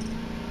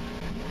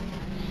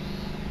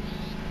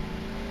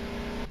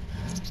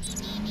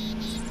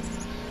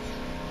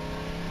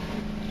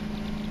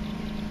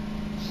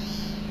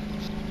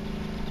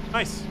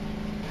 Nice.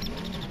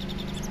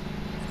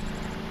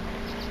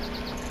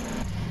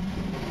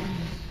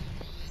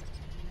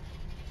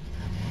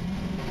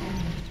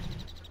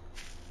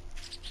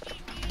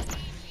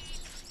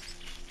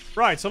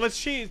 Right, so let's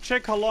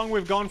check how long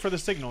we've gone for the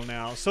signal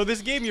now. So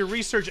this game, you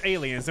research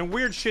aliens, and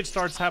weird shit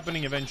starts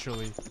happening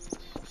eventually.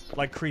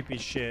 Like creepy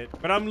shit.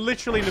 But I'm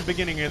literally in the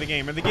beginning of the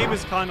game, and the game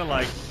is kind of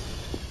like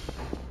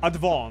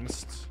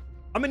advanced.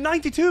 I'm at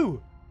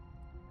 92!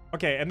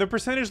 Okay, and the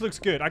percentage looks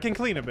good. I can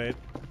clean a bit.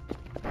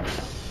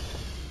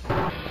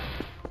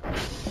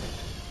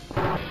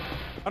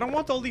 I don't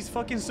want all these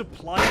fucking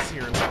supplies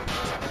here. Like,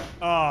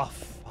 oh,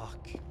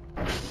 fuck.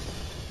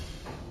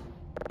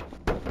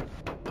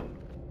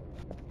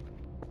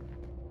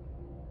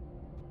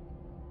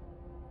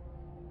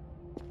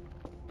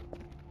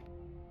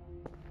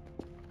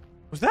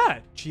 What's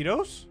that?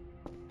 Cheetos?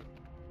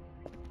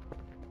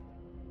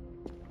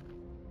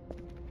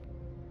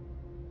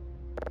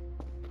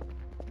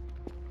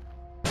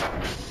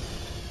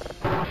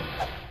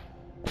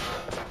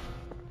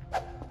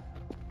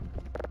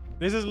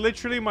 This is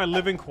literally my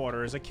living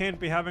quarters. I can't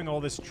be having all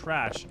this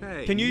trash.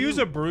 Hey, can you use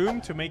a broom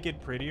to make it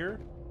prettier?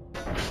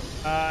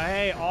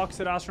 Hey,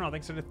 Oxid Astronaut,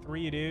 thanks for the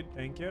 3, dude.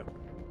 Thank you.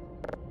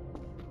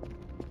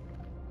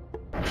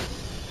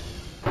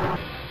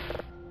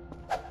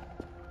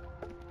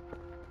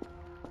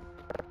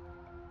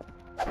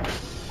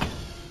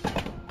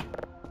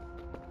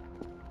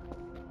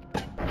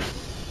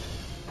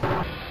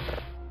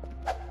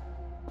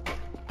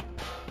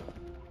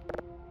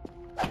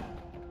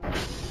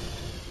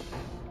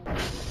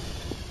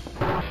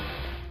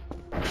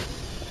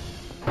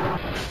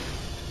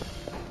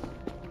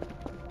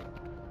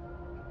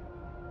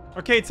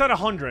 Okay, it's at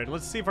 100.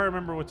 Let's see if I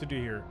remember what to do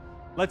here.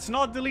 Let's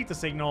not delete the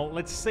signal.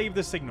 Let's save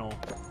the signal.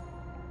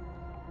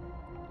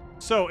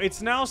 So,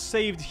 it's now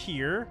saved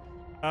here.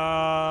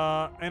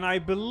 And I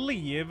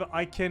believe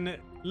I can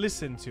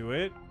listen to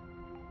it.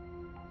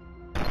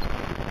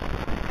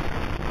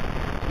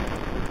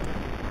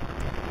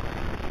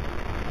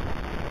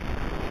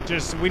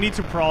 We need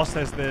to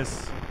process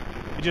this.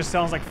 It just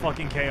sounds like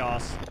fucking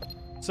chaos.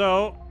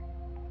 So...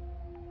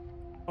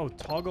 Oh,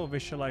 toggle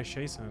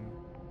visualization.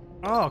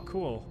 Oh,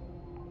 cool.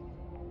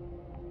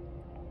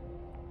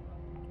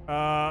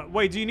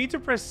 Wait, do you need to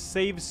press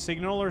save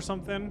signal or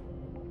something?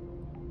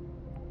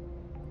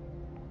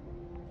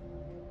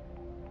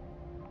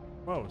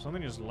 Whoa,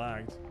 something just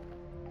lagged.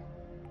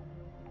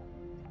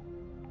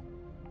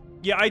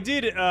 Yeah, I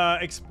did,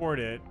 export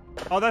it.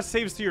 Oh, that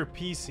saves to your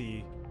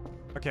PC.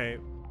 Okay.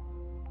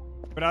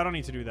 But I don't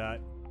need to do that.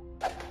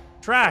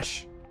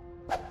 Trash!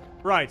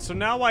 Right, so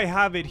now I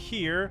have it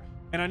here,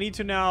 and I need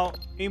to now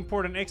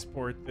import and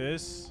export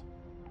this.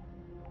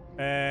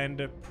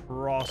 And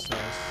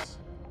process.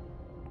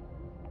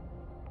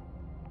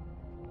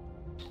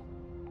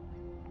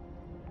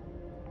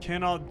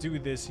 Cannot do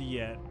this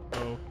yet.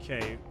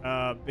 Okay,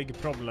 big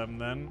problem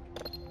then.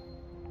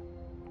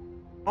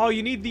 Oh,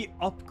 you need the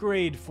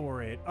upgrade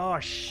for it. Oh,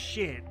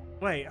 shit.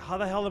 Wait, how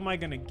the hell am I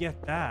gonna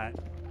get that?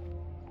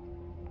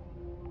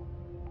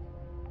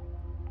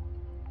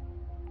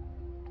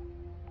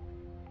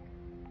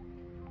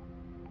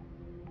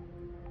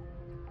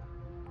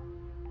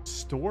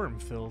 Storm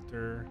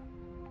filter.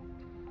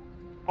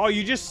 Oh,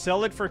 you just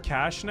sell it for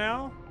cash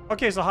now?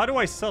 Okay, so how do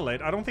I sell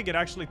it? I don't think it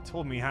actually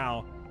told me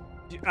how.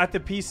 At the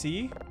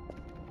PC?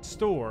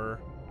 Store.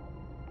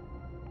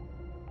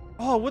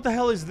 Oh, what the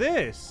hell is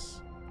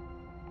this?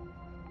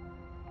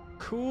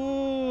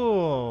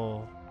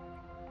 Cool.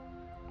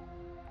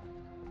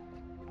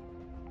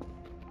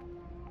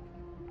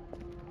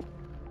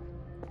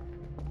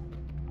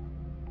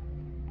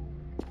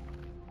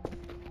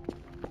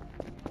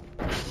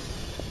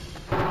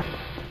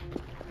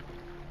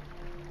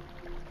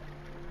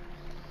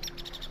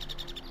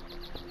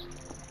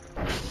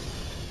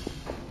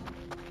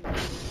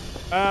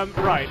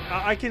 Right.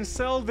 I can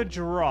sell the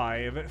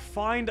drive.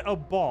 Find a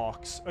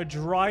box. A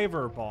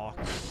driver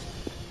box.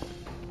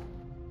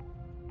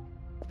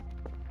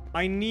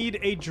 I need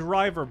a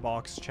driver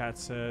box, chat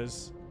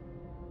says.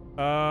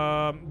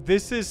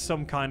 This is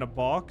some kind of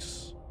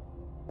box.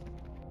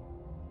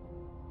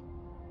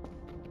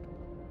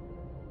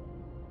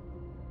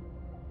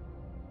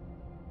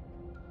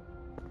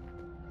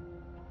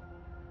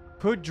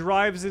 Put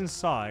drives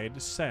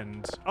inside.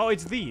 Send. Oh,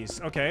 it's these.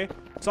 Okay.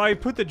 So I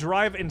put the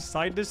drive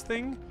inside this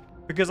thing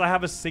because I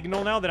have a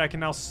signal now that I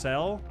can now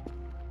sell.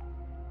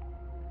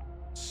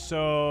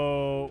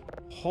 So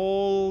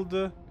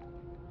hold.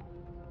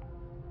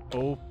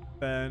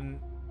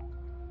 Open.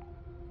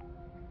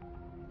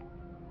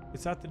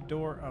 It's at the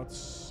door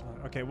outside.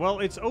 Okay, well,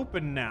 it's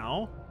open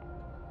now.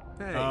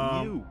 Hey,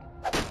 you.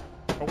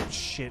 Oh,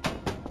 shit.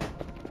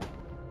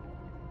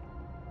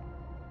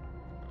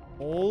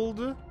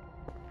 Hold.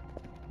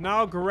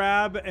 Now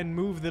grab and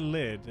move the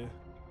lid.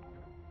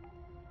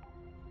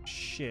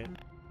 Shit.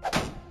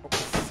 Oh,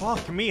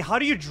 fuck me. How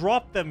do you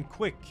drop them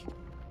quick?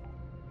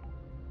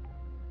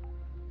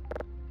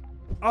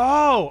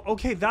 Oh,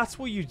 okay, that's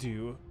what you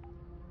do.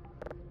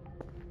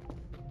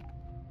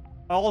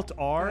 Alt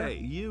R? Hey,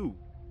 you.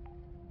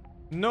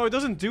 No, it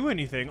doesn't do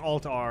anything.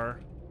 Alt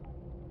R.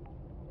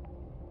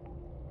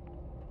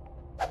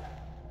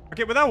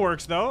 Okay, but that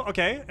works though.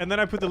 Okay, and then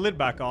I put the lid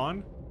back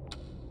on.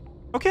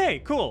 Okay,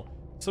 cool.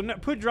 So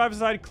put drive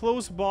aside,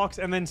 close box,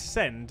 and then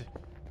send.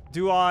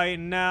 Do I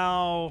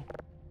now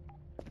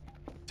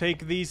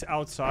take these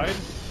outside?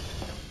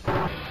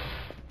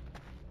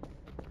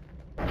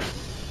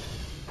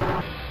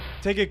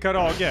 Take it, cut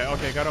all, yeah.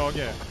 Okay, cut all,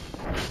 yeah.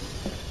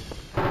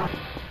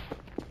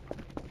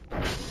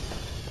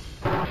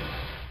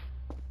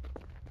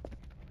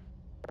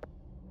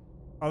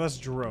 Oh, that's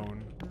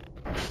drone.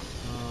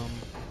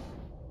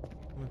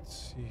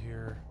 Let's see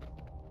here.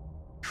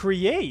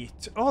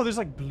 Create. Oh, there's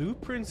like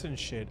blueprints and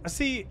shit. I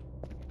see.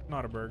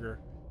 Not a burger.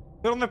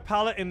 Put on the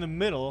pallet in the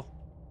middle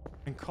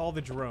and call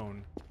the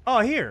drone.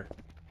 Oh, here.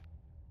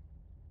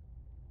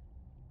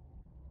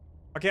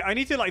 Okay, I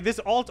need to like this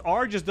Alt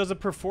R just does a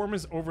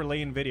performance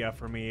overlay in NVIDIA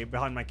for me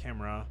behind my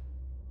camera.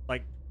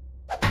 Like.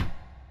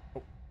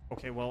 Oh,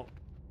 okay, well.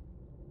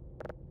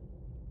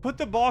 Put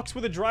the box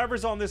with the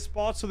drivers on this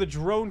spot so the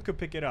drone could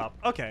pick it up.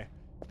 Okay.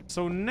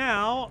 So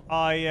now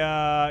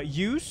I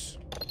use.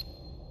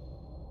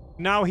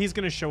 Now he's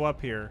gonna show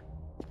up here.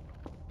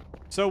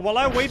 So while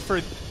I wait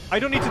for... I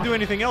don't need to do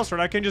anything else,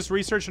 right? I can just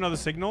research another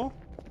signal.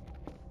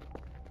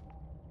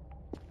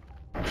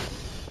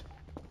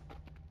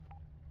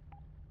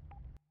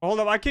 Hold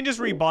up, I can just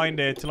rebind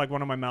it to like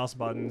one of my mouse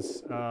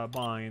buttons.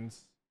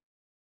 Binds.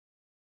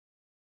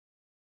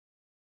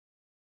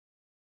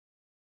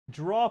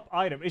 Drop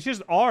item. It's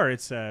just R,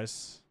 it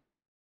says.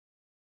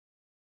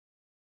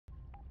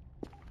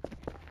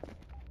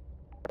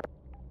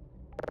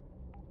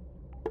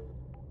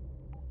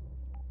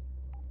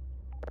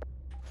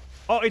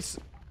 Oh, it's...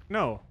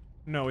 No.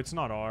 No, it's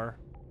not R.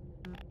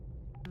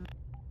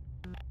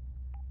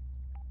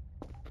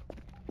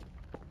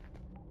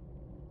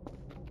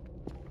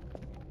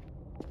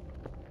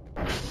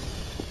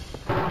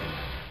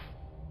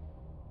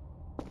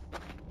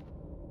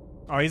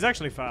 Oh, he's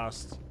actually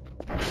fast.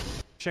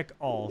 Check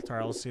Alt.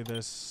 Alright, I'll see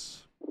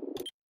this.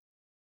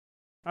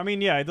 I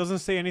mean, yeah, it doesn't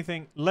say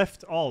anything.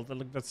 Left Alt.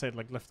 Like, that's it.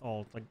 Like, left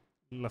Alt. Like,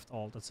 left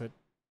Alt. That's it.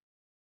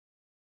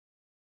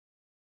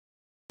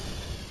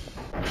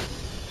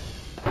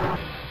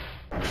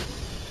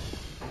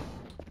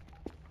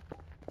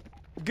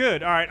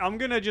 Good. Alright, I'm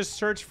gonna just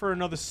search for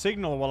another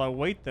signal while I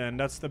wait then.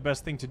 That's the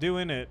best thing to do,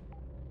 innit?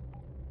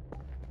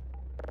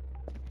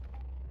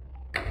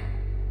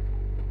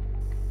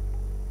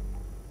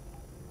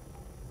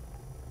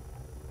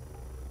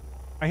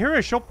 I hear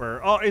a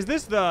shopper. Oh, is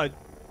this the...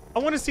 I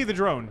want to see the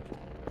drone.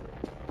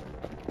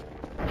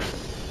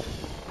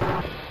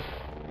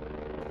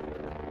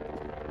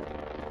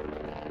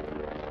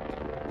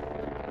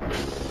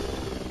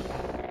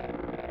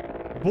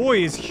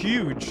 Boy is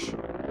huge.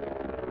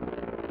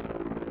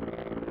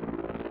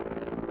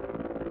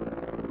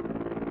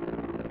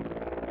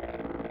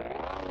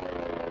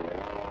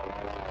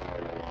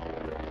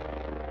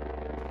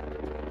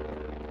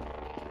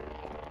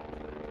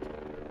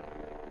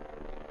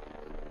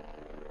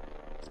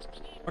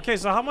 Okay,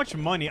 so how much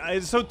money?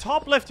 So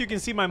top left, you can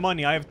see my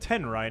money. I have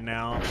 10 right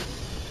now.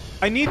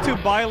 I need to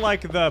buy,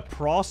 like, the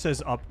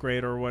process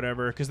upgrade or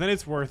whatever, because then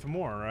it's worth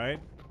more, right?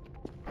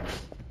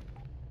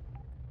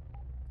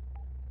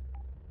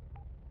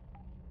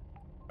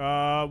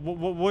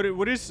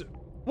 What is...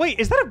 Wait,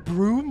 is that a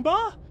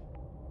Broomba?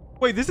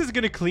 Wait, this is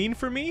gonna clean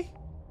for me?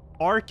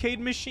 Arcade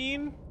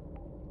machine?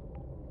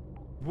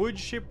 Wood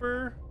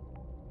shipper?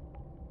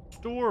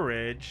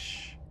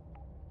 Storage?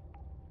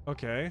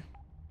 Okay.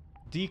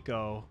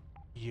 Deco.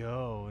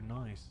 Yo,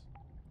 nice.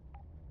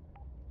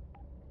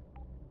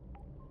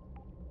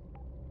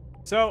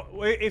 So,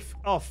 if...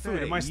 Oh, food.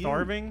 Hey, am I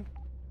starving?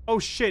 Oh,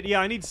 shit. Yeah,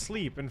 I need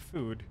sleep and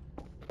food.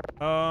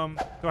 Do I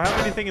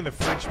have anything in the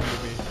fridge,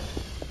 maybe?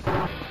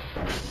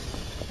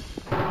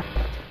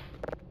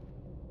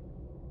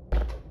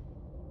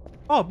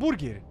 Oh,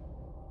 burger.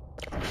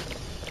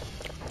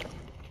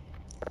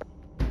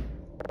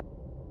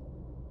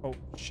 Oh,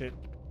 shit.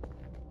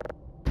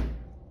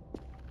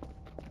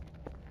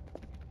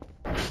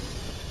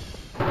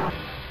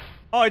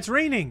 Oh, it's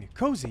raining.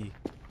 Cozy.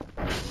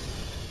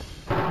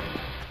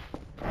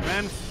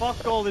 Man,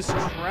 fuck all this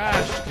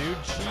trash, dude.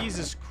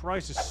 Jesus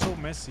Christ, it's so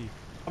messy.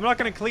 I'm not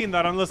gonna clean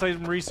that unless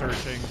I'm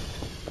researching.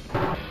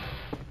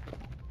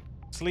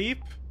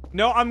 Sleep?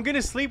 No, I'm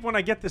gonna sleep when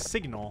I get the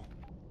signal.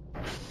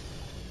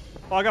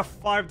 Oh, I got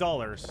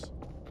 $5.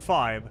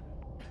 5.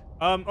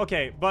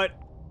 Okay, but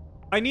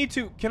I need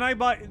to. Can I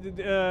buy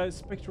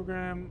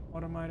spectrogram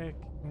automatic?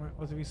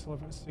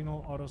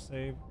 Signal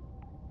autosave.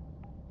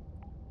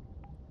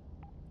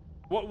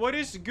 What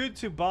is good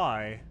to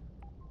buy?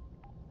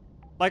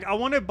 Like, I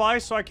want to buy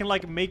so I can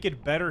like make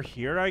it better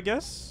here, I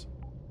guess.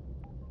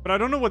 But I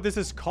don't know what this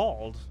is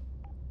called.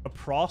 A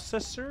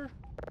processor?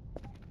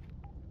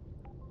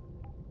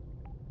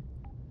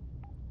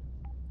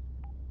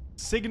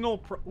 Signal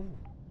pro. Ooh.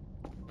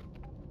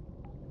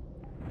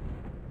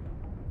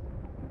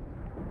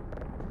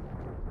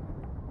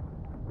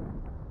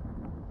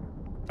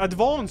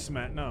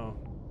 Advancement, no.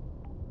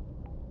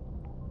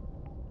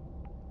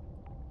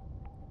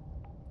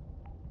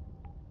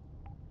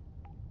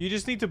 You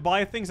just need to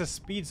buy things that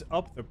speeds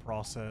up the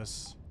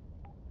process.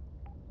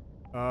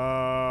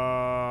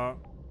 Upgrades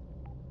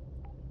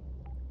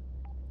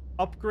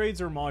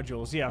or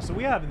modules. Yeah, so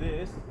we have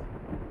this.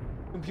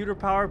 Computer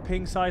power,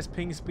 ping size,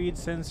 ping speed,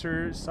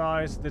 sensor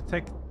size,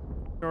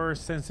 detector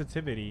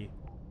sensitivity.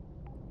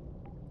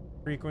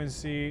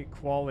 Frequency,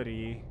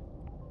 quality.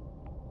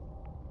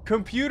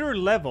 Computer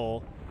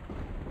level.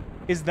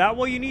 Is that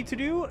what you need to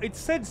do? It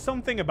said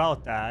something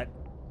about that.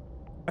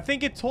 I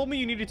think it told me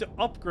you needed to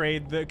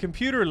upgrade the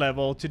computer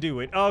level to do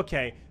it.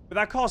 Okay, but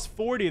that costs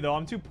 40 though.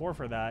 I'm too poor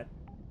for that.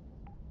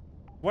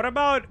 What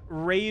about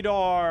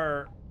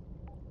radar?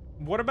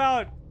 What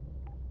about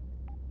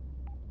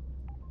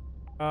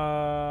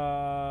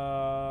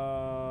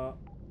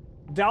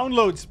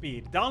download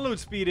speed? Download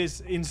speed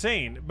is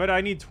insane, but I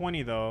need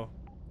 20 though.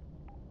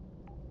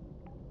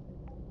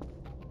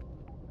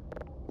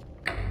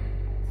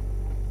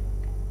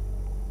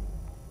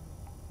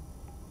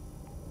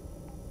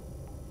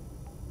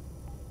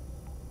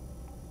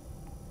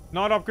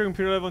 Not upgrade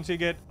computer level until you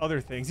get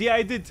other things. Yeah,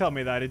 it did tell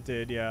me that. It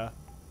did, yeah.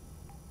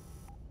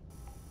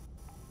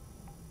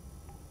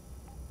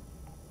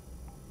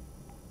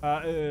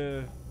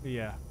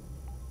 Yeah.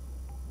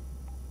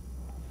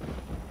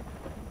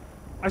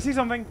 I see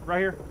something right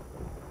here.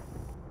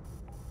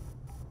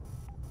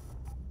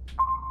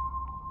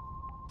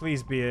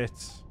 Please be it.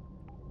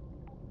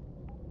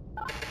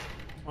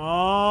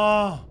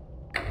 Oh.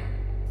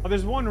 Oh,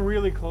 there's one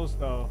really close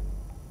though.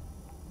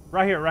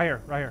 Right here, right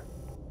here, right here.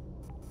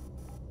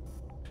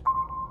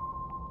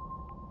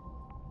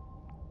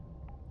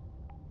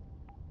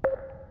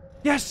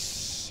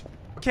 Yes!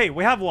 Okay,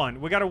 we have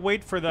one. We gotta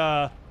wait for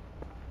the...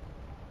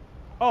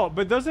 Oh,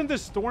 but doesn't the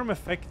storm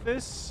affect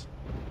this?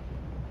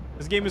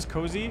 This game is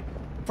cozy?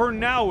 For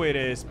now it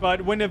is,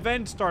 but when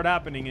events start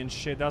happening and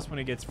shit, that's when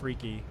it gets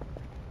freaky.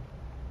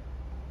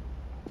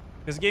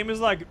 This game is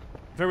like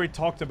very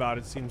talked about,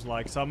 it seems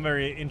like, so I'm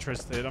very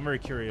interested. I'm very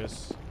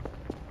curious.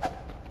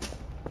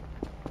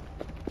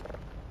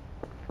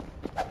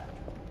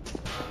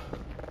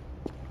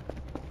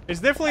 It's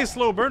definitely a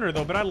slow burner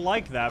though, but I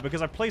like that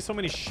because I play so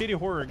many shitty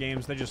horror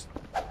games that just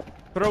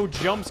throw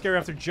jump scare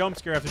after jump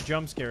scare after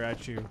jump scare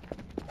at you.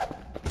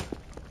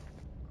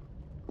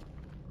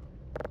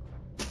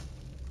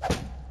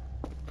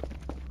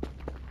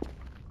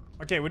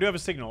 Okay, we do have a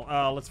signal.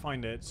 Let's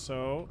find it.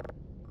 So...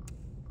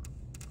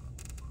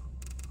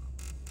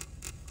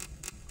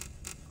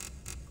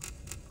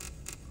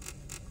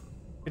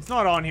 It's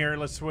not on here.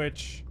 Let's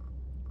switch.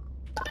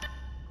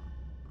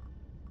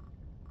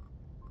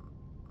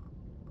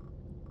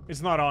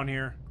 It's not on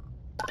here.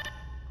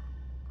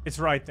 It's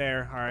right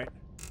there. All right.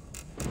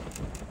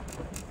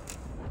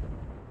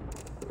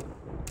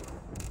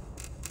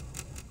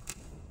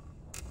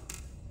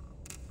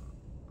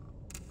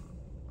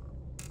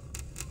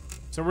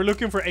 So we're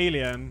looking for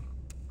alien.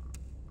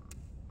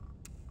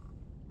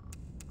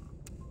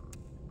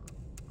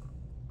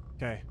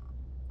 Okay.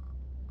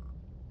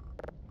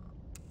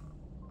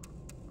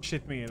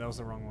 Shit me, that was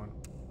the wrong one.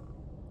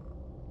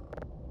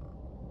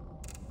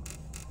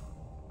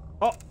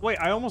 Oh, wait,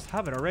 I almost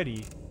have it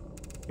already.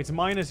 It's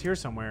minus here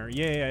somewhere.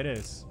 Yeah, it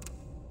is.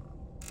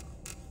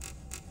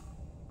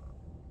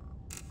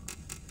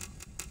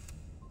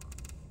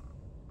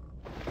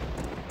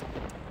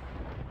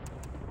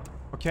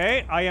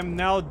 Okay, I am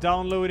now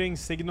downloading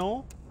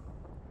signal.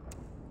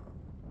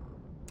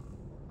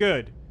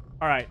 Good.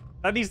 Alright,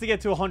 that needs to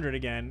get to 100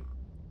 again.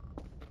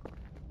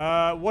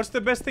 What's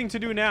the best thing to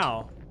do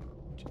now?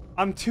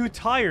 I'm too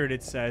tired,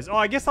 it says. Oh,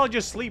 I guess I'll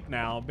just sleep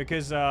now,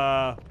 because,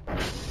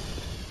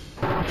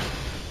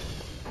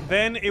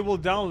 then it will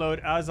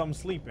download as I'm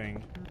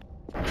sleeping.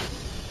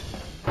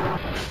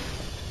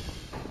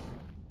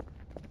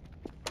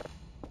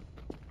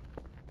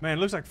 Man, it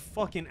looks like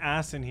fucking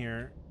ass in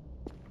here.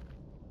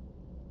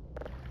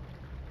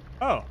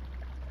 Oh.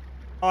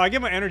 Oh, I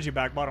get my energy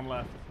back, bottom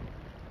left.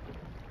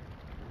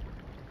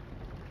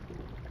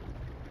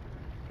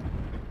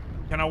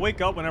 Can I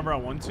wake up whenever I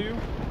want to?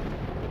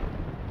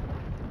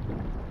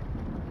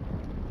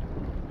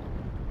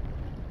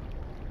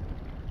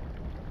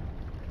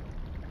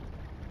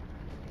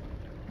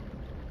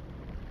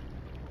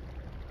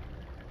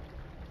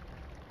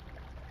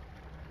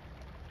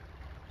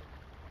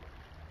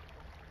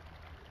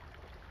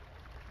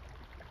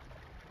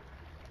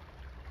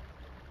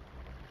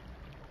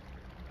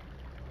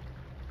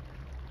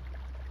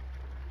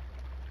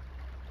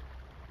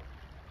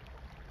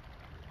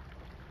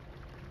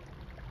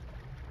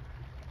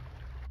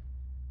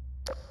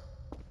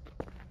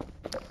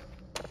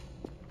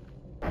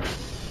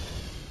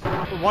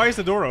 Why is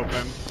the door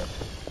open?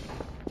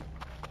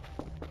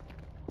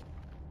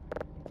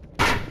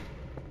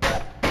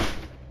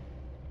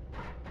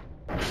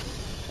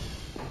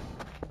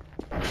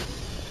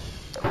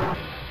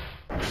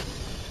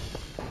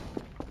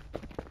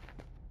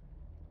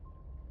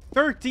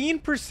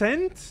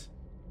 %13%?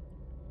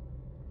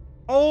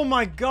 Oh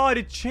my god,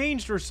 it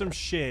changed or some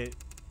shit.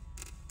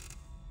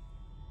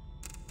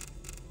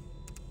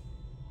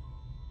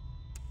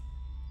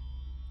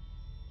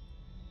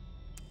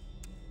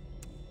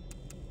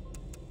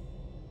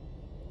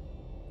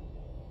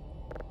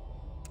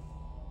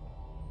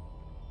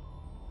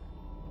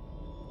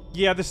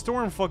 Yeah, the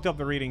storm fucked up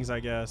the readings, I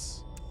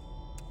guess.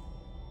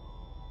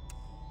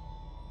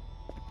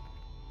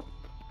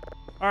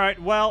 Alright,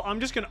 well, I'm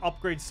just gonna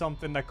upgrade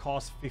something that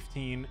costs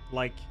 15,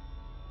 like...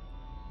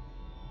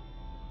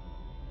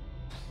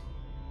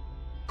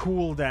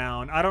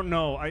 cooldown. I don't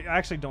know. I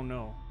actually don't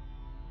know.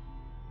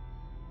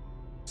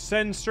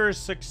 Sensor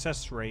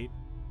success rate.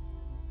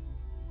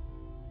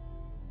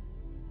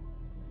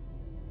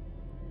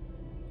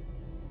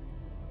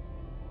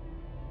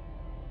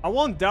 I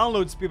want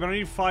download speed, but I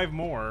need 5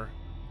 more.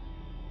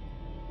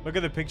 Look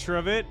at the picture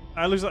of it.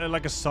 I lose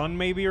like a sun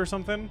maybe or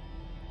something.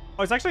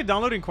 Oh, it's actually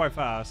downloading quite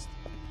fast.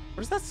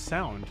 What does that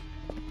sound?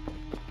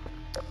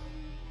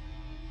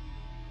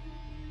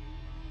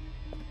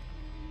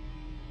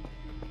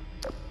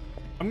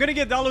 I'm gonna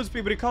get download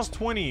speed, but it costs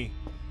 20.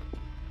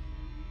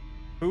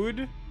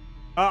 Food?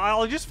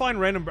 I'll just find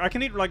random... I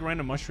can eat like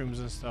random mushrooms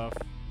and stuff.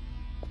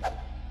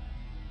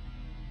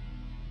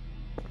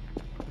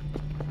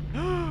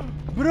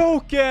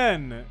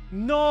 Broken!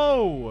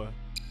 No!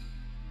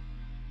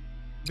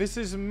 This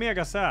is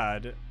mega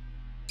sad.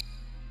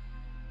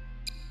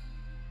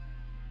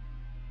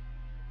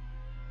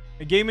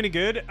 A game any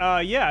good?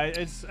 Yeah,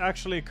 it's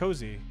actually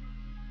cozy.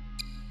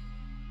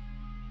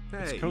 Hey,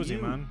 it's cozy,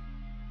 you. man.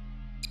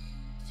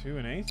 2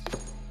 and 8.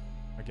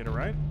 I get it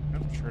right?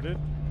 Nope, sure did.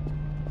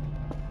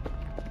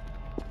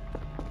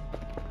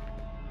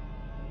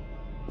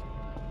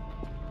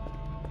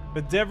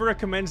 The dev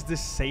recommends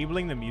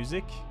disabling the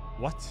music?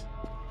 What?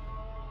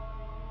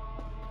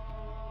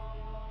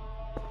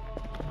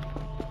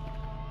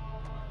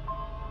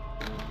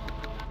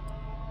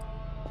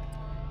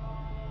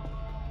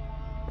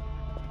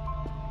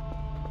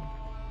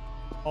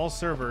 All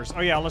servers.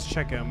 Oh yeah, let's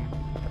check him.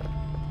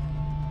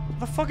 What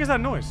the fuck is that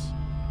noise?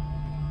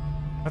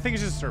 I think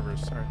it's just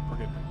servers. Alright, we're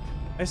good.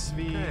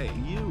 SV. Hey,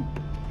 you.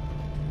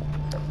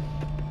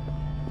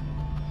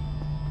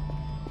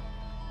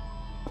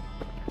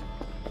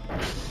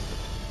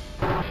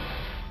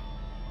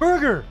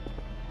 Burger!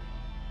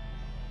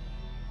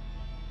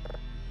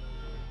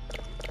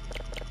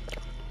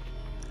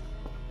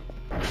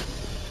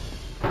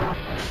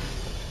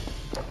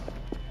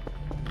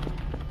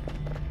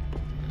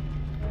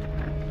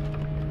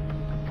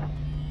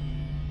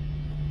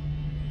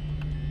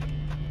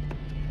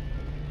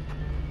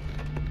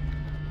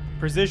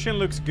 Precision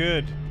looks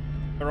good.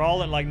 They're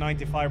all at like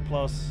 95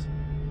 plus.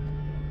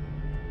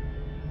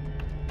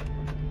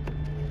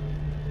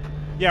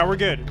 Yeah, we're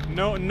good.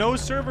 No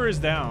server is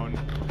down.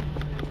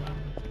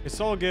 It's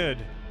all good.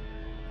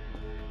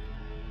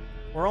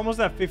 We're almost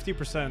at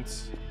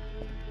 50%.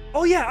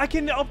 Oh yeah, I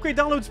can upgrade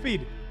download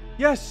speed.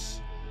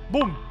 Yes.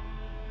 Boom.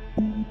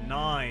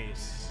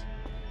 Nice.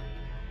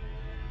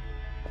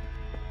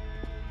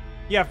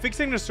 Yeah,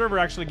 fixing the server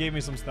actually gave me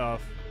some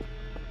stuff.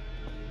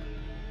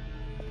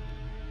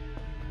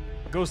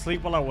 Go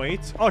sleep while I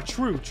wait. Oh,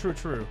 true.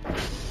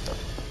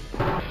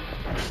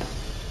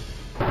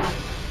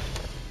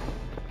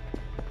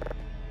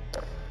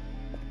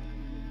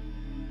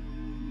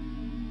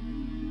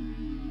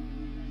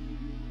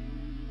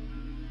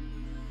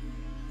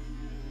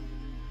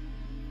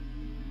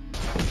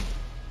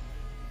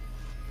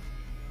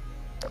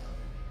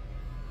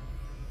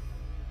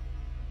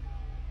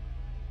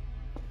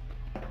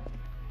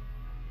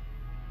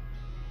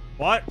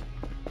 What?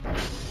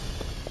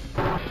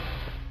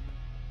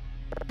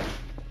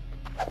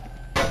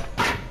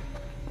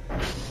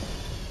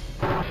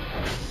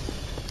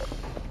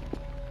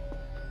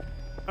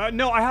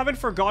 No, I haven't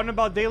forgotten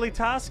about daily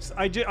tasks.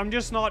 I'm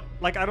just not,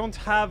 like, I don't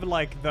have,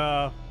 like,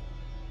 the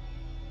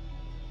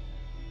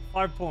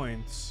 5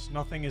 points.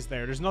 Nothing is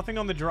there. There's nothing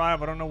on the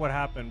drive. I don't know what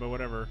happened, but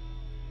whatever.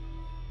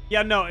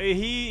 Yeah, no,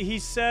 he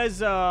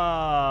says,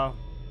 I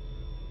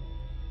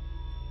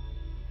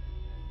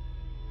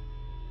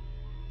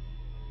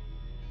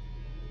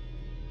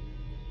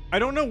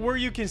don't know where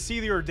you can see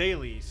your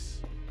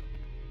dailies.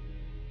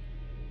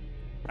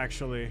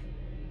 Actually.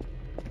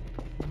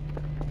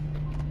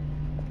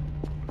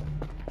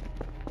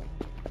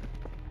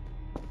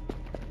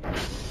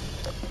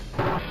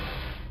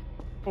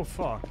 Oh,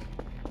 fuck.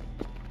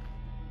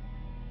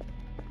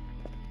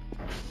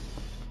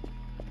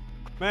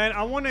 Man,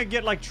 I want to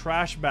get, like,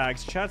 trash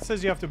bags. Chat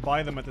says you have to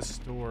buy them at the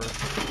store.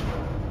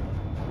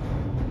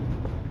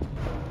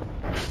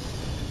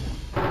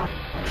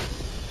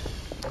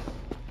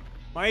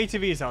 My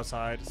ATV is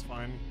outside. It's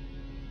fine.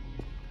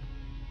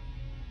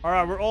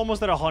 Alright, we're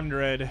almost at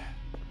 100.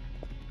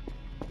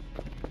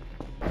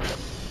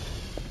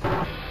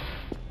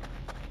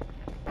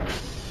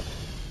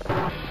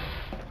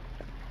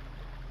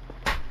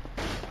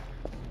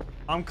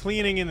 I'm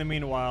cleaning in the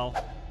meanwhile.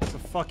 It's a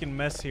fucking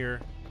mess here.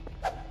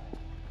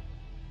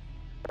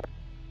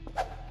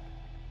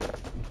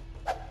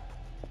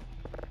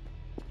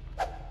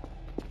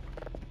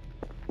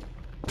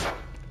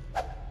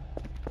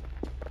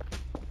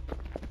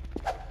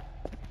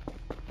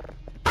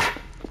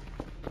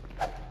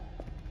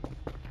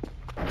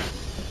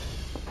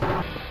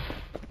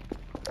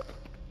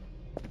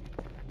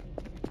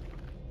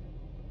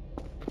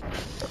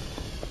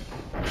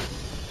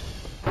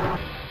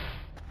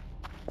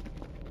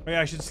 Oh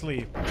yeah, I should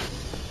sleep.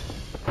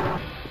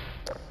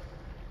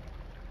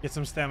 Get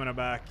some stamina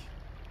back.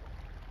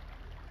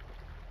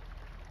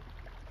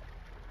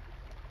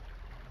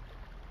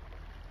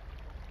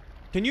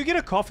 Can you get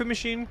a coffee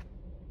machine?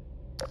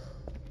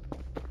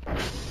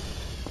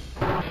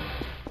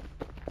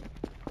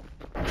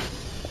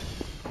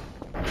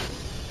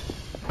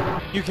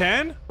 You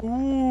can?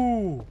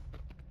 Ooh.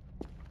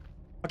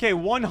 Okay,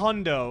 1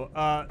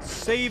 hundo.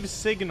 Save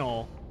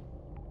signal.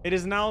 It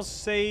is now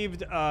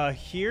saved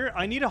here.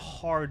 I need a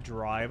hard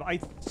drive. I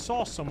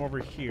saw some over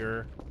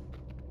here.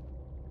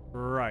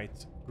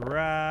 Right.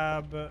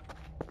 Grab.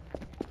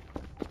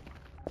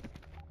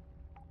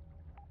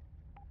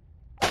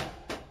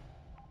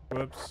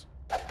 Whoops.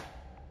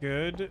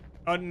 Good.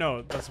 Oh,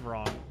 no, that's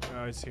wrong.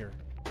 It's here.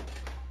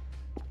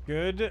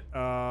 Good.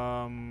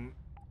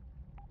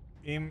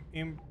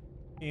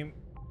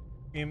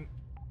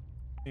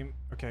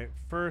 Okay,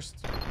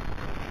 first.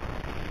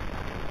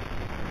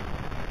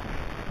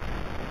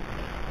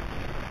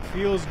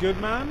 Feels good,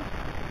 man.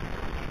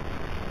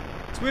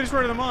 Swedish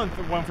word of the month.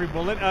 1 free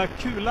bullet.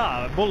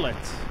 Kula. Bullet.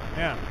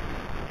 Yeah.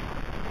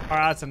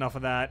 Alright, that's enough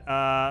of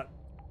that.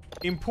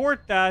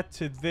 Import that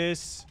to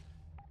this.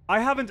 I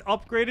haven't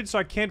upgraded, so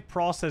I can't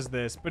process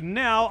this. But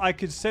now I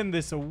could send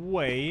this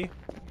away.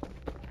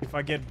 If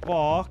I get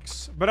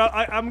box. But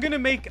I'm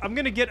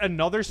gonna get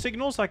another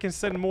signal so I can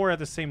send more at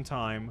the same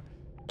time.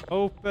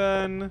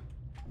 Open.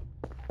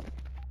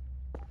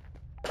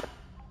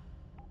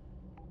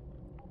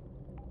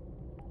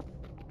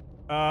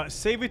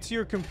 Save it to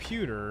your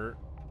computer.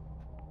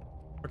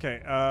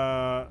 Okay,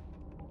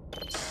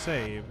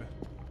 save.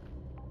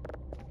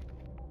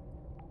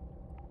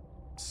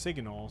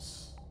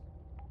 Signals.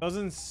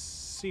 Doesn't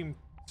seem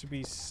to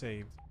be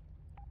saved.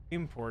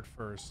 Import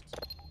first.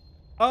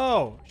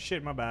 Oh,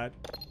 shit, my bad.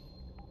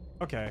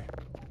 Okay.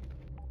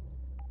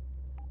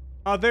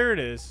 Oh, there it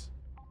is.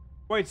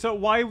 Wait, so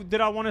why did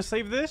I want to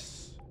save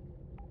this?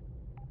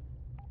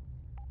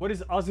 What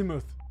is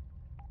azimuth?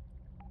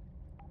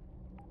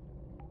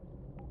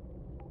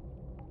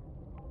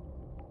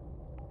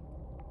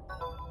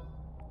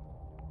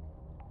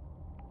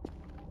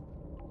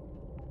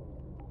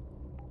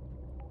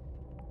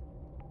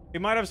 It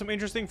might have some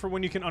interesting for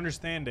when you can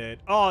understand it.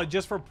 Oh,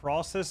 just for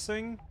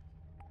processing?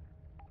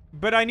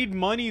 But I need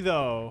money,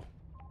 though.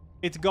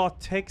 It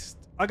got text.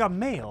 I got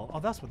mail.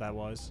 Oh, that's what that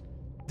was.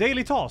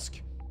 Daily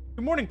task.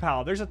 Good morning,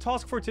 pal. There's a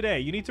task for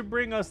today. You need to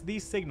bring us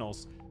these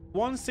signals.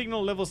 1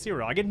 signal level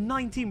 0. I get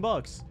 19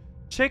 bucks.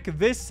 Check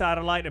this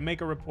satellite and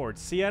make a report.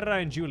 Sierra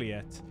and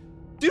Juliet.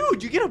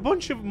 Dude, you get a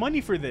bunch of money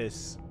for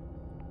this.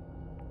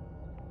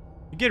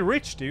 You get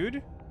rich,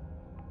 dude.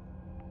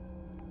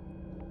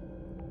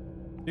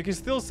 You can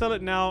still sell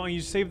it now, and you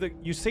save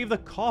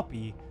the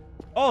copy.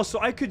 Oh, so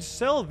I could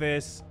sell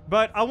this,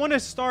 but I want to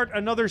start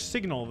another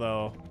signal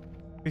though,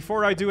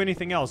 before I do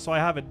anything else, so I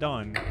have it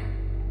done.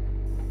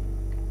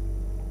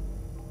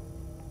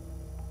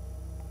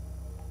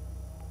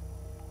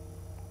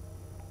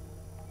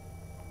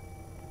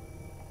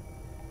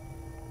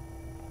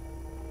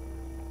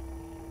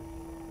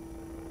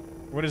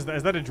 What is that?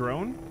 Is that a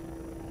drone?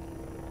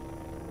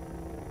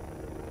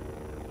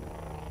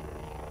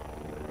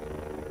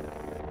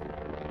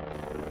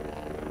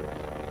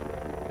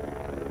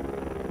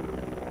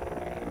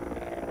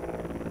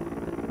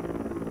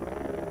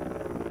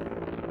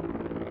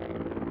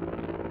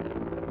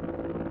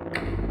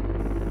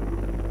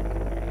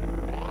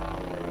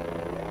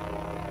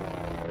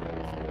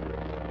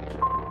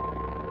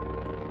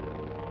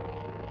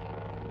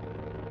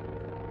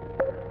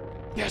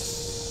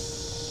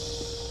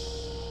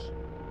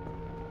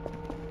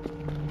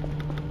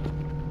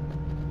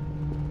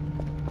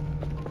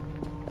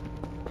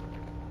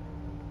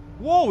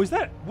 Whoa, is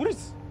that... What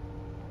is...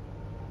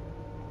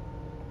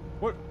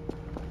 What...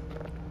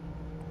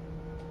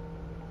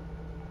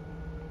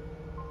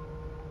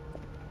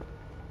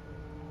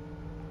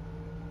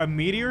 A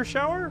meteor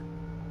shower?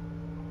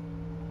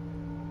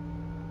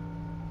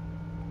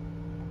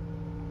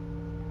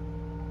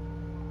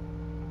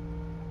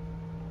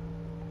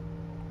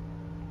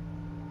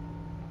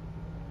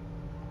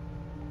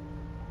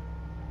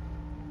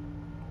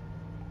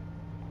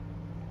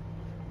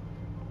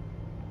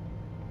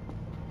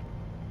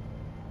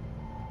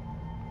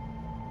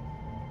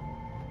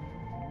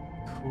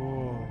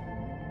 Cool.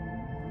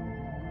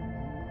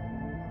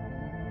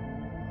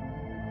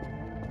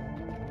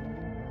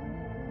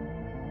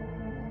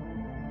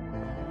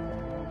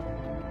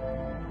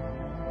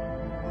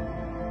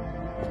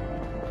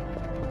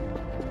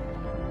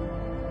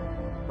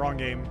 Wrong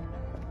game.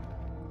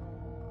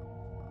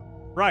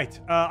 Right.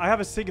 I have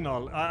a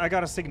signal. I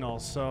got a signal,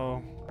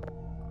 so...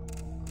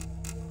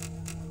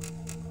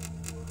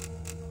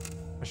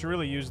 I should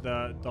really use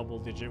the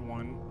double-digit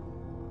one.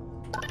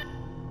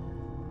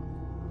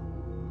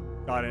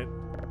 Got it.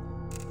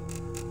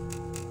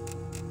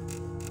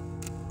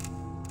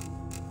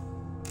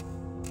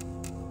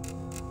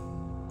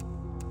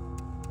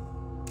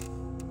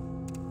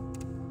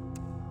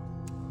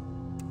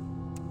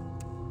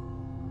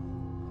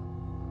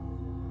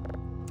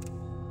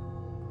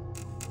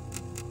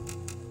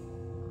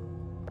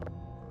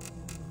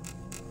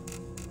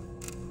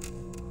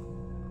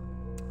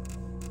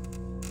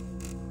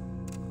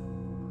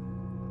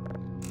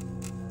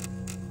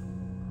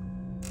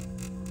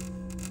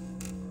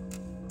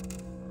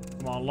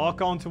 Come on,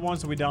 lock on to one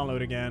so we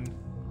download again.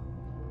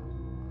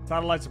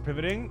 Satellites are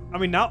pivoting. I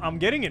mean, now I'm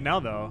getting it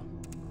now, though.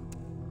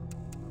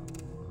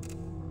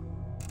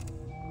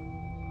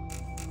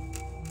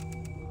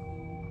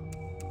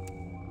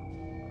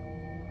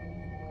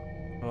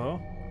 Hello?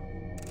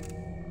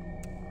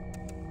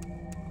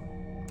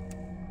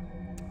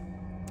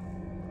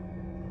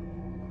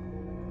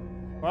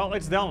 Well,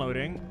 it's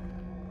downloading.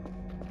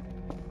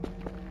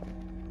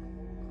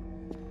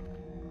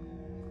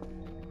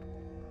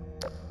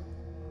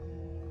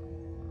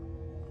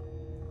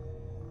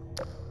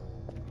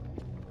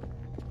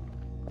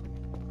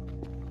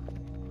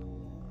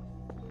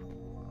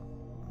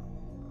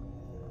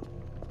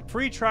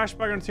 Free trash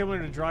bag on the table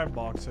to drive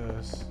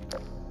boxes.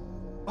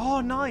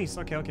 Oh, nice.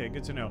 Okay, okay,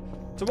 good to know.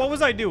 So what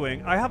was I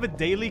doing? I have a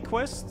daily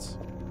quest.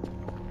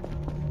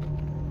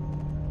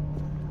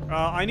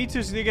 I need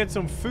to get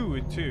some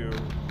food too.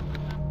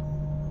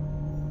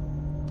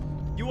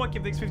 You want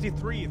give thanks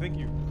 53? Thank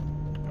you.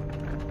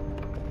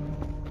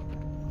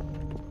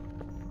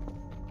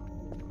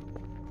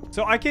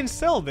 So I can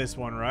sell this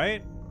one,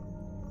 right?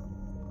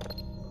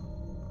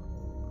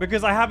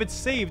 Because I have it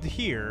saved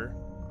here.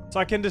 So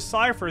I can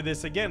decipher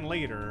this again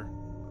later.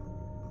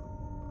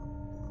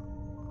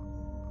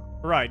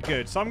 Right,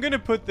 good. So I'm going to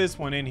put this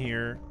one in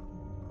here.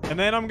 And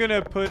then I'm going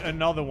to put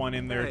another one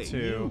in there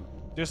too.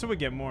 Just so we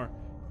get more.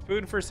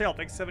 Food for sale.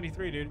 Thanks,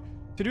 73, dude.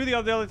 To do the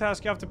other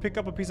task, you have to pick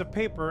up a piece of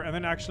paper and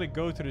then actually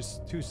go to the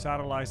 2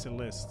 satellites and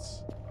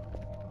lists.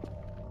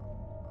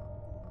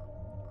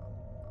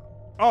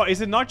 Oh,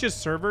 is it not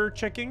just server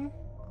checking?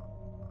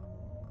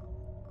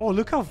 Oh,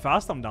 look how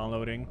fast I'm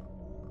downloading.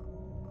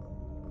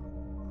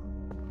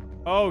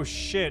 Oh,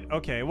 shit.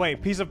 Okay,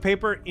 wait. Piece of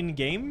paper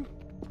in-game?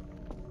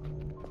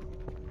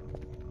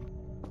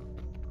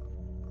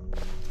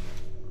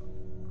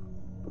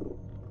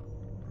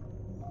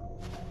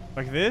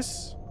 Like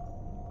this?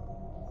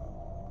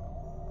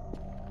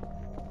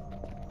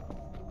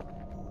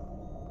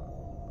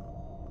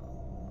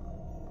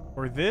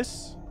 Or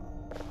this?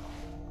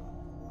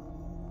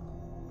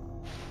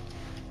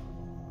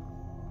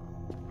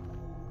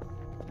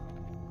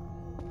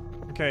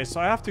 Okay,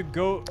 so I have to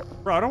go...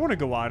 Bro, I don't want to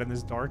go out in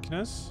this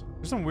darkness.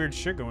 There's some weird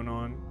shit going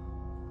on.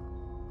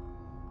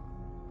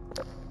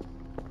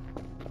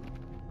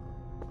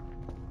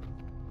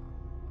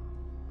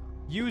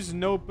 Use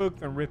notebook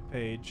and rip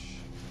page.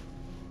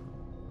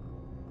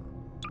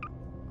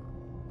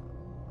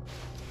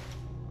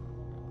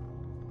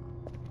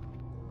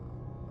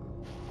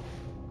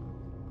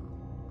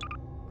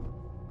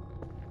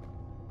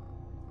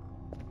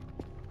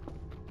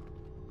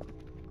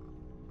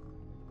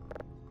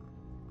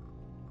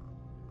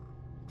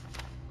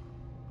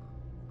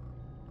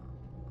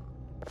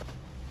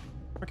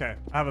 Okay,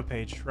 I have a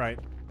page, right.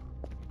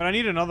 But I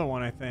need another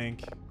one, I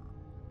think.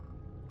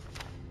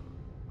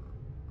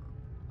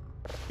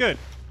 Good.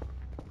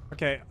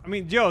 Okay, I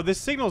mean, yo,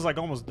 this signal's like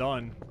almost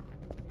done.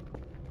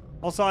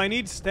 Also, I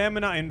need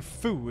stamina and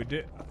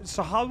food.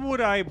 So how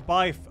would I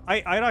buy... I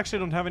actually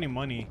don't have any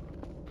money.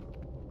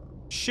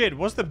 Shit,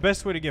 what's the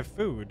best way to get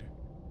food?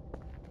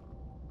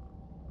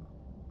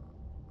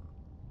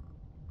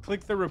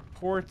 Click the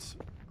report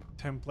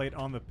template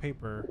on the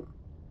paper.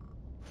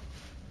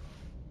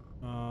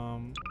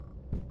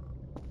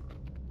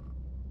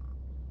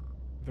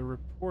 The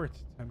report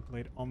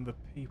template on the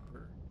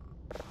paper.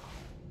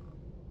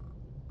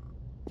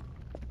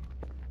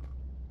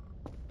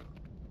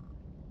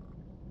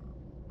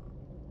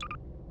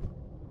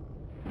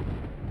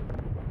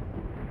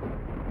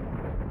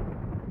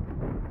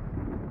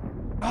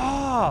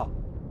 Ah!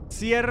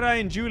 Sierra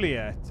and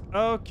Juliet.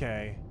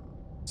 Okay.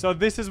 So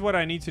this is what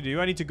I need to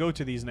do. I need to go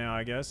to these now,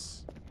 I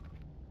guess.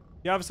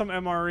 You have some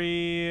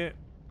MRE...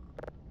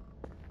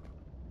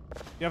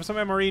 You have some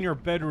MRE in your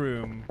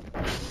bedroom.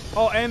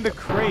 Oh, and the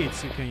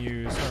crates you can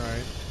use.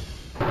 Alright.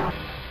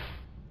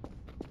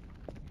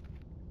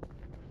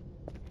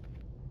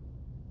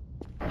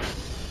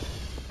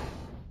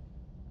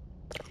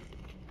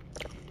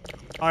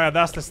 Oh yeah,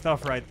 that's the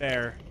stuff right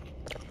there.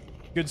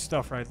 Good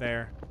stuff right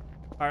there.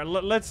 Alright,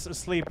 let's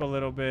sleep a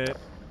little bit.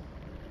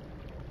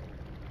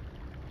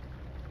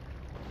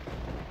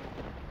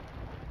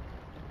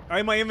 Oh,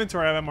 in my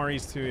inventory I have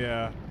MREs too,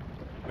 yeah.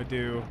 I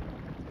do.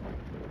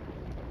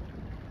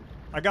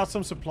 I got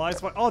some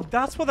supplies. Oh,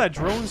 that's what that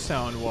drone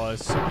sound was.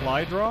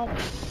 Supply drop?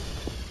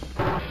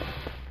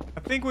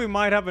 think we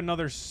might have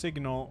another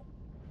signal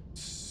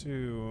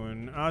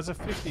soon. It's a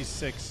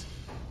 56.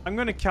 I'm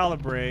gonna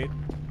calibrate.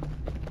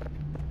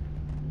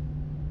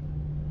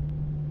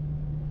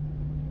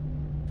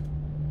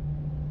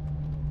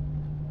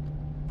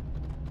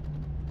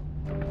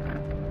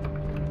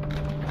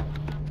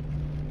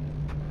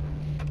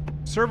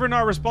 Server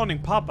not responding.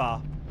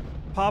 Papa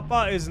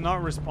is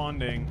not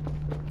responding.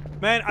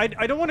 Man, I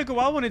don't want to go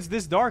out when it's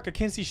this dark. I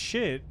can't see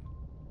shit.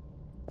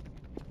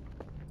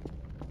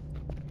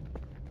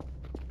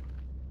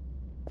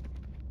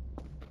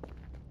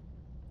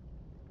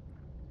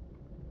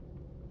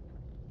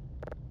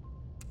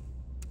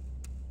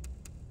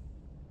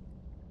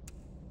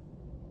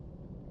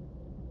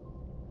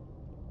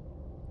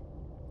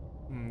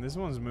 This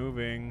one's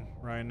moving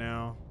right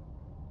now.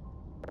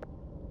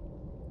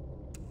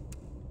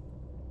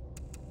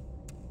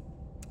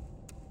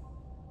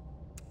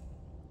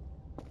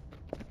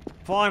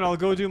 Fine, I'll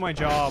go do my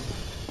job.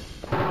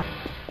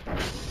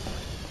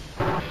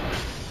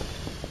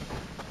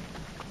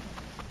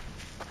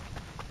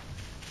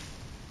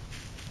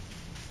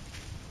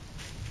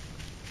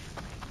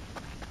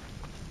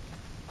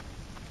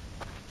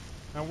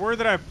 Now, where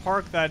did I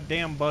park that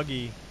damn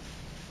buggy?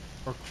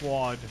 Or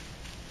quad?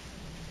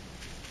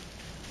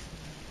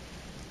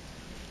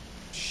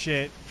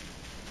 Shit.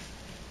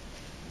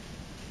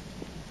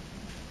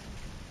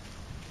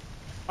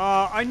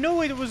 I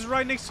know it was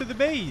right next to the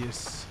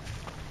base.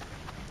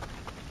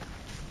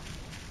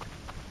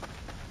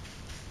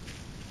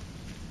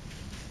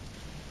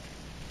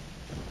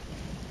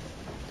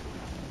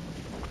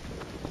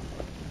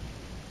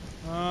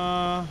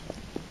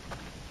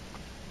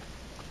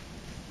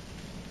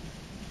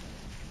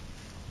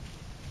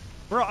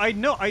 Bro, I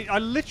know. I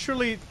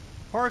literally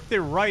parked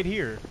it right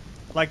here.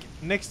 Like,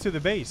 next to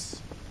the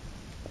base.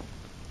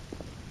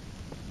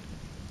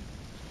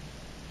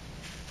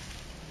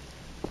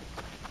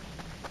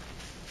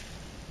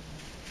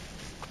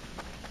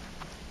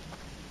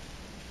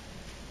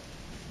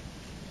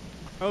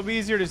 It'll be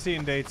easier to see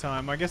in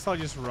daytime. I guess I'll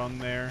just run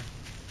there.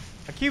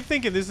 I keep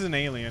thinking this is an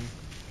alien.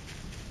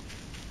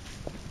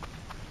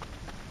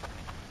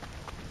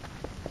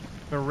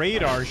 The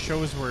radar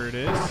shows where it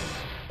is.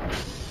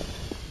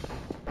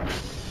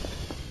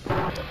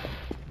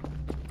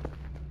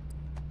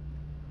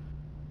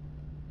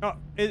 Oh,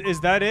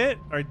 is that it?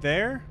 Right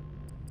there?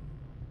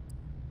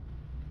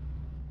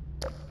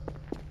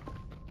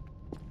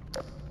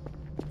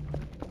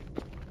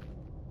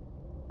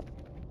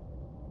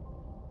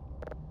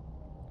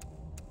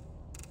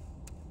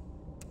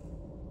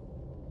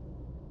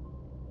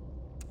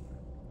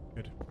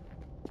 Good.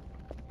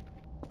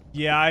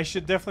 Yeah, I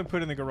should definitely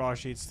put in the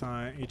garage each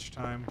time.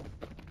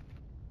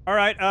 All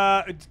right,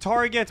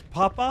 target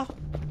Papa.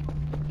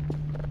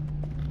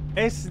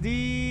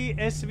 SV.target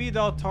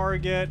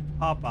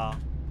Papa.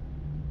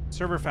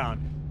 Server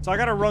found. So I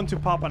gotta run to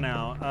Papa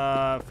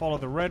now. Follow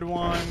the red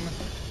one.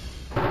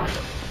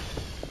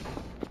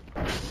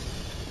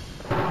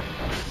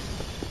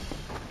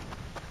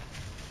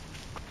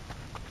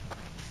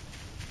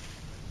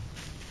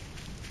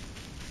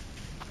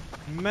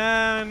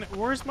 Man,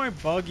 where's my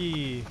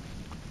buggy?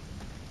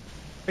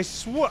 I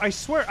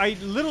swear, I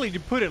literally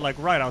did put it like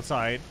right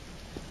outside.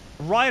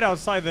 Right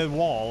outside the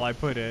wall, I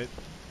put it.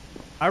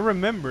 I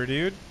remember,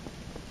 dude.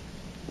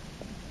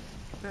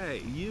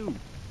 Hey, you.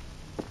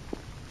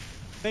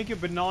 Thank you,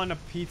 Banana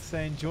Pizza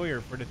Enjoyer,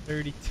 for the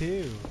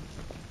 32.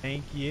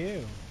 Thank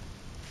you.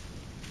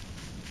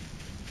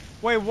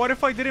 Wait, what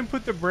if I didn't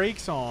put the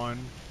brakes on?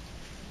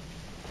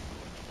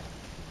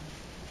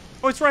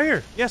 Oh, it's right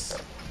here. Yes.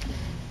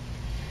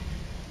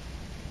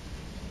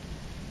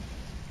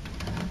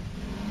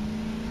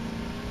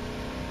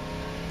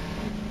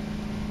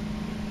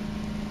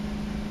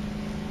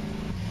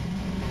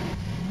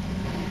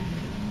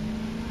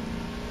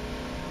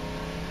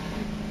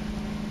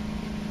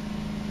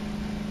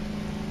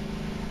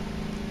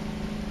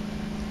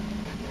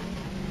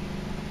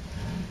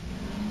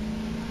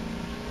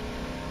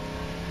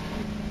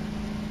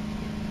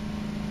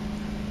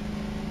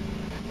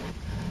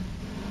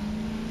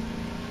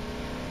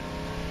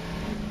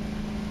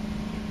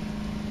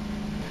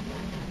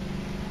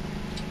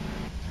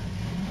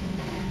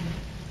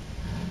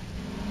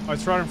 Oh,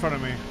 it's right in front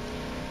of me.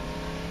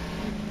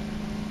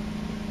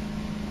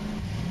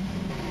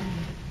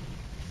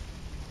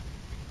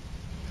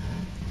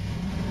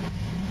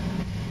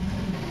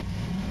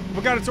 Oh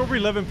my god, it's over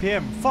 11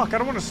 p.m. Fuck, I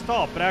don't want to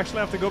stop, but I actually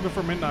have to go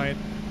before midnight.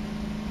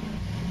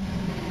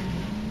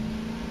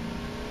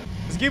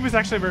 This game is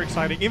actually very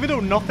exciting, even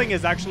though nothing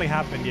has actually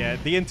happened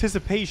yet. The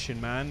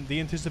anticipation, man. The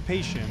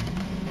anticipation.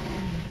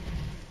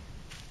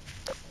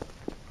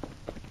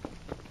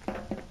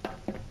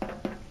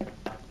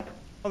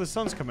 Oh, the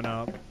sun's coming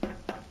up.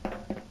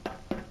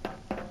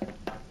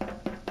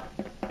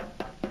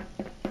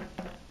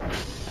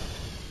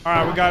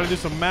 Alright, we gotta do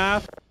some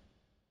math.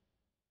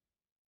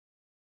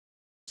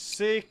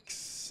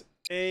 6,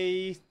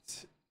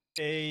 8,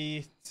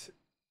 8,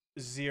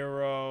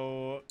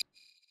 0,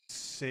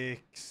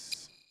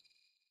 6,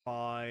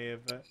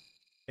 5,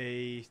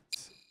 8,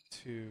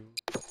 2.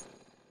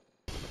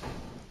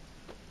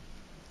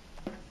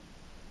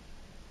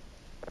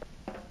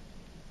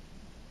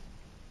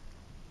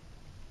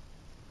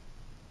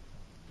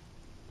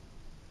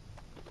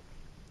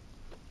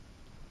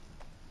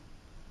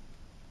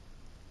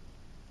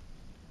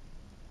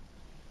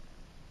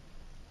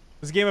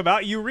 this game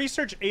about? You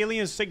research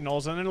alien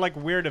signals and then like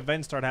weird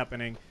events start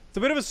happening. It's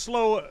a bit of a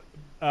slow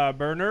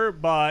burner,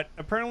 but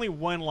apparently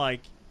when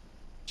like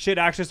shit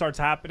actually starts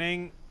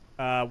happening,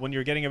 when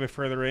you're getting a bit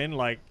further in,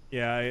 like,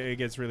 yeah, it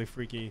gets really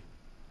freaky.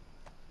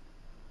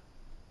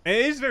 It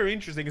is very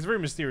interesting. It's very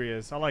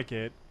mysterious. I like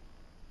it.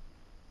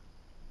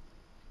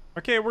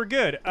 Okay, we're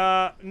good.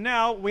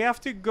 Now we have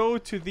to go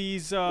to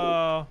these,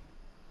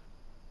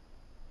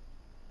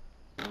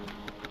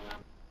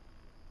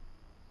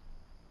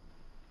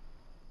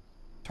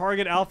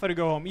 Target Alpha to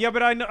go home. Yeah,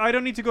 but I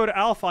don't need to go to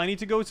Alpha. I need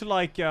to go to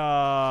like,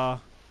 I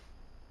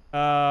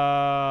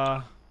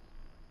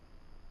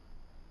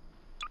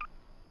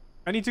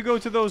need to go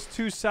to those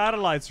 2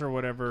 satellites or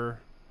whatever.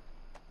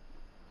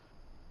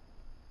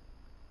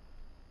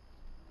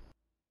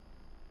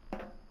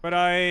 But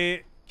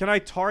can I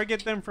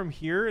target them from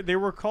here? They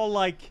were called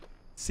like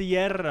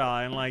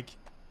Sierra and like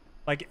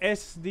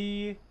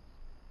SD,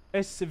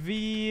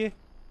 SV,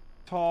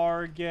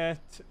 target,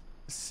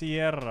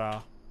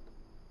 Sierra.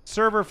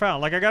 Server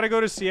found. Like I gotta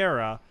go to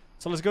Sierra.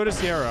 So let's go to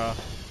Sierra.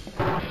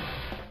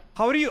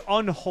 How do you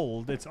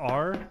unhold? It's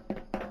R.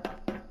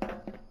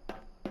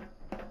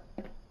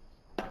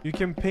 You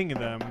can ping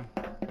them.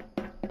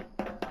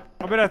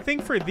 Oh, but I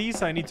think for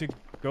these I need to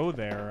go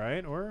there,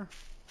 right? Or...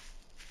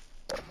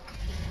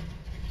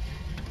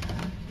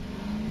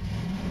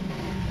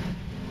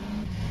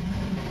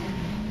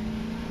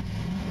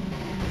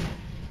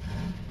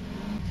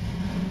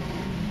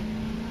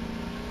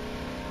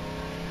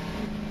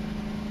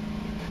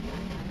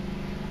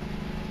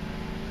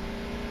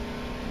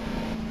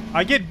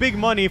 I get big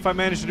money if I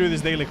manage to do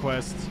this daily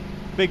quest.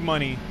 Big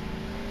money.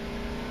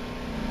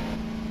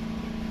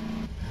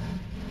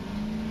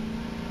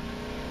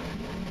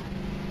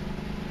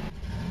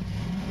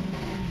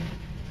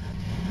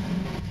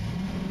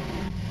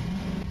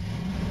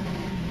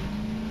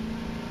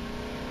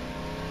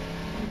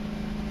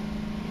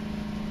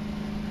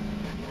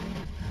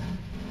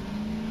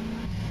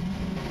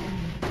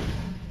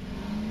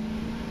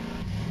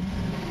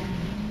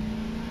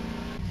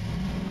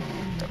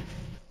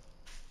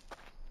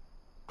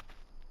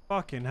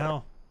 Fucking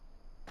hell.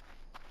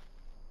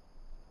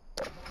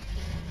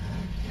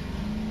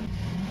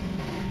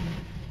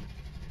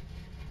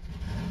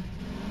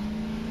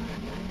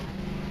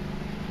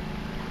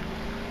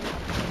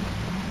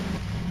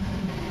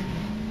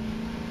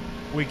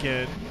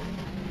 Wicked.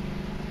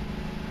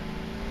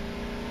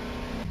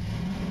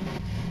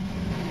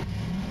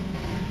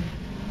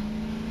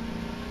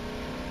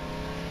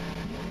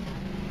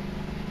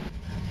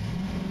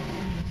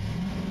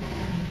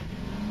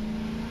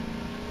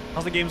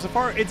 How's the game so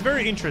far? It's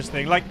very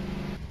interesting. Like,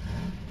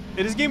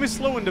 this game is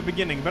slow in the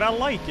beginning, but I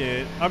like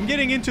it. I'm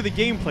getting into the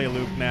gameplay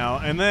loop now,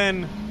 and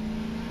then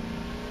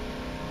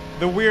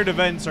the weird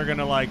events are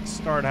gonna like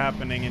start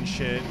happening and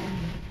shit.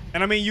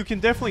 And I mean, you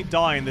can definitely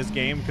die in this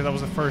game because that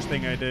was the first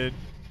thing I did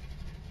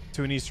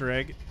to an Easter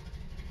egg.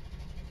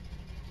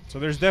 So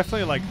there's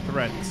definitely like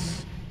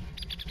threats.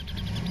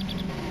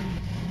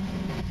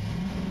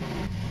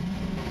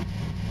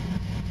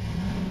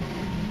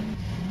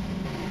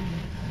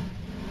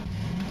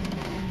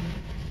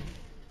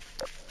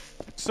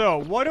 So,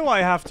 what do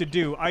I have to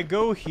do? I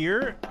go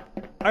here.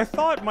 I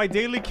thought my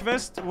daily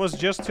quest was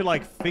just to,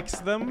 like, fix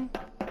them.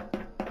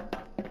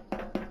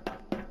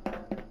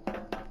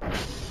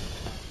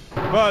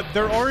 But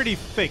they're already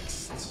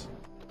fixed.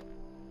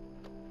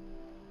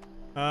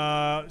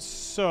 On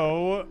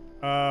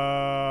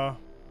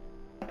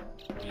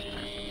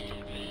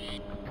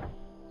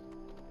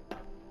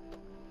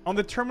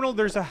the terminal,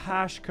 there's a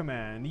hash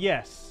command.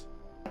 Yes.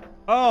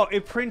 Oh,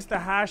 it prints the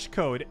hash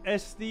code.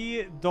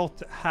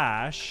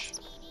 sd.hash.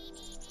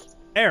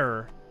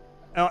 Error.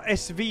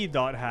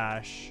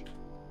 sv.hash.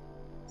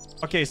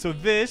 Okay, so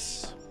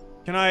this...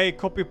 Can I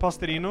copy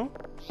Pasterino?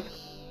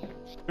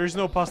 There's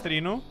no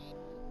Pasterino.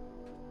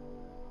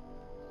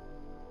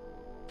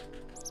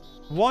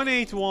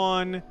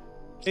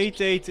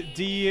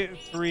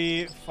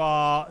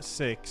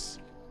 18188D356.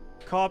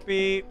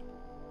 Copy.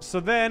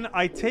 So then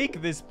I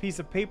take this piece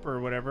of paper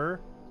or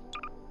whatever.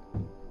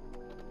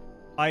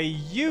 I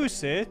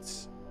use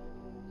it.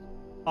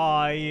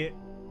 I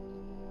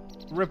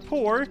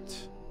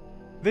report.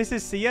 This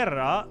is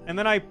Sierra. And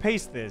then I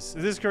paste this.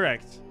 Is this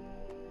correct?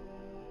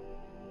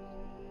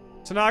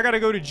 So now I gotta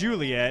go to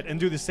Juliet and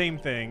do the same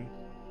thing.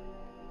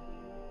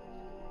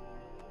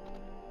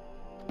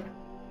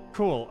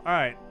 Cool.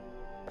 Alright.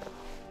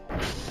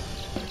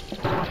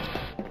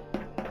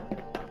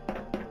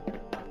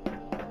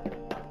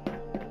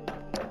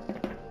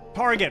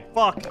 Target.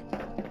 Fuck.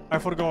 I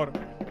forgot.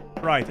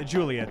 Right.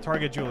 Juliet.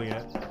 Target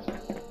Juliet.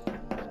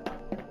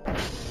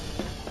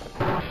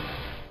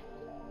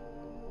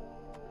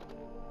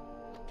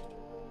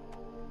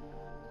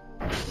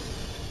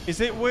 Is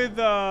it with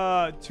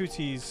 2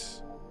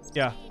 T's?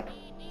 Yeah.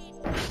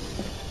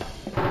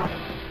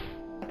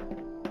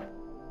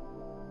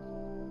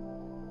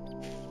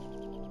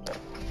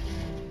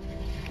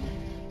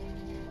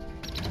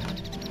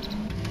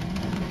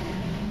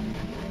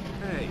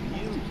 Hey,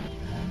 you.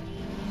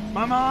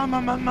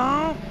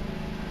 Mama.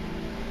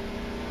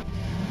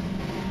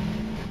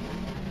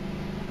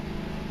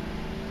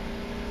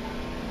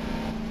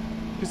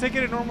 Just take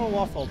it a normal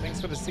waffle.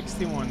 Thanks for the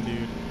 61,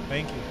 dude.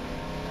 Thank you.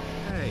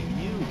 Hey,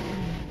 you.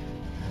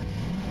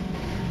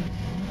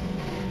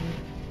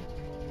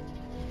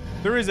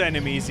 There is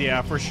enemies,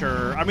 yeah, for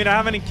sure. I mean, I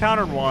haven't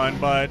encountered one,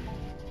 but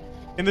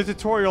in the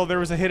tutorial, there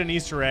was a hidden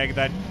Easter egg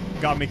that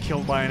got me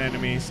killed by an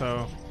enemy,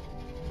 so...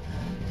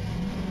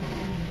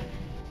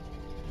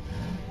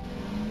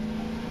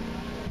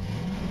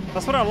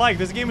 That's what I like.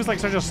 This game is like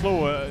such a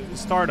slow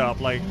startup,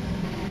 like,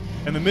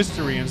 and the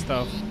mystery and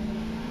stuff.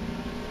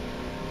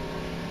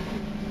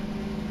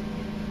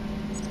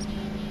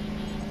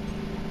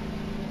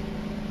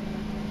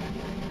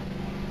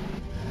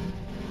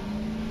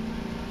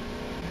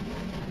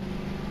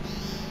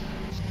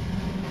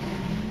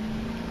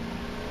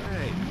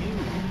 Hey, you.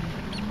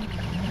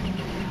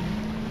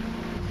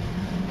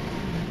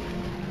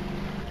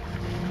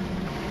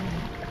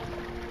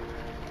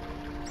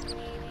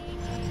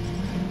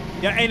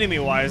 Yeah,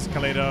 enemy-wise,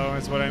 Kaleido,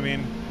 is what I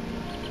mean.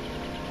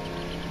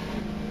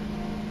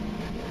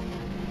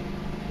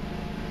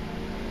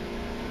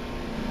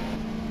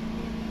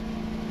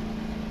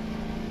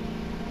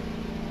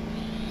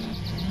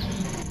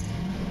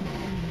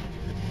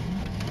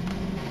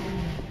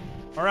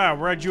 Alright,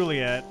 we're at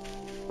Juliet.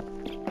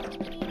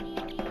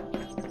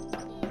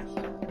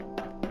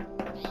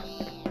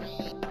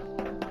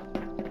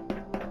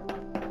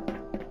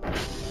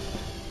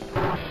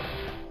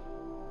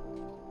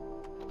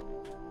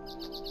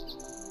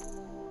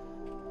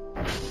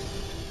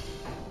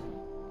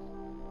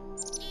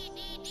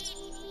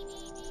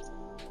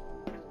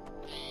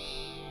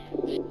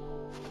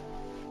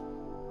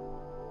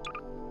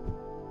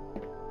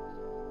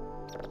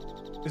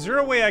 Is there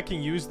a way I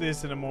can use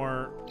this in a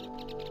more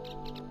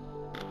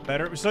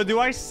better? So do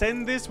I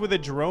send this with a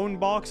drone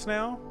box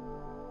now?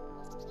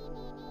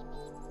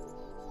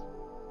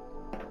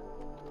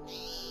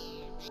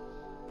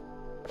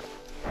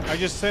 I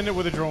just send it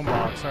with a drone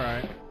box,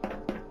 alright.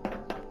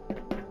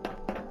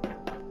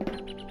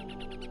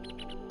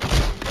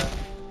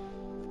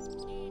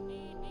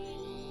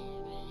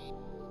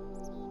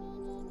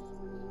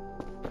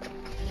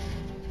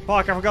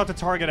 Fuck, I forgot to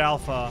target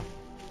Alpha.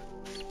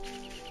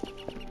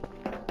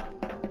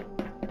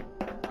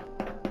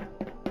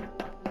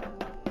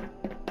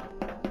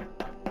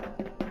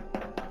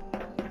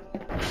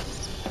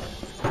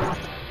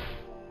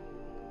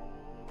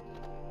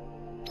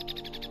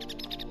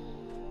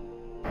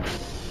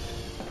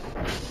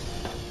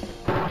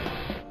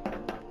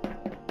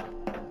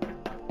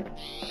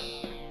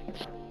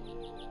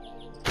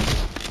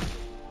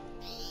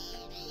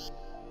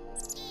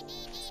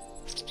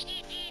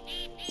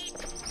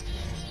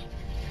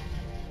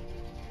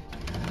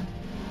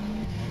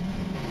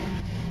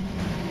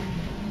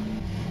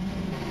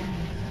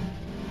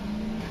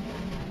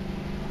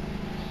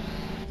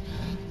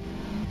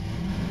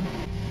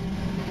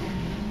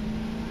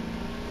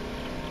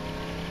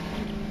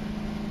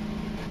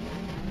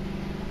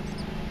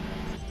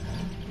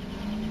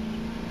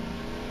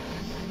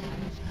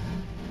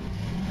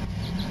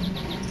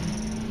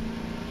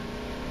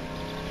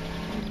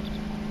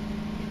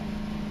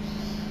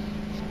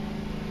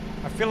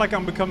 I feel like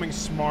I'm becoming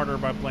smarter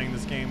by playing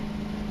this game.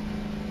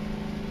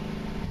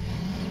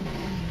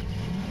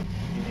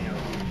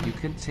 You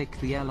can take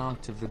the L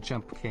out of the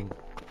Jump King,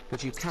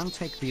 but you can't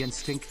take the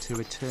instinct to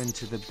return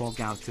to the bog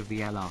out of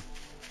the LR.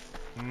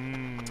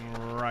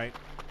 Right.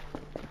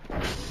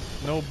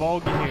 No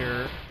bog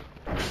here.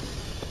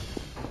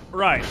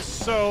 Right,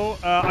 so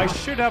I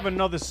should have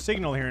another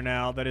signal here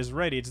now that is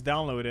ready. It's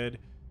downloaded.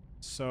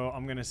 So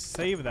I'm gonna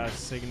save that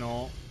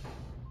signal.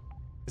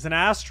 It's an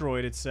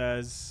asteroid, it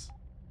says.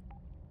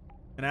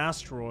 An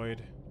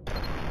asteroid.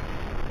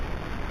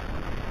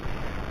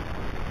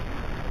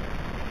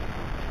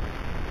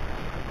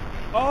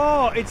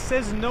 Oh, it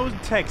says no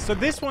text. So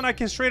this one I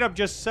can straight up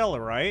just sell,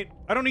 right?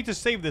 I don't need to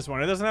save this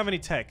one. It doesn't have any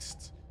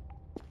text.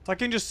 So I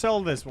can just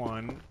sell this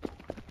one.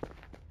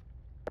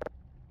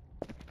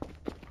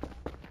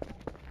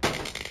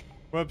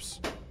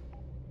 Whoops.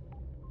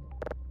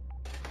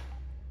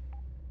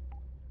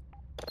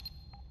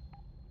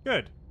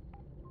 Good.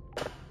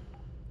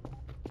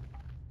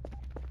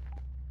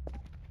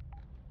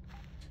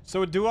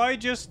 So do I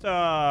just,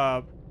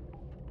 how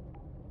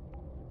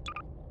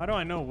do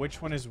I know which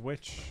one is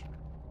which?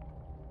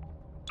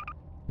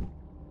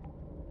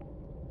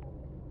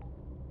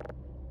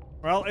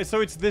 Well,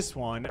 so it's this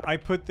one. I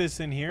put this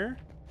in here?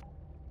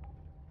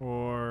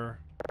 Or...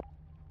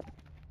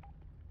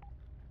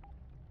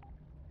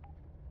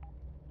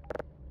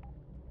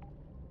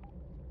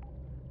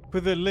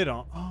 put the lid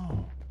on.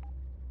 Oh.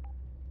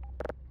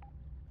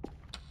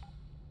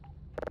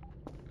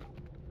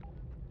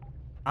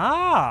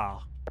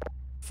 Ah!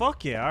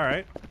 Fuck yeah,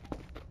 alright.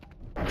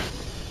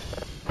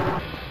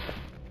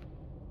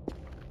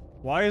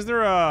 Why is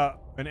there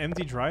an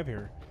empty drive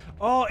here?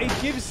 Oh, it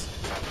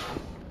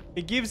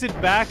gives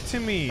it back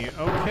to me.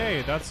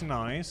 Okay, that's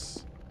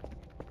nice.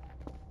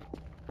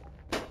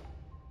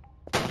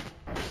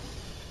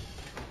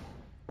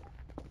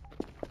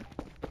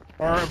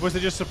 Or was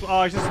it just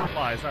oh, it's just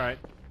supplies, alright.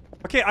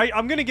 Okay,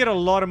 I'm gonna get a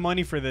lot of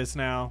money for this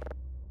now.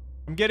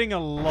 I'm getting a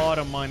lot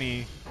of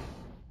money.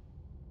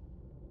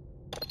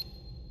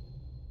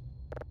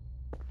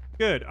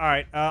 Good. All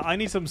right. I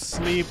need some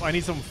sleep. I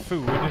need some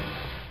food.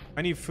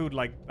 I need food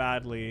like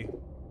badly.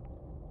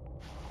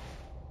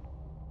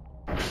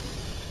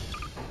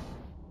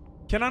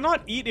 Can I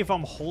not eat if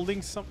I'm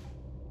holding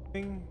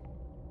something?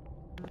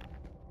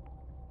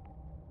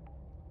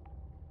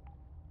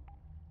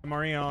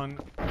 Marion.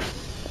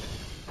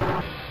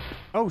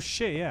 Oh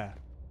shit, yeah.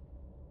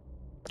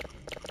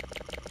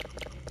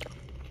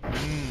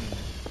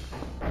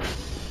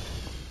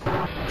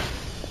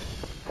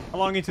 How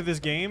long into this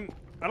game?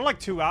 I don't like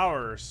 2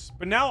 hours.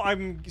 But now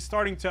I'm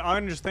starting to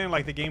understand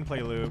like the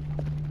gameplay loop.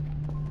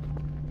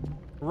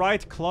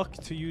 Right clock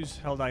to use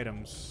held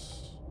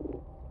items.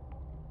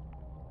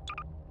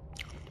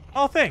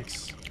 Oh,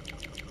 thanks.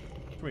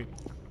 Sweet.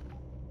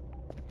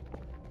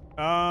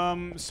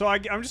 So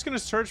I'm just gonna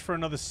search for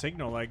another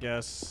signal, I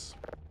guess.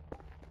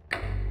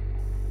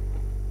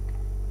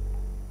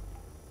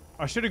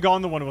 I should have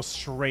gone the one that was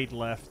straight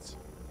left.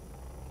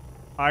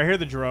 I hear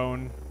the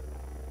drone.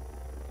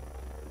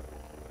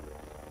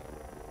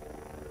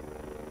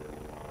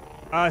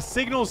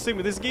 Signal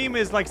Sim. This game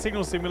is like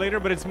Signal Simulator,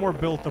 but it's more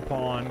built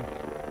upon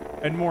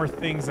and more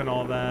things and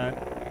all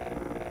that.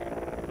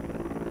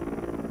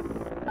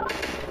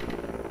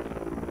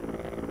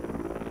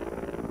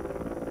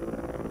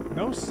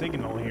 No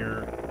signal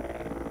here.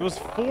 There was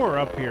 4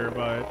 up here,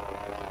 but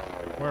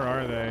where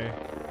are they?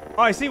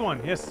 Oh, I see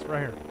one. Yes,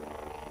 right here.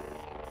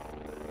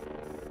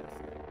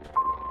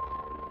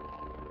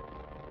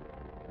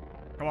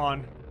 Come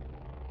on.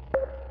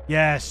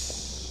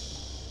 Yes.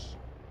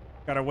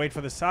 Gotta wait for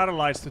the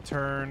satellites to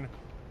turn.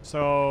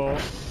 So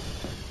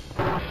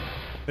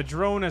the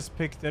drone has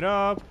picked it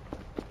up.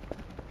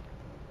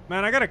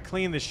 Man, I gotta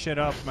clean this shit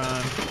up,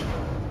 man.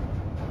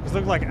 These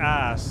look like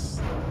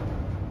ass.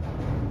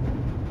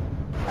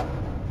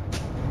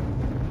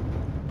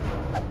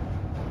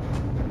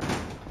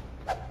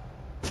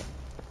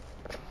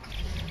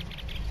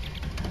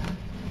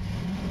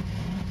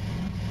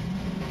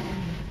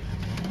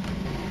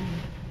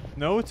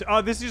 No,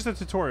 oh, this is just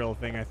a tutorial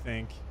thing, I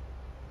think.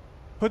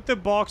 Put the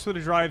box with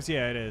the drives.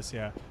 Yeah, it is.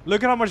 Yeah.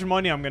 Look at how much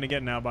money I'm gonna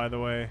get now, by the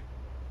way.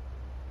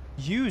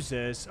 Use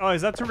this. Oh,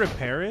 is that to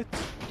repair it?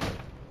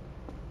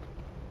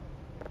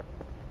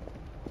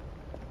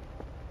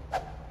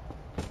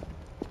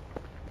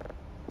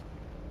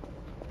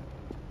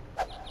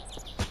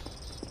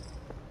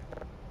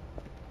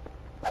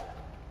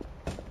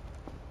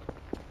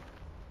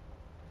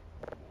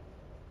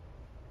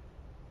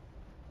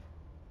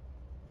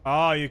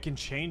 Oh, you can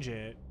change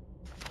it.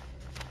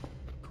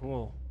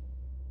 Cool.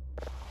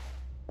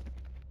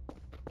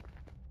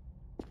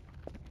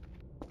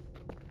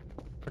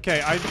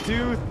 Okay, I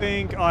do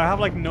think I have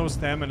like no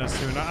stamina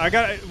soon. I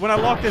got when I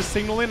lock this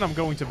signal in, I'm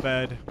going to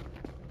bed.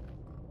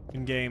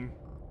 In game.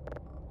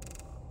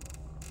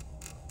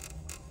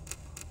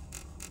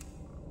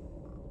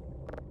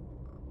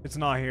 It's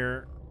not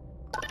here.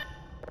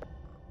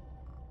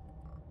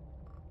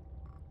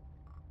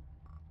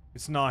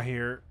 It's not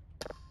here.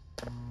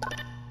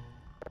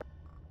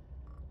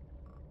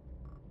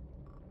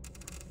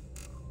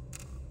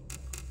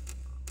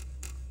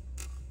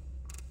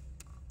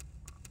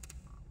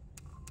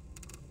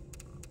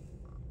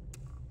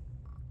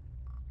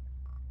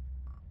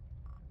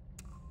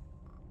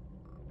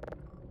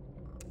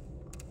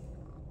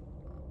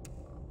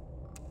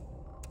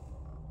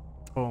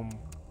 Boom.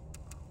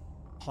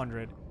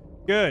 100.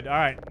 Good. All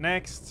right.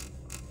 Next.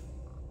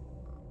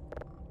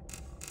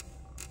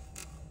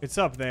 It's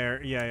up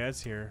there. Yeah, yeah,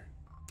 it's here.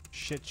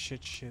 Shit,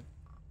 shit, shit.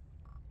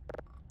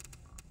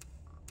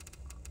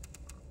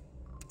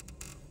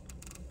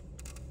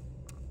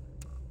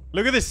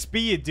 Look at the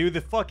speed, dude.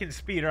 The fucking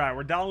speed. All right,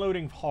 we're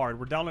downloading hard.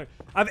 We're downloading.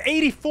 I have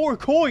 84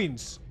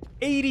 coins.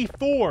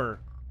 84.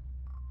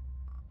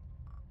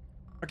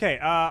 Okay,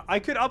 I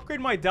could upgrade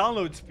my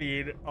download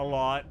speed a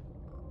lot.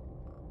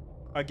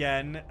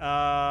 Again,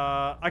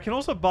 I can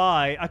also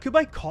buy. I could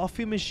buy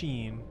coffee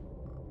machine.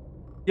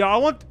 Yeah, I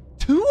want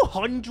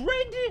 200.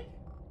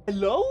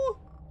 Hello.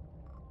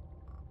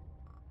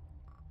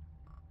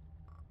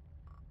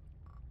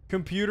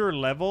 Computer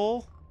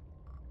level.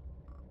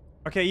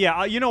 Okay,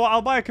 yeah. You know what?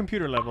 I'll buy a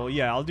computer level.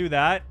 Yeah, I'll do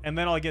that, and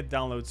then I'll get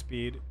download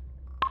speed.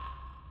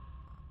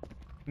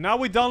 Now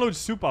we download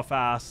super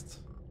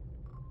fast.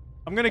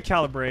 I'm gonna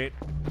calibrate.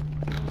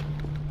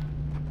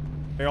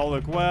 They all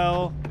look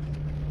well.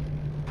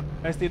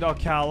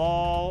 SD.cal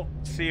all.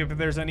 See if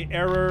there's any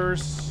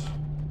errors.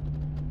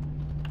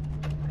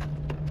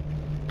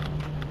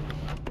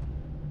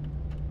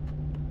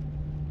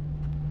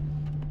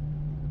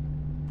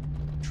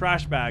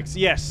 Trash bags.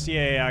 Yes,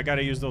 yeah, I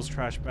gotta use those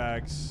trash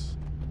bags.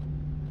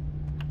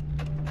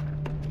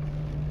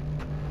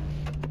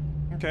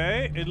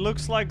 Okay, it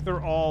looks like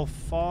they're all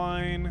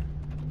fine.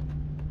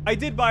 I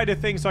did buy the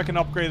thing so I can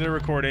upgrade the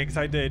recordings.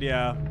 I did,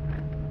 yeah.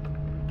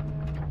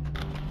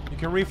 You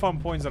can refund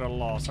points at a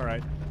loss. All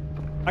right.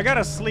 I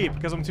gotta sleep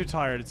because I'm too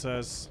tired, it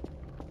says.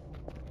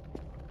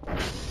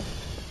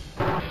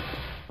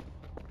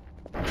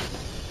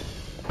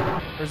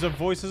 There's a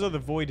Voices of the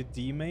Void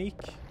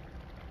demake.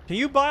 Can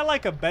you buy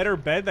like a better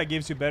bed that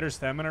gives you better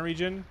stamina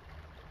regen?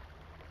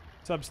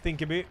 What's up,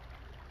 Stinky?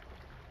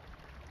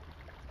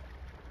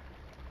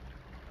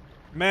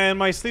 Man,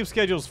 my sleep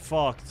schedule's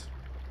fucked.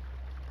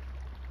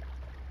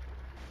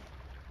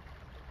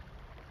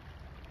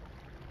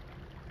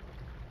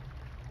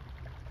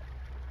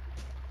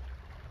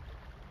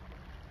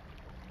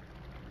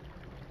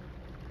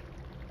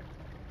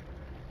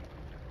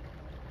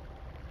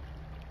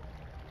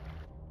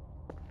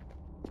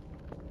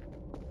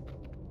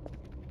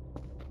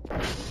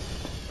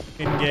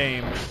 In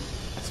game.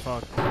 It's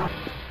fucked.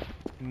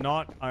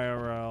 Not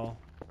IRL.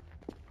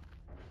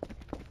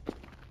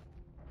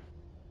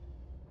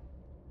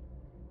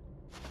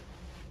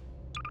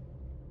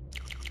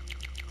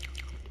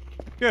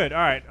 Good. All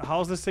right.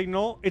 How's the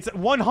signal? It's at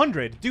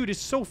 100. Dude,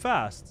 it's so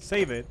fast.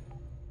 Save it.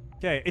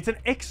 Okay. It's an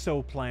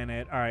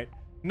exoplanet. All right.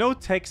 No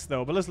text,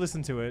 though, but let's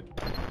listen to it.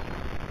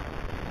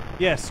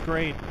 Yes.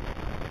 Great.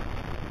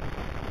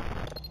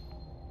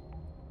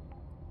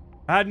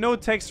 I had no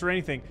text or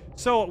anything.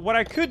 So what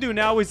I could do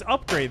now is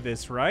upgrade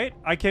this, right?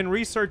 I can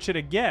research it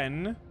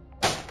again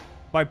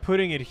by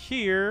putting it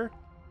here.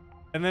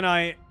 And then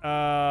I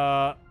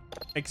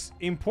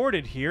import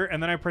it here.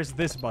 And then I press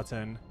this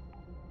button.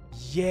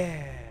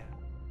 Yeah.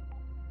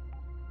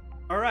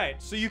 All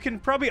right, so you can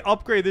probably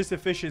upgrade this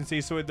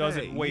efficiency so it does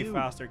it way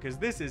faster, because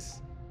this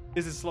is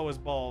slow as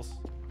balls.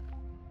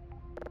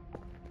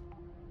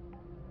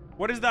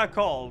 What is that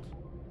called?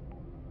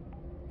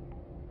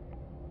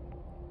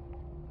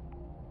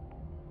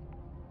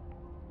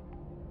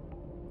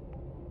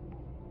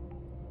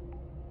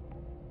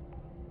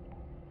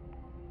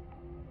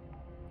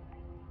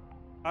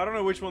 I don't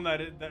know which one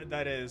that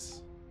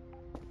is.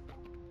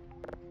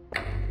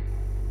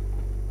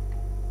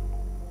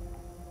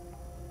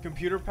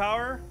 Computer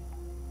power?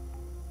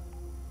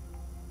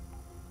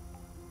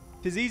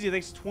 Tis easy, it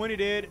takes 20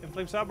 did.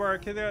 Inflame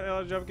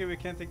sidebar, we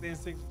can't take the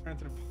instinct to return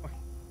to the bug.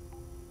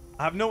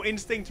 I have no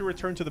instinct to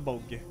return to the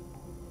bug.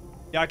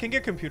 Yeah, I can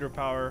get computer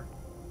power.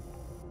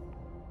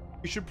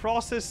 You should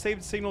process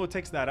saved signal with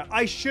text data.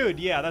 I should,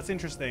 yeah, that's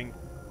interesting.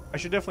 I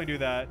should definitely do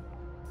that.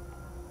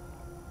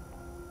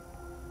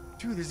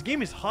 Dude, this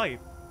game is hype.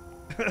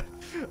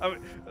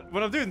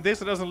 When I'm doing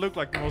this, it doesn't look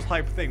like the most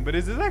hype thing, but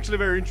it's actually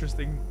very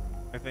interesting,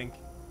 I think.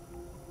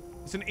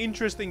 It's an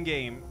interesting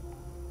game.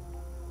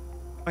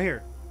 Oh,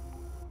 here.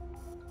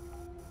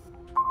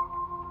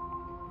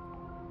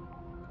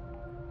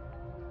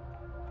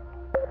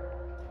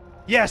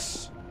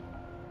 Yes!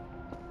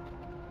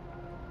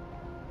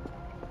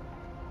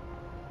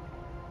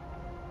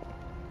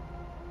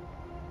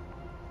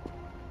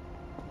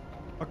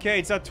 Okay,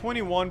 it's at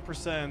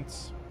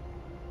 21%.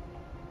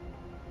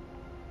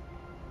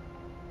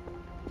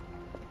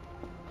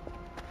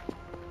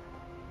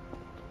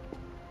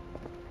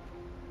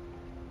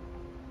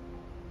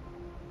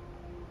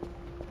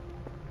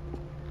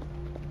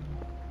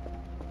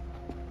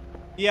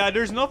 Yeah,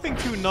 there's nothing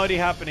too nutty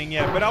happening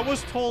yet, but I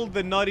was told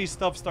the nutty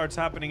stuff starts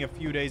happening a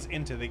few days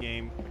into the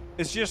game.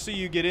 It's just so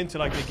you get into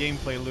like the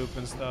gameplay loop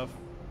and stuff.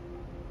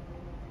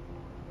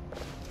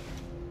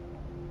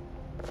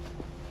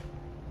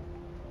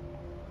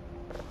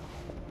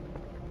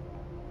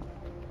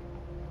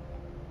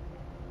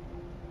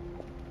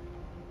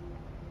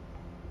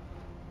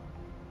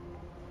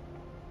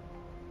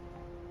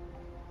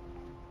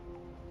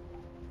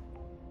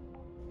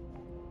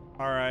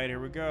 All right, here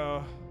we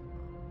go.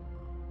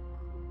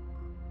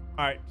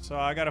 Alright, so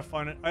I gotta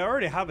find it. I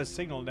already have a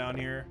signal down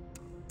here.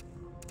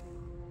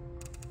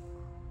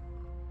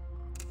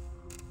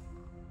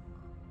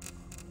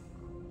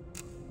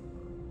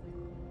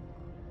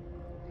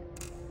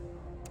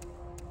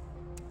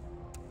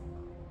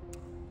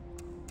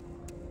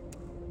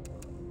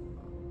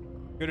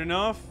 Good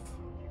enough.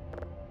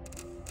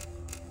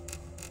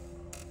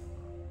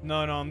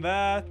 None on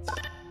that.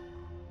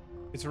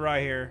 It's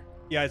right here.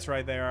 Yeah, it's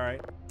right there.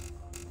 Alright.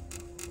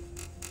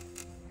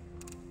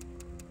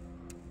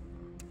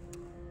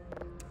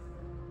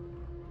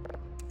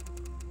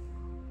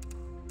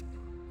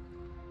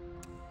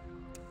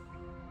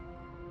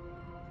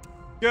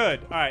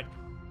 Good. All right.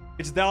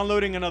 It's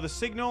downloading another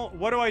signal.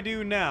 What do I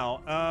do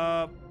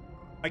now?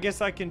 I guess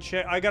I can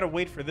check. I gotta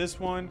wait for this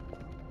one.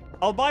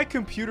 I'll buy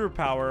computer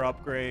power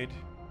upgrade.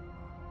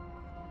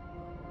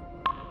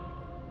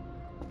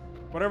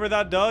 Whatever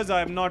that does,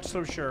 I'm not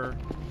so sure.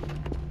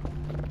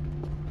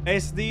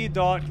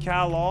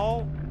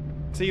 sd.calall.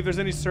 See if there's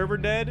any server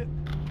dead.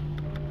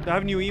 Do I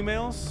have new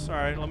emails? All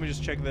right, let me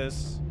just check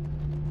this.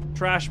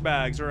 Trash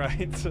bags, all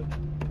right.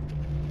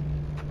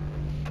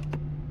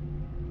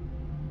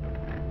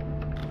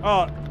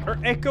 Oh, her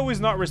echo is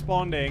not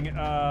responding.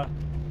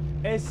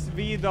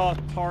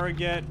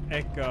 sv.target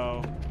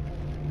echo.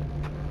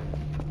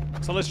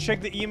 So let's check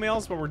the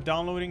emails while we're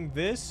downloading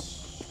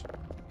this.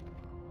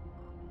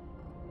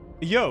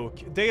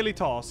 Yoke, daily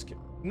task.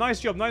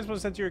 Nice job,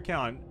 9% to your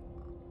account.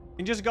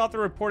 You just got the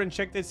report and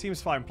checked it,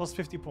 seems fine. Plus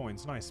 50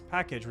 points. Nice.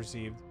 Package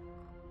received.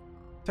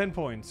 10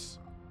 points.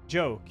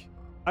 Joke.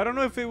 I don't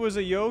know if it was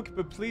a yoke,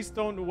 but please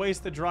don't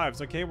waste the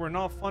drives, okay? We're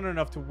not fun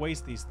enough to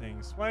waste these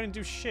things. Well, I didn't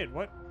do shit.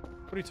 What?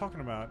 What are you talking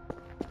about?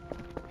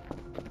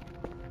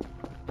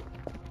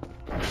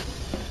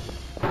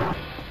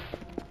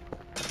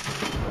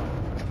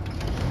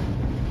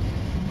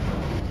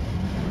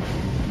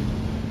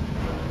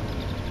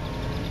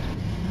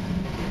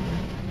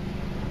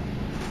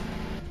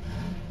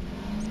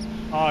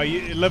 Oh,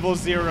 level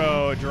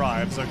 0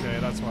 drives. Okay,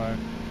 that's why.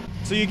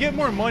 So you get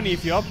more money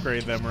if you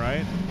upgrade them,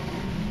 right?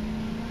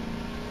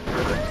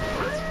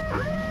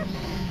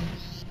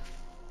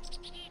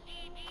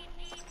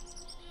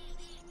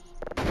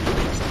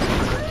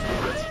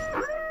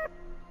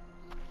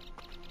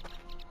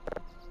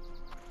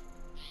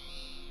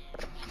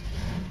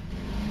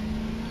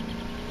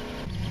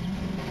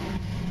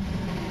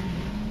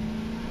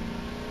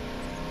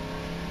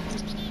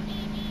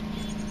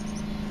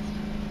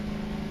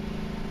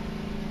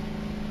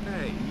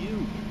 Hey,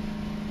 you.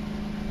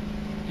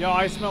 Yo,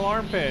 I smell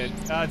armpit.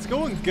 It's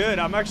going good.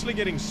 I'm actually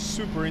getting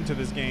super into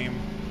this game.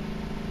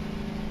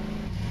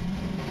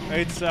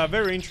 It's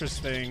very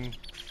interesting.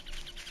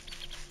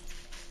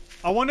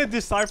 I want to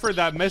decipher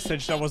that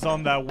message that was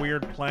on that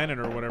weird planet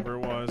or whatever it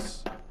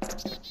was.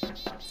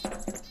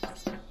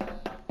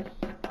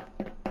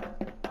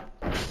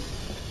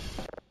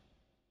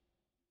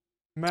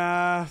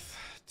 Math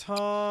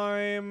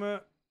time.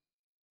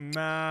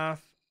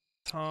 Math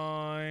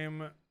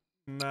time.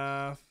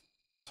 Math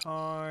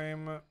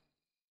time.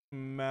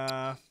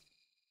 Math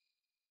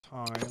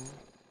time.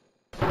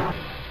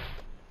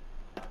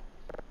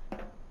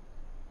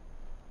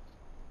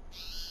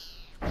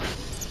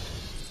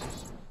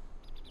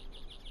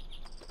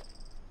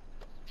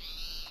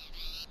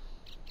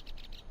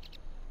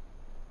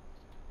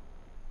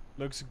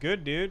 Looks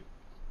good, dude.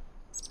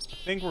 I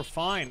think we're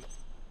fine.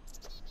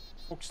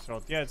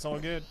 Foxtrot. Yeah, it's all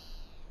good.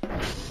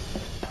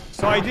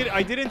 So I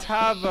didn't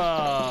have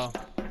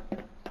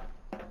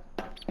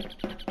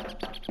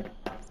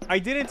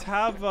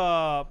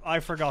I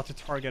forgot to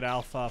target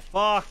alpha.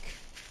 Fuck.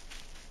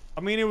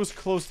 I mean, it was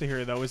close to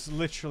here though. It's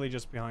literally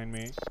just behind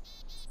me.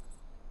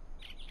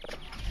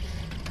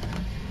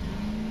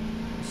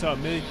 What's up,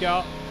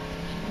 Mika?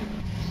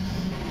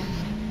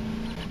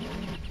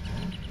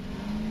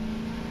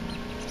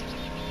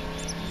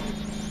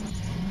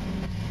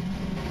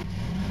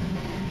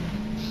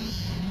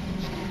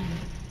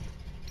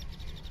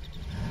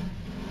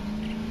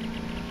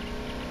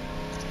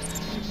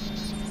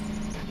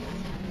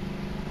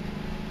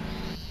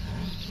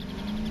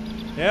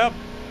 Yep.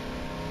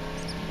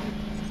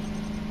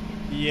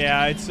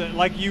 Yeah, it's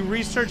like you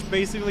research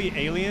basically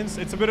aliens.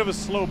 It's a bit of a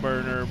slow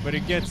burner, but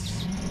it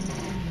gets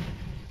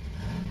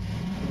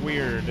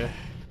weird.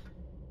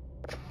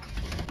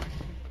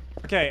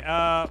 Okay,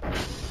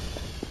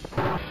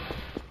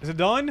 is it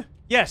done?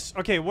 Yes.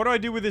 Okay, what do I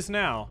do with this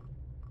now?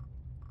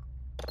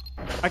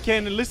 I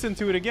can listen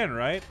to it again,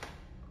 right?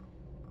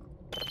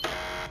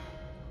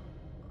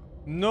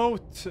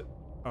 Note.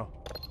 Oh.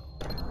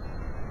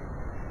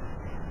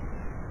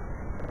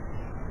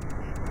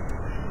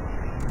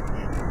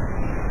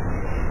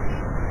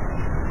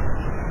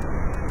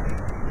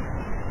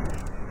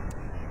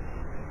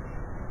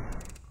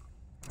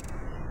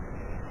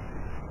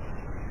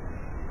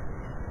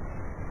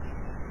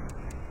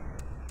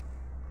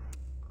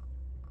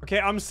 Okay,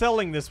 I'm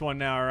selling this one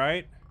now,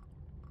 right?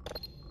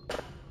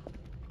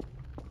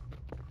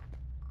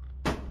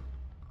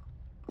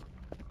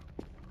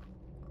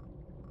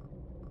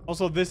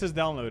 Also, this is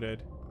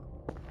downloaded.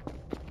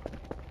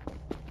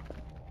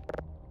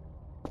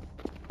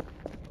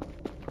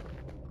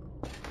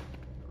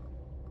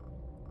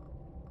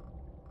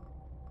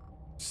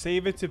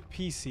 Save it to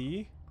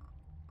PC.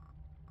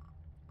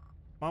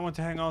 I want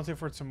to hang on to it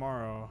for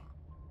tomorrow.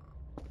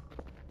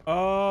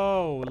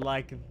 Oh,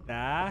 like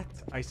that?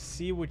 I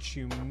see what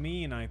you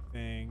mean, I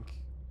think.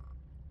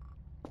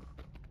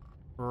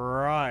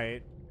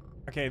 Right.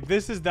 Okay,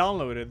 this is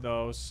downloaded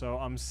though, so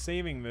I'm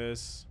saving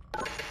this.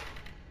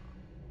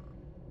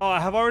 Oh, I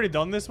have already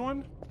done this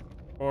one?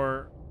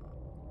 Or...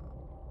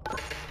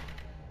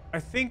 I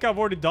think I've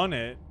already done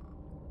it.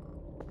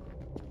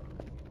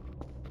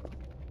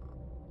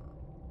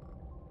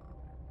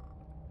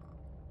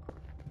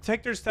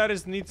 Detector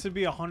status needs to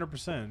be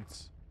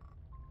 100%.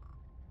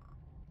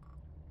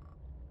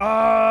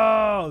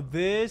 Oh,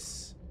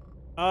 this?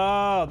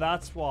 Oh,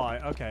 that's why.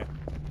 Okay.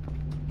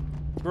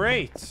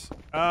 Great.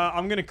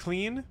 I'm gonna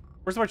clean.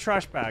 Where's my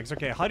trash bags?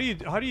 Okay, how do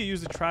you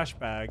use the trash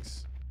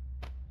bags?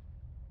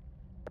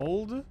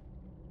 Hold? Do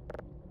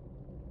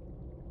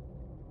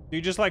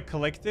you just like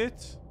collect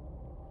it?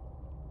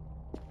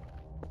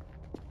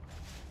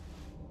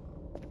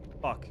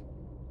 Fuck.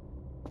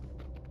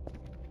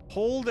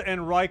 Hold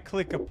and right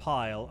click a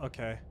pile.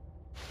 Okay.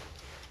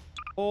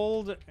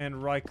 Hold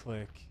and right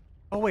click.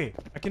 Oh wait,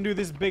 I can do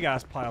this big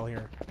ass pile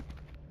here.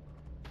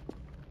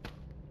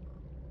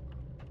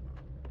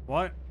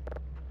 What?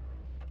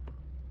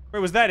 Wait,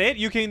 was that it?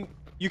 You can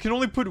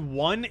only put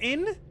one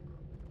in?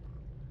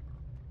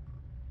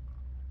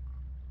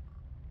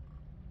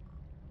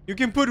 You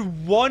can put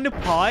one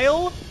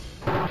pile?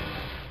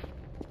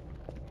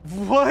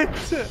 What?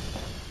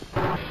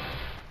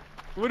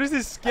 What is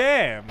this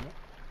scam?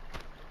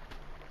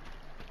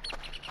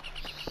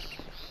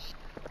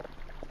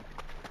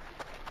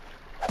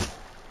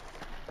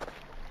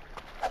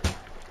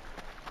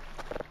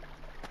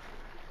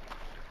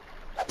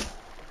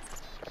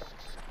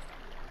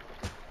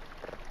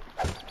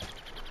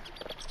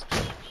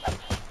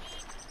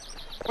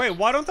 Wait,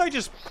 why don't I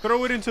just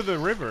throw it into the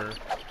river?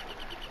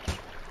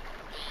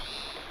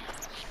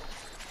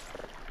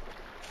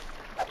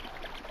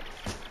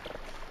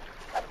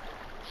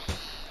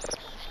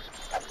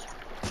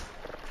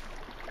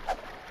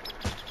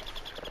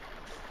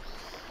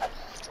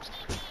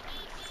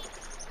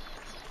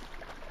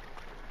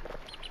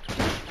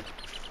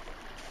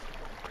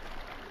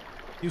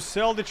 You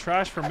sell the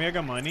trash for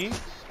mega money?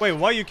 Wait,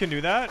 what? You can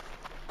do that?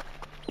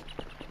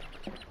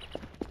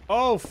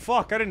 Oh,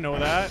 fuck. I didn't know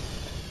that.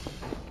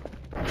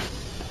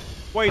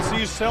 Wait, so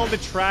you sell the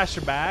trash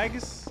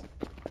bags?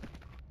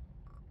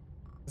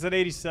 Is that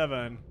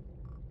 87?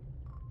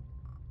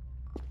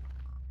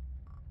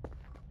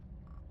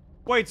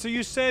 Wait, so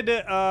you said,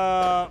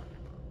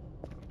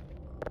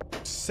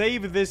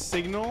 save this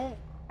signal?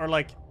 Or,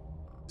 like,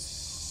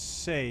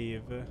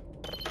 save?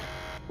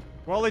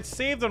 Well, it's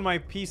saved on my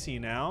PC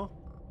now.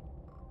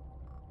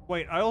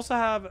 Wait, I also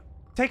have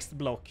text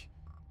block.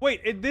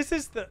 Wait, this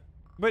is the...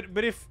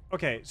 But if...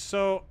 Okay,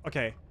 so...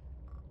 Okay.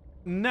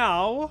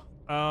 Now...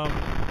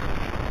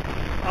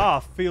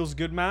 feels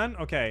good, man.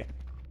 Okay.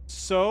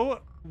 So,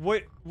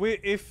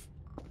 if...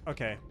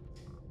 Okay.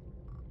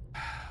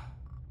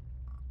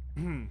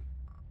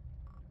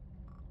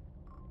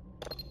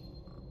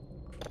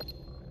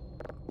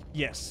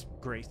 Yes,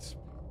 great.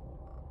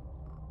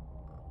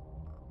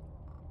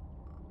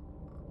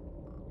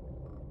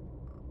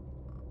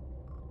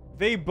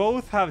 They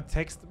both have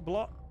text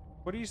block.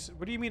 What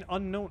do you mean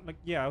unknown? Like,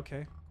 yeah,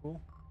 okay,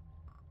 cool.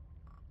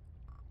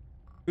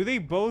 Do they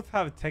both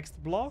have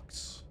text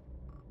blocks?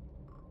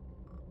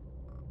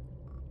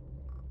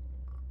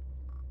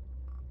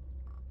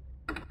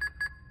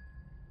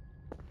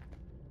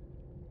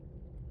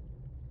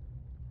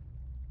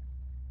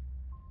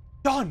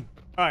 Done.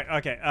 All right.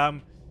 Okay.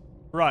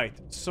 Right.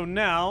 So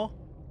now,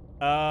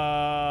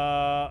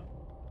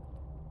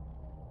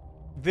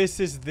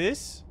 this is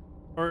this,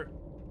 or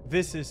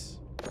this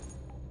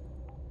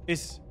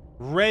is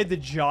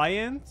red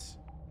giant.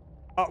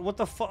 What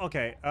the fuck?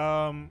 Okay.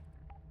 I'm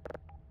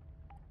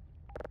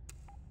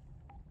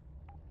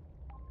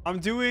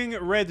doing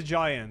red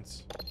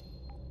giant.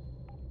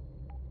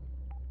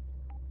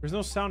 There's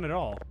no sound at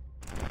all.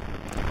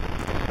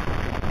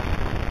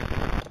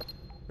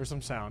 There's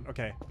some sound.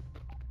 Okay.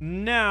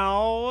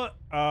 Now,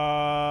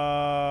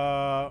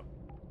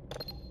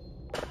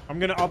 I'm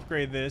gonna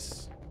upgrade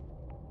this.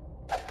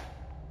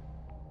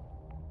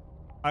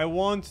 I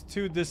want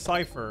to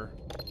decipher.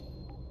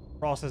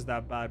 Process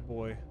that bad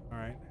boy. All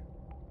right.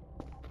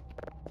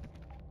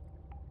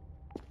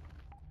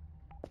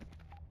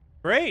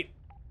 Great.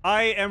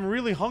 I am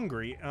really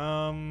hungry.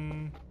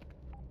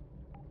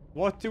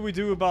 What do we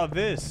do about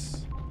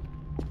this?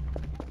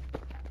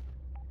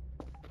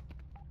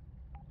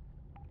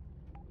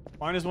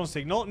 -1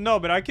 signal? No,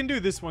 but I can do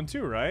this one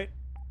too, right?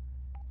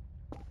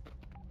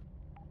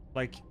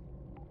 Like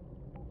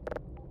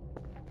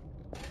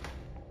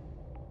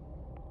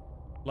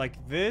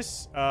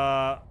this.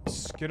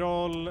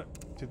 Scroll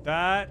to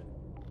that.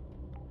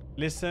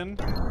 Listen.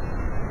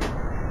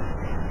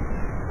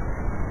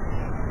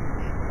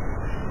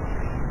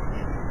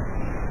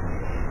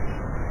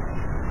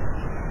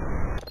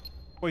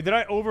 Wait, did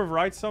I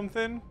overwrite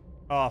something?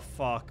 Oh,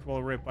 fuck.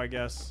 Well, rip, I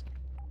guess.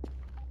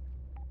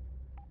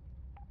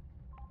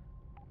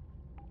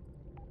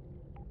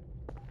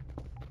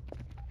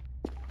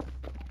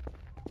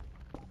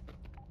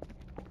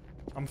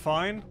 I'm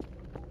fine?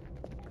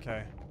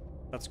 Okay.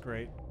 That's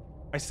great.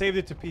 I saved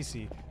it to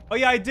PC. Oh,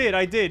 yeah, I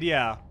did,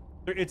 yeah.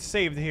 It's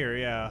saved here,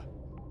 yeah.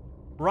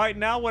 Right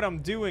now, what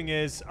I'm doing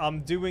is,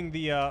 I'm doing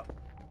the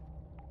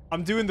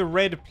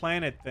red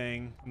planet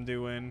thing. I'm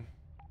doing...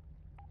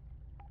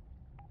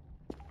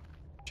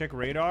 Check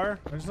radar.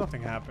 There's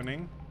nothing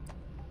happening.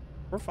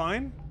 We're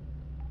fine.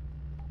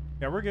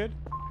 Yeah, we're good.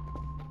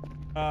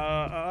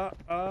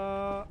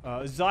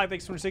 Zy,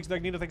 thanks 26.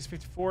 Dagnito, thanks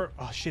 54.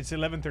 Oh, shit, it's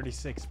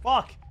 11:36.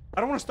 Fuck! I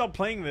don't want to stop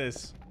playing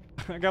this.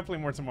 I gotta play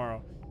more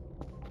tomorrow.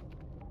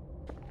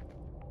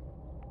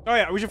 Oh,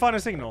 yeah, we should find a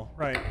signal.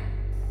 Right.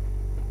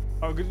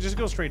 Oh, just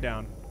go straight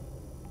down.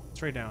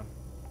 Straight down.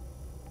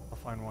 I'll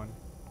find one.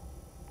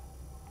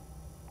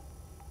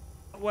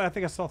 Well, I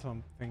think I saw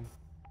something.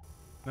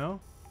 No?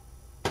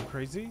 I'm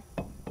crazy?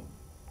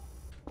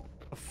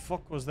 The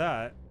fuck was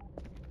that?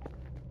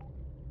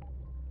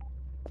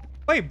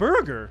 Wait,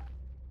 burger!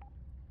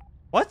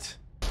 What?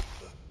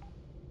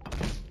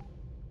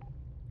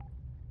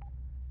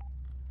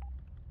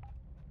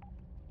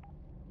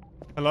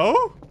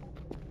 Hello?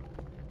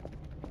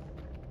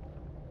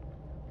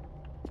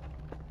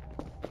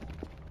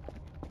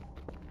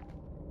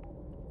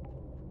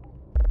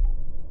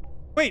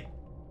 Wait!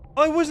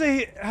 Oh, it was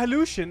a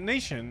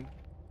hallucination.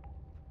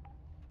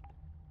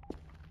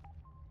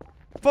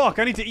 Fuck,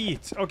 I need to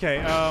eat. Okay,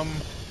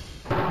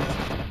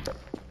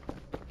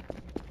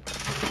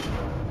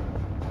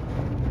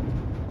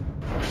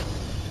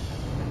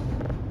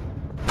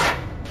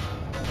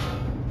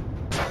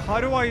 How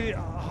do I,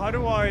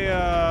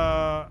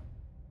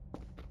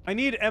 I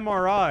need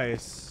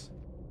MRIs.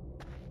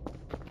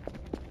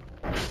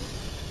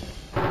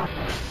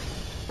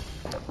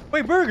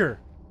 Wait, burger!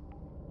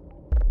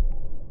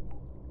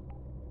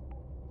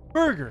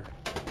 Burger!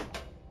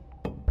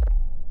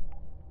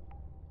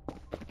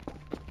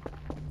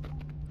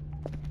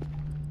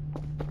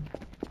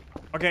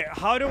 Okay,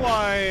 how do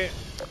I...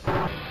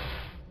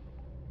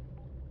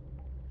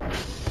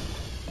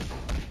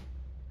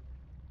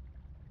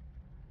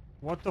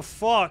 What the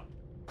fuck?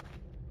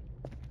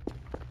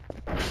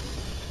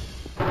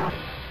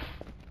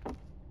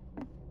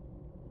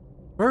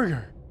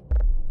 Burger.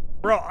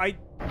 Bro,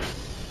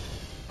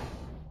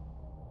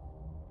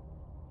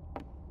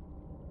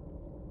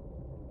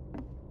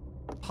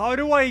 How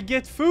do I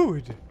get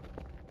food?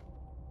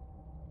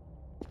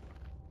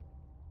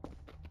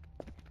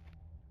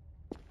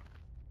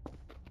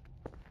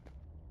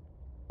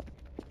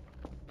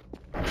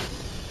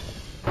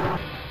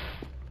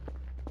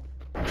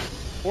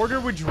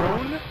 Order with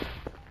drone?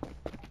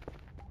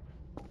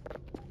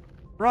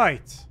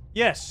 Right.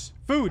 Yes.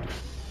 Food.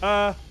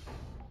 But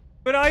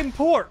I'm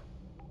poor.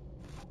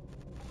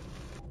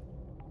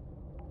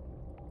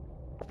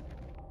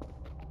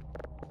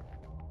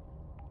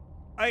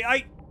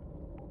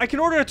 I can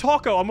order a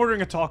taco. I'm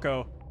ordering a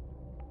taco.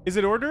 Is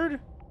it ordered?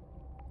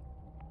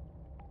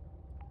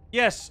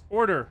 Yes,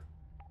 order.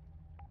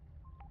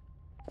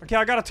 Okay,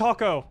 I got a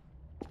taco.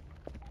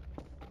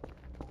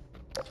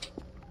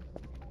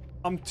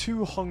 I'm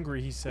too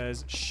hungry, he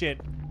says.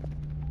 Shit.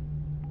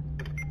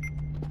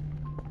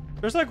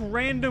 There's like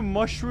random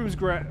mushrooms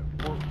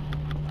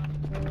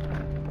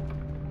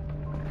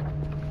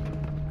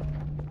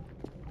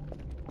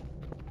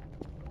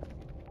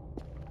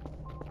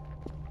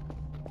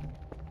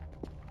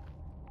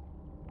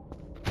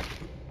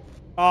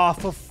Ah,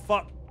 for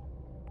fuck.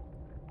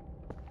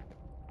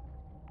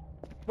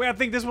 Wait, I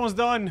think this one's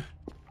done.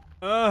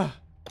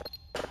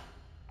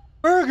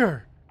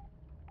 Burger!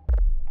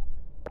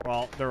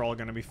 Well, they're all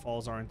gonna be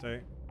falls, aren't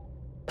they?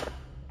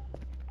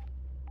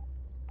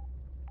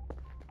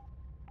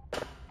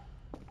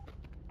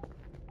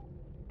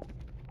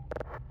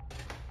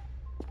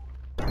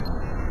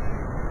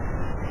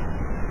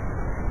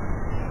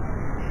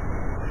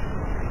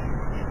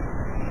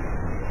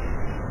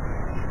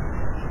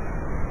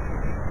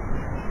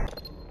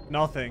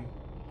 Nothing.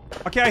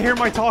 Okay, I hear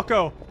my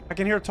taco. I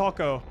can hear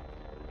taco.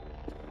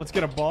 Let's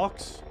get a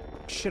box.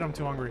 Shit, I'm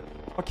too hungry.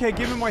 Okay,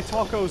 give me my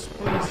tacos,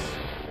 please.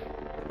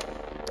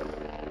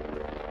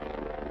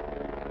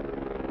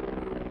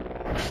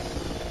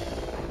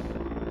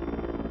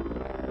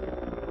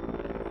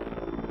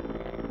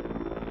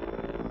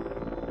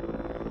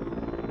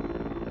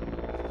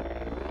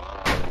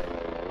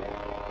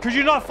 Could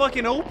you not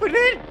fucking open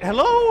it?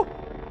 Hello?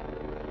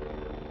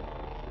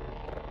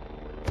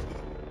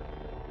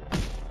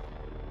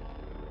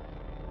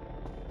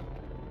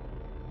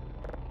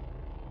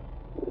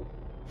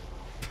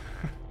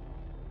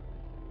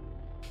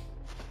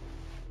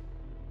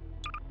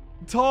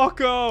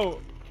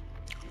 Taco!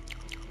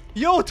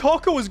 Yo,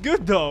 taco was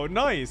good though.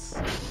 Nice.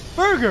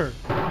 Burger!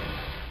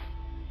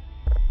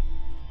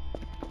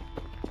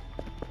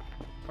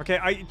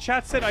 Okay,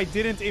 chat said I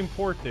didn't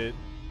import it.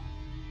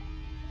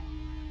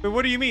 But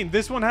what do you mean?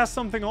 This one has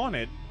something on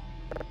it.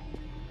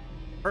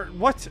 Or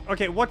what?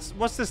 Okay, what's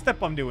the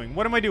step I'm doing?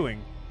 What am I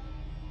doing?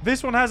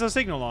 This one has a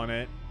signal on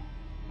it.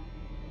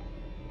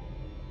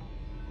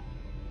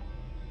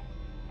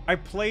 I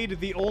played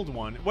the old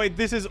one. Wait,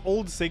 this is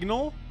old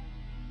signal?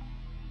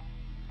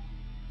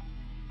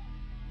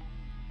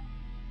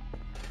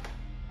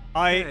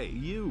 Hey,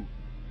 you.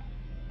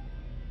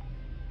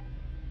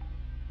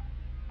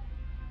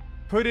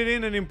 Put it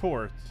in and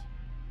import.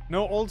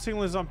 No, old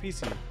signal is on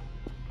PC.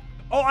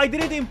 Oh, I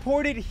didn't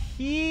import it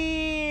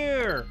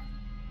here.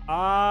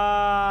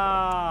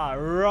 Ah,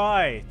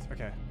 right.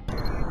 Okay.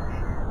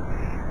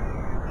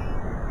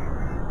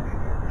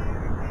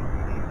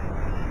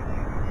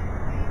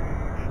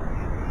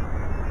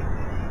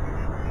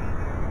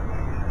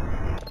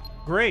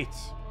 Great.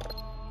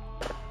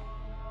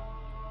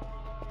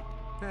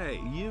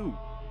 Hey, you.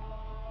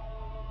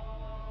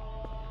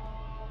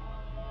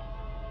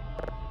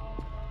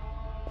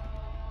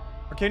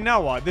 Okay,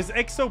 now what? This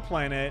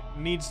exoplanet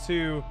needs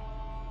to...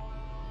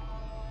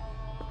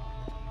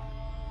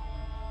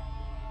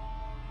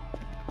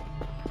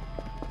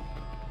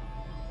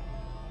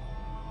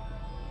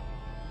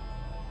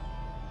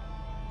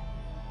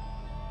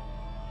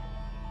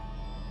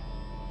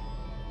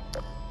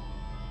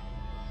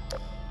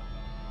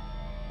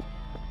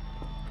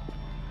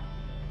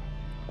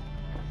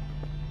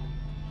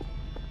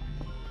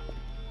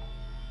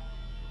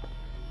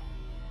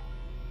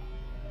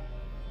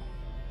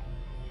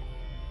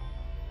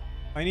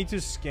 I need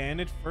to scan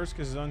it first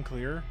because it's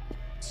unclear.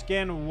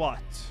 Scan what?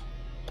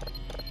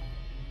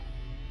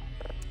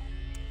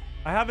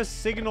 I have a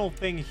signal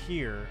thing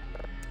here.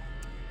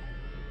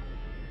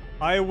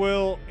 I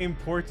will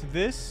import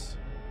this.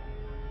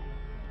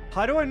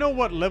 How do I know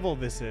what level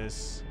this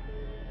is?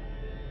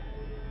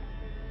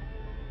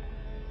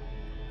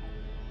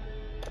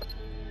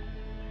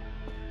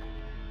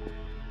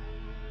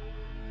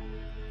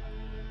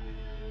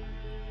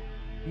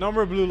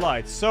 Number of blue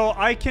lights. So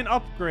I can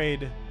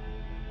upgrade.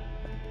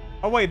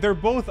 Oh wait, they're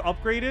both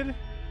upgraded?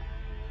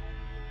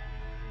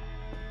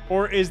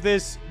 Or is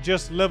this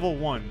just level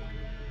 1?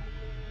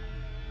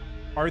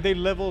 Are they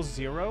level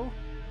 0?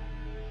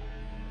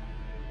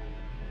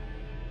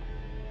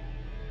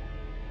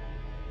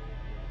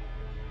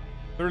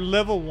 They're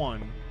level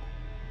 1.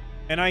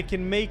 And I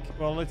can make...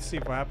 Well, let's see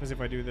what happens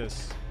if I do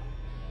this.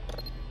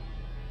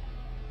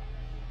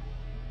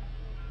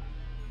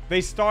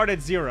 They start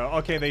at 0.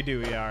 Okay, they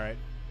do. Yeah, alright.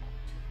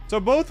 So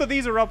both of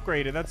these are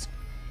upgraded. That's...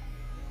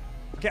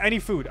 Okay, I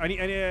need food. I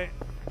need...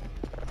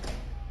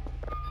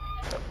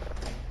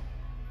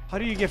 How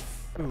do you get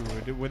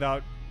food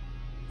without...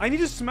 I need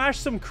to smash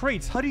some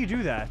crates. How do you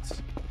do that?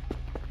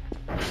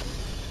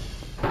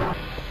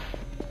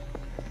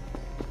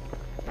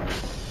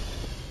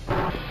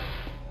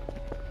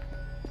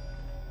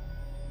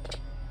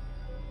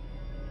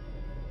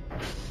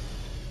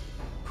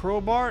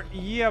 Crowbar?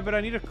 Yeah, but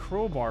I need a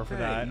crowbar for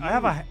that. I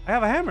have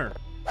a hammer.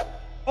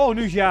 Oh,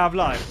 nu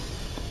jävlar.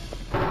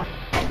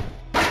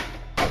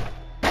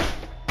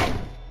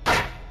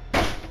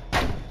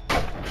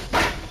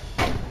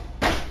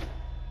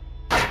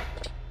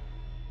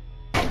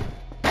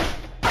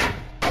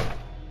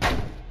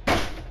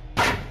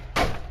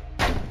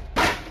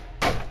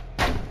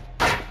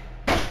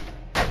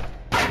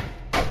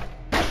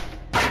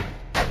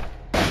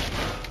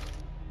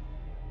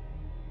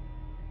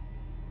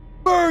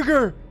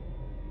 Burger!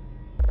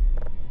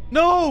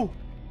 No!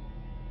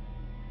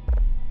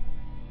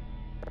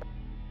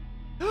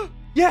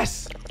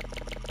 Yes!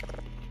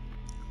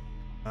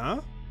 Huh?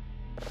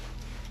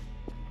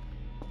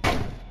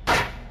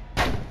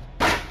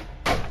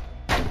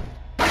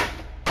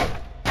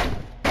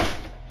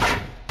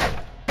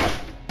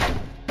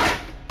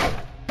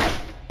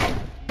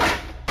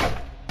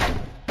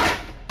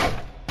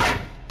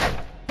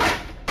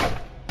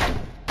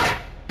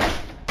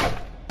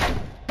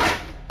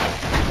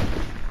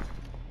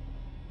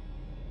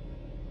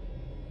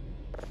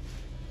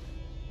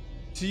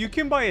 So you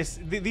can buy a...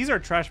 These are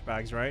trash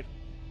bags, right?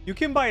 You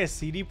can buy a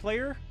CD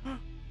player.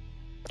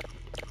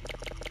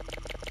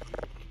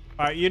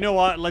 Alright, you know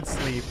what? Let's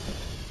sleep.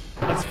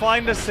 Let's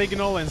find a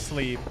signal and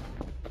sleep.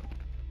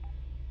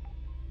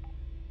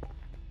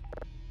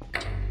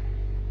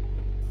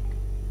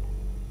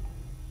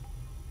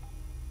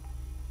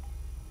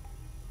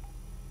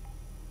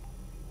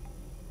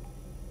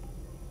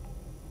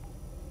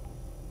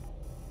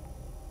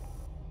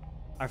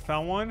 I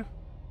found one.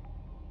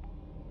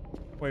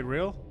 Wait,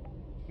 real?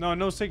 No,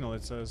 no signal,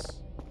 it says.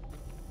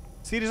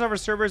 CDs offer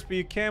servers, but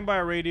you can buy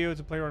a radio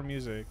to play our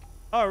music.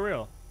 Oh,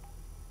 real.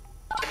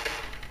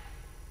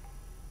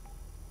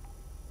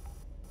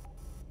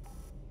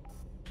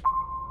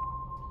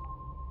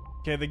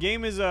 Okay, the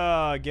game is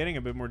getting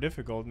a bit more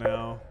difficult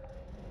now.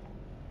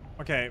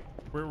 Okay,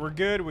 we're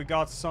good. We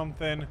got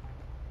something.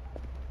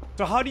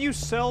 So how do you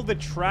sell the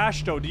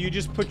trash, though? Do you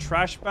just put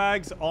trash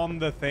bags on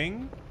the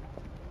thing?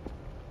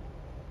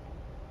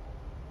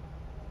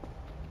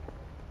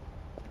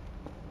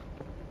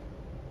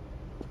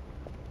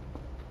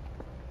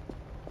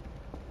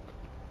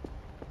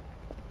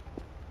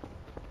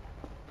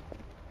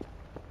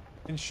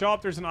 In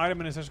shop, there's an item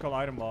in a section called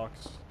item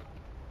box.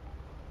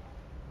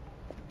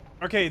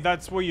 Okay,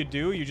 that's what you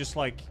do? You just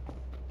like...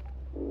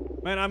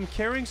 Man, I'm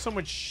carrying so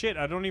much shit,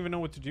 I don't even know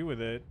what to do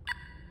with it.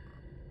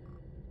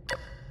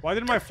 Why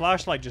did my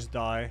flashlight just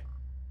die?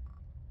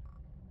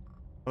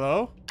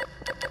 Hello?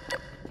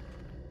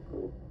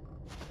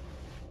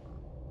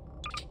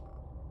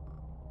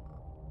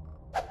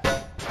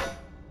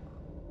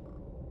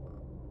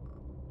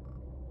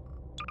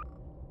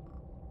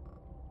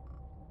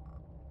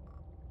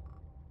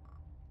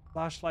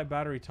 Flashlight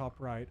battery top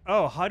right.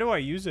 Oh, how do I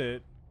use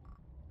it?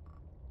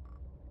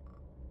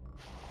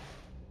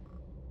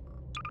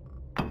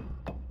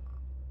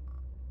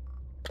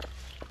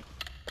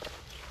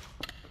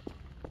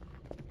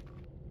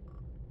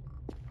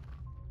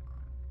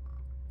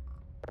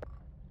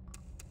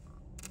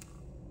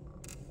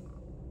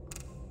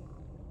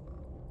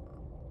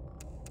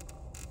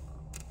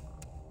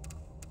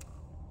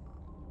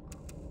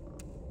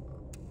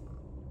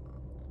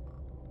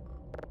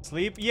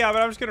 Sleep? Yeah,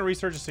 but I'm just gonna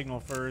research a signal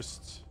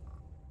first.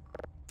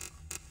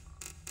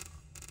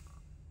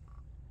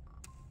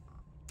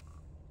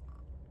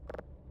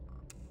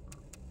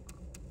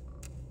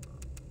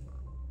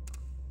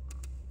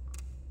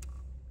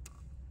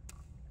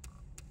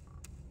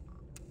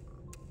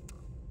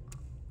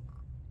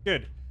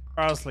 Good.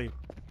 Alright, I'll sleep.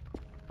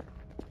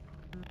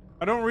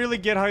 I don't really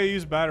get how you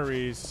use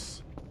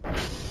batteries.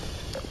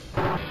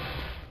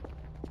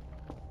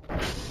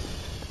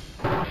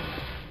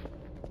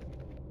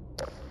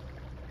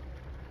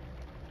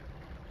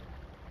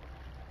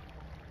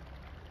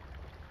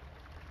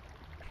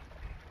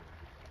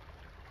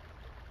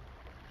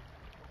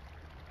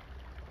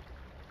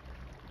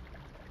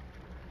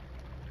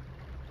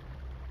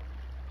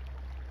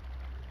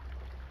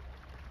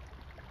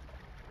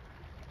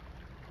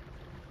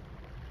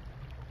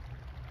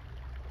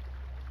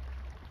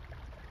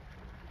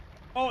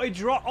 Oh,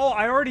 oh,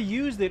 I already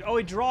used it. Oh,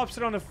 it drops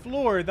it on the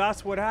floor.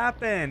 That's what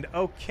happened.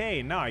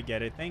 Okay, now I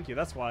get it. Thank you.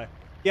 That's why.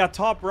 Yeah,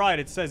 top right,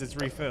 it says it's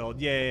refilled.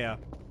 Yeah.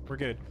 We're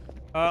good.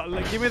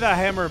 Give me that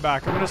hammer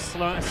back. I'm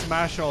gonna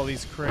smash all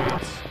these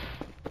crates.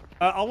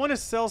 I want to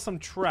sell some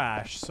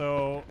trash,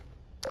 so...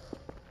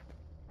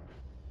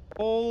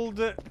 Hold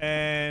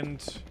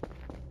and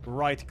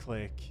right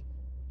click.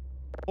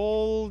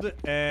 Hold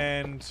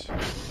and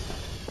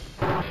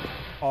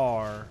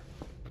R.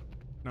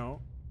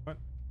 No. What?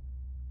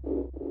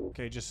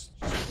 Okay, just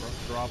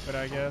drop it,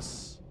 I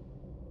guess.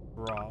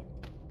 Drop.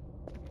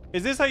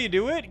 Is this how you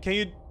do it? Can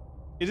you...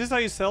 Is this how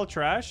you sell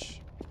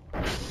trash?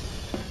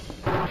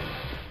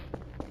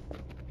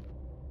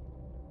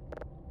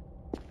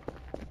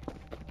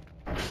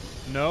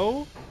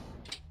 No?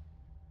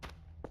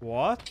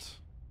 What?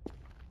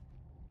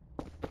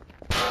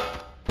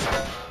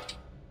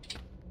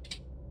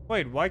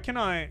 Wait, why can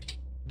I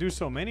do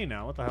so many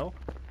now? What the hell?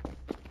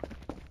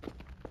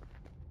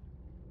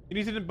 You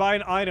need to buy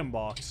an item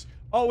box.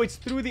 Oh, it's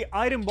through the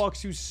item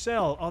box you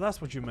sell. Oh, that's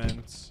what you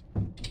meant.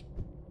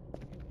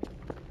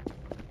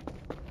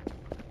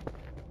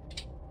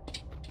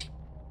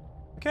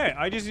 Okay,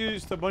 I just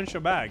used a bunch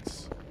of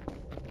bags.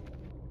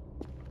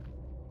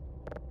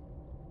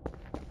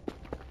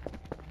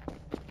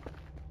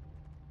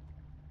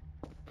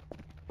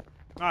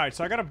 Alright,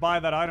 so I gotta buy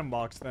that item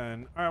box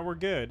then. Alright, we're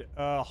good.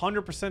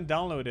 100%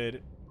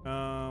 downloaded.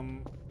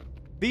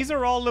 These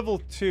are all level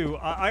 2.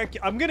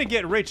 I'm gonna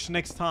get rich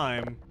next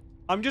time.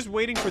 I'm just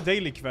waiting for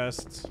daily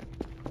quests.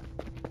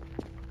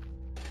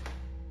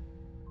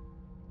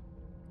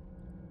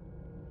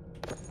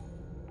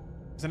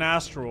 It's an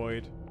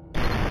asteroid.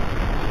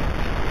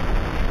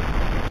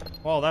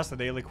 Well, that's the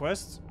daily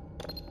quest.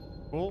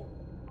 Cool.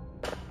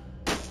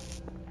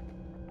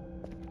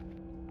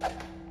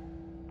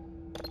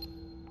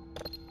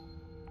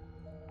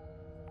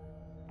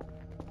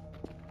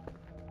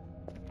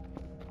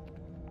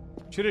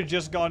 Should have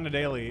just gotten a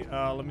daily.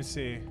 Let me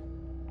see.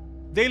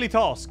 Daily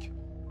task.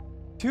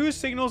 2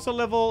 signals to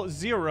level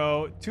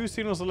 0, 2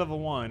 signals to level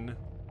 1.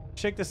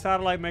 Check the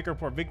satellite maker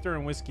port, Victor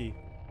and Whiskey.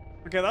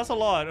 Okay, that's a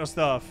lot of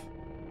stuff.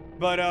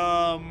 But,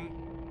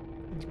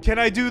 can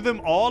I do them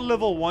all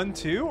level 1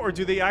 too? Or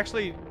do they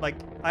actually, like,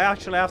 I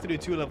actually have to do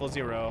 2 level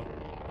 0?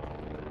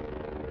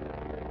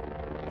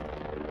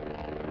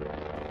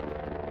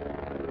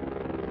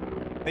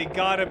 They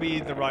gotta be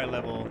the right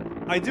level.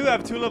 I do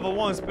have 2 level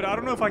 1s, but I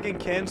don't know if I can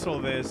cancel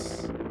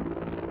this.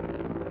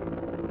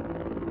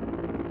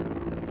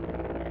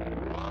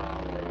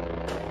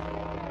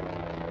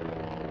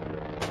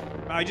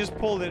 I just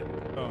pulled it.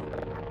 Oh.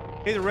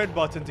 Hit the red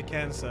button to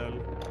cancel.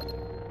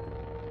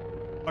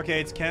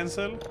 Okay, it's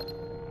canceled.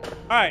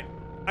 Alright.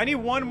 I need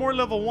 1 more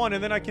level 1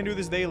 and then I can do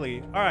this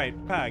daily. Alright,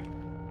 Pag.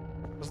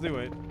 Let's do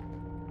it.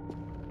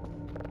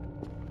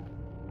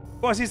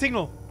 Oh, I see a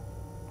signal.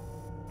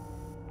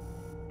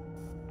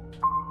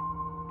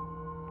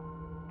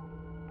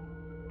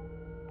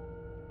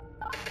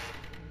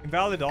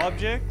 Invalid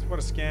object? What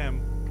a scam.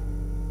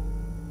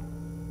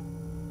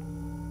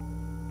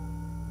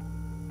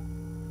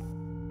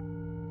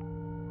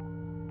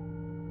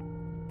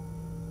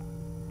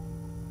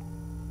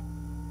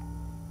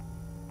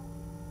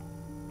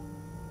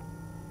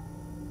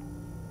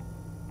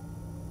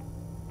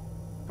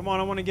 Come on,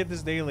 I want to get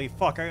this daily.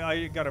 Fuck,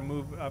 I gotta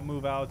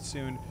move out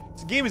soon.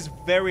 This game is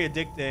very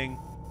addicting.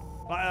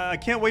 I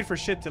can't wait for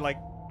shit to like...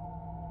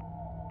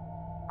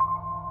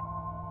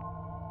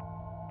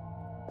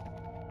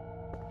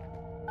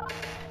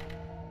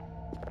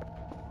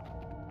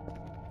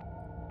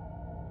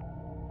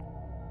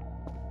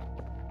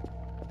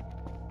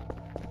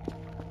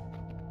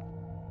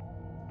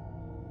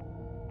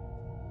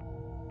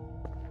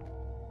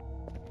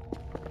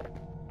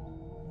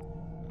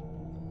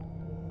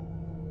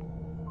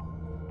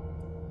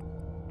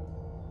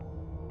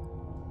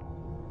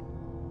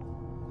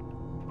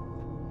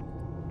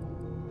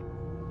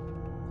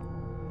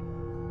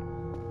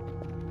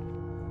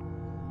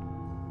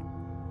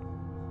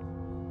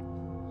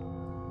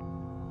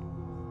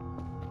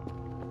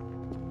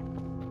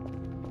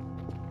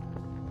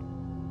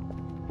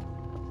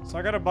 So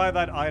I gotta buy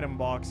that item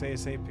box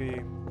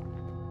ASAP.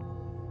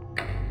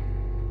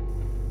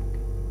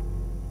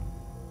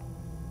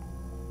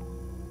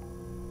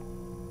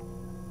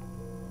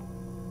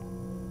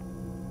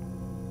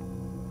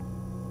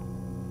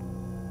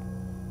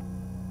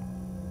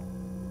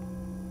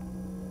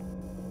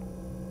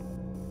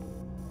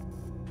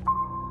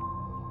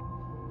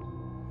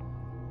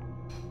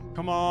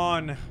 Come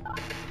on.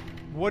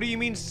 What do you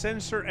mean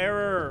sensor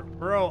error?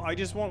 Bro, I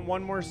just want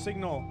 1 more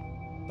signal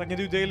so I can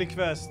do daily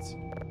quests.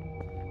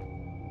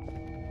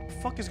 What the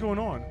fuck is going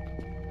on?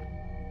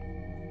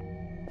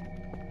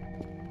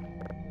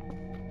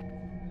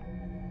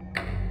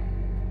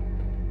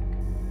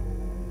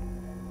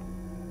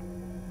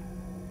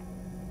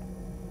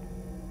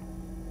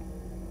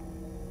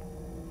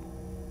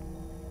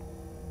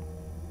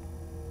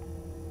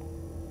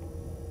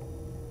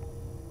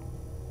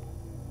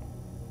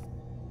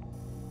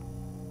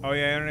 Oh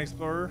yeah, Internet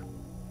Explorer.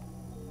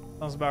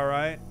 Sounds about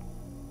right.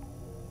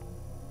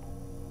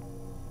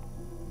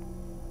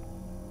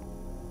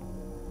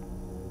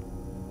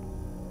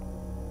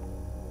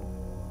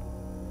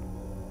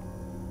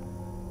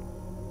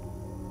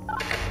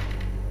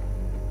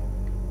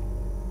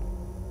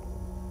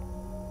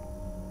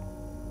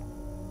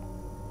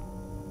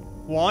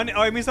 One?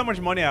 Oh, it means how much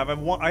money I have.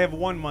 I have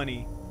one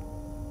money.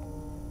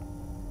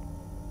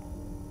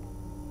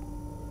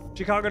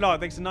 Chicago Dog,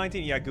 thanks to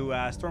 19. Yeah, goo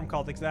ass. Storm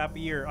Call, thanks to half a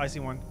year. I see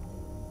one.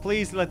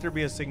 Please let there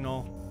be a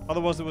signal.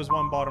 Otherwise, there was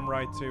one bottom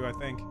right, too, I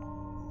think.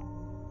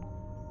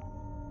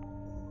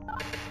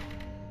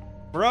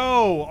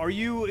 Bro, are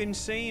you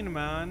insane,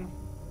 man?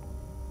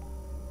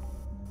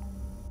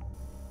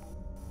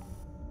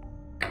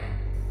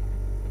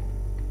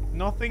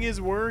 Nothing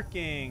is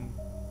working.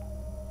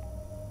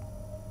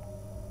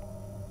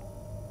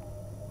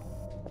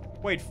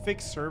 Wait,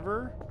 fix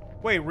server?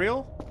 Wait,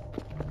 real?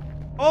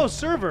 Oh,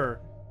 server!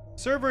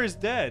 Server is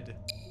dead.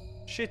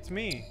 Shit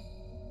me.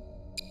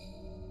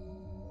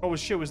 Oh,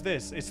 shit was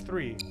this? It's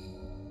 3.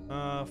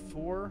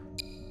 4,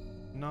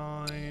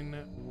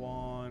 9,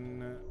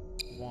 1,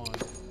 1.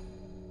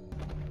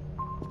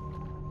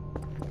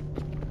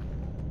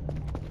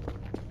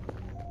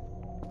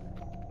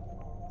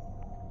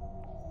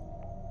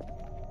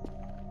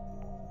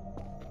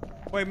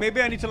 Wait,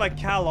 maybe I need to like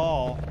cal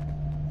all.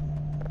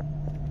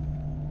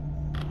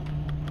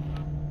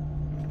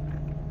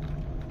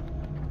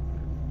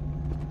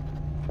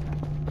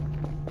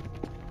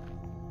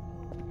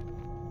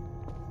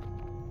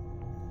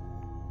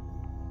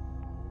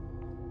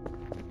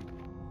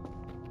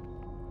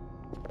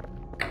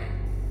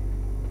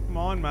 Come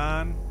on,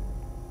 man.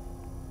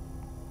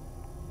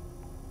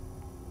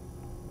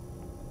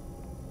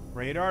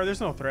 Radar? There's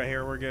no threat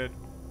here. We're good.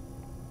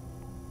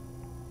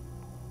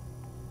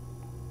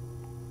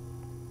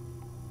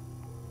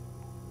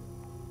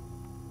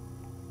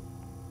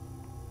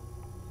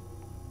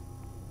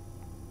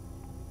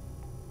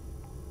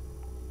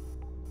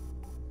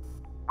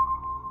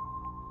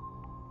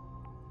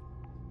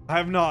 I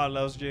have not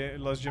Los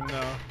Gym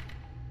now.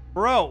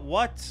 Bro,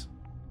 what?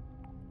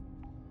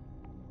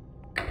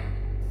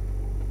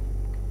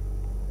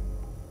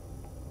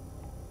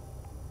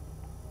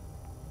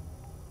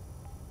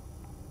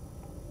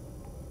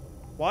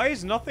 Why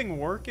is nothing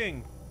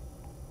working?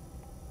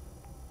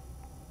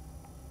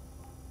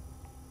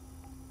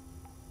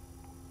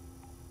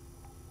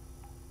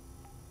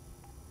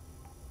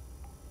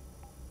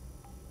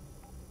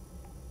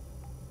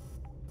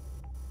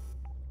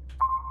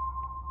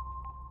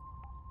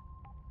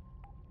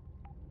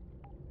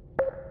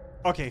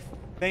 Okay,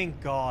 thank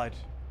God.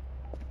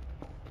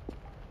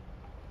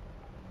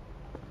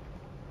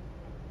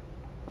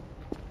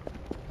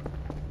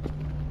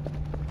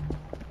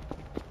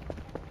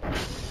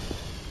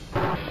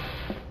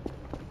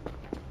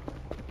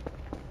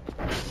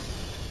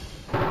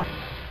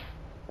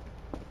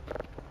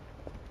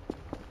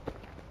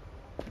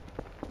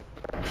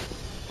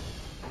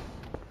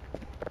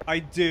 I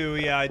do,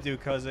 yeah, I do,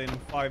 cousin.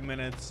 5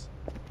 minutes.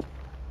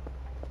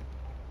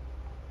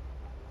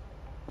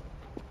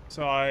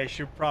 So I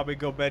should probably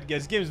go bed.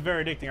 This game is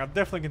very addicting. I'm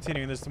definitely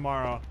continuing this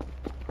tomorrow.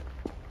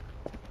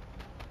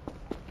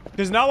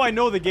 Because now I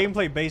know the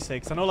gameplay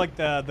basics. I know like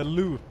the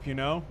loop, you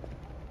know?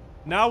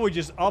 Now we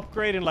just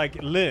upgrade and like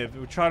live.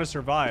 We try to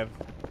survive.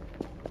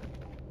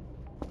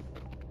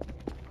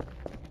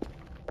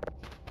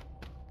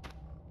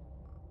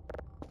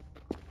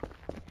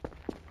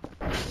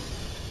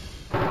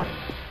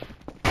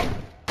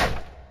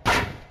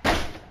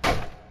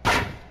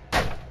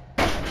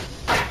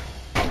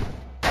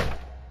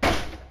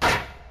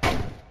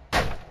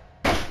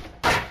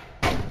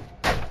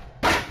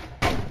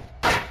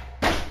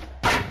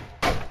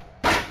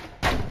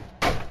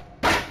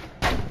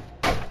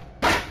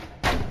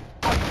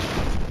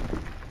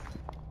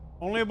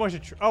 Only a bunch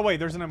of oh wait,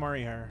 there's an MRE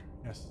here.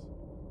 Yes.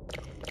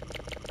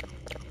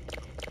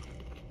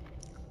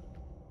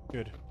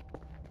 Good.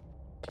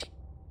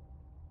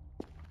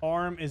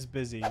 Arm is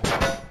busy.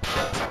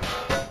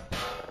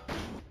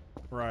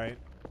 Right.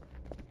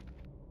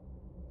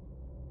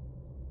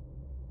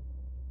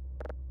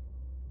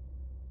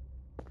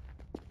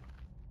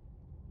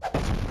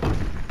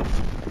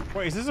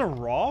 Wait, is this a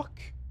rock?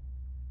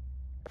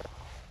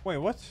 Wait,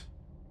 what?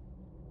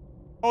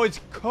 Oh,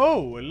 it's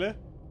coal.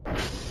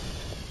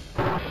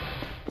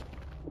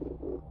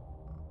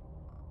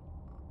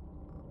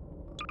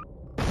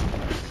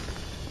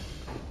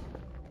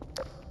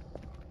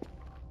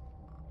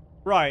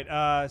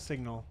 Right,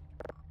 signal.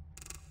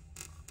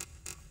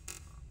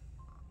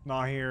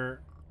 Not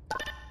here.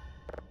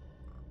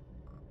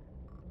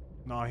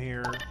 Not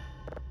here.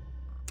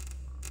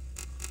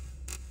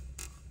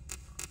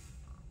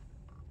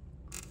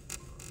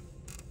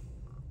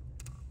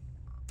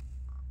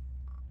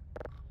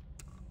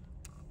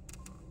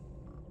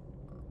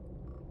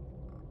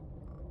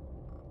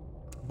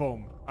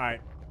 Boom.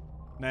 Alright.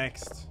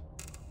 Next.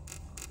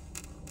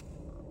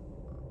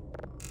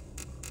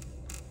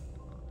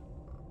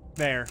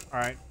 There.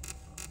 Alright.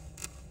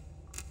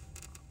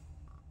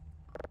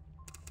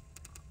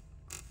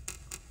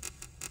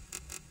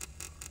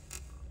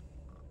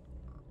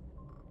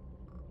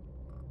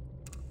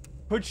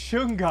 Put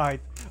Shungite.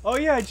 Oh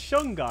yeah, it's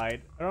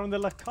Shungite. Around the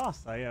La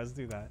Casa. Yeah, let's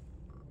do that.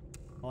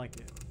 I like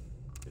it.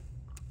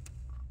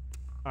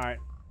 Alright.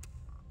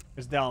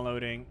 It's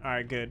downloading.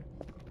 Alright, good.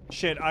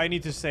 Shit, I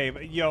need to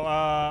save. Yo,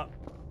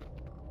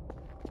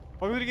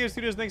 Welcome to the Game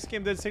Studios. Next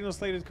game, Dead Signal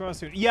slated to come out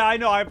soon. Yeah, I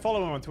know. I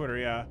follow him on Twitter.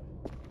 Yeah.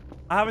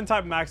 I haven't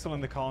typed Maxwell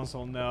in the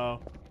console. No.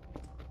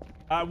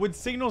 With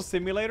Signal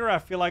Simulator, I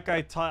feel like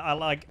I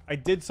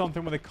did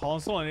something with the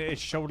console and it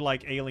showed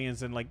like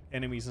aliens and like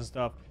enemies and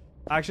stuff.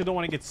 I actually don't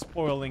want to get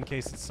spoiled in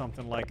case it's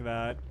something like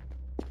that.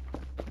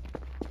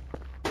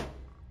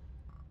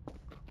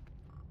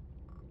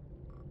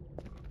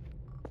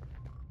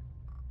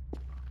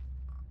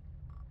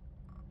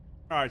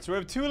 Alright, so we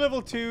have 2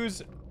 level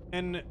 2s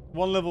and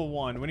 1 level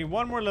 1. We need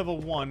 1 more level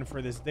 1 for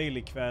this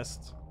daily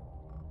quest.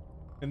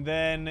 And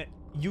then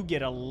you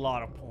get a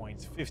lot of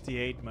points.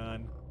 58,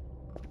 man.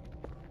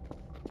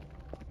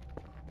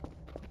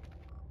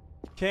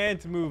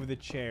 Can't move the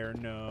chair,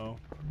 no.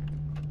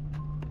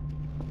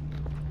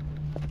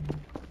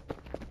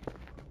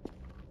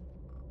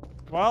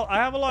 Well, I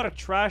have a lot of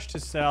trash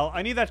to sell.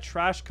 I need that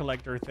trash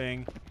collector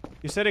thing.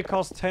 You said it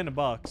costs 10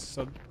 bucks,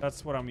 so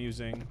that's what I'm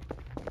using.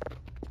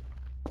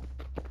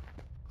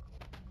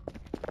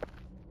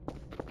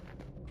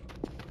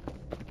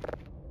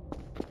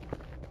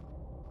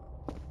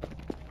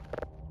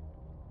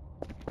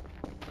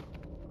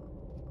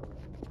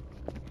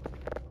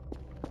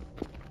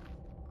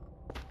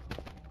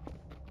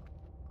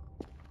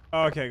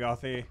 Okay,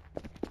 Gothy.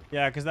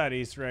 Yeah, because that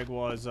Easter egg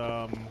was,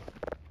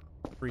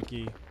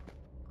 freaky.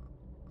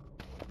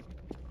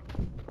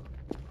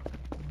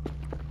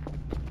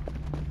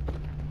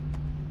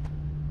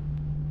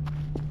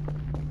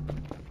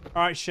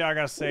 Alright, shit, I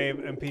gotta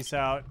save and peace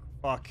out.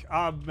 Fuck.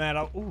 Ah, man,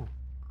 ooh.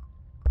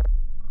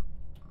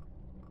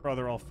 Bro,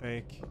 they're all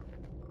fake.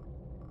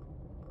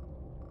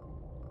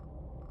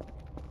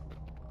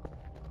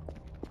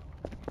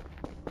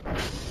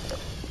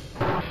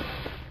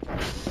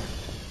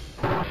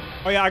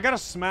 Oh yeah, I gotta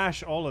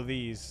smash all of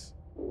these.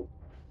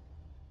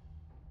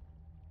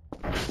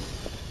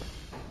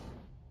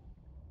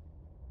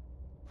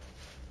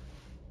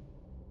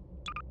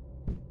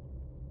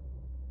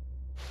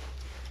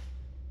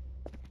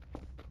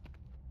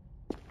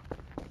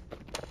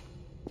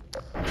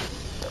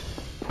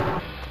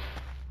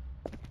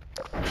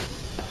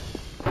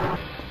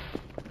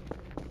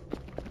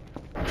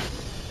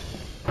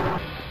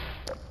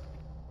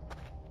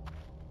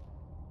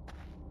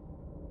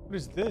 What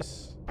is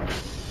this?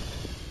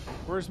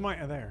 Where's my...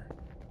 there.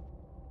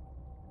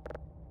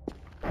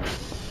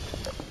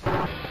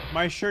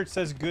 My shirt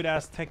says good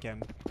ass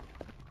Tekken.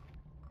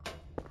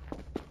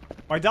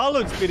 My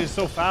download speed is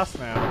so fast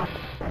now.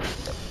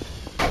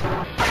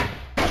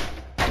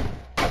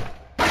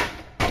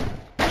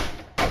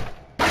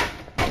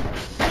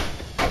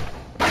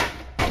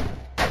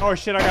 Oh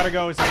shit, I gotta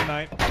go. It's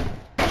midnight.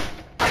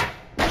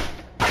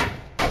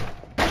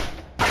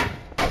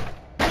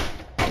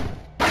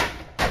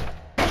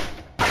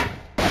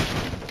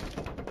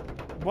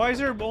 Why is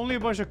there only a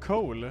bunch of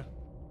coal?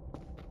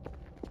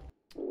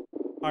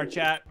 Alright,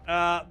 chat.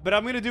 But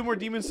I'm gonna do more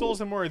Demon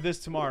Souls and more of this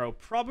tomorrow.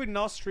 Probably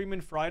not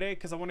streaming Friday,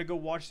 because I want to go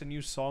watch the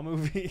new Saw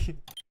movie.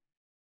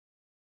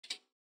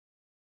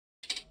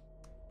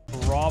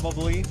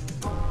 Probably.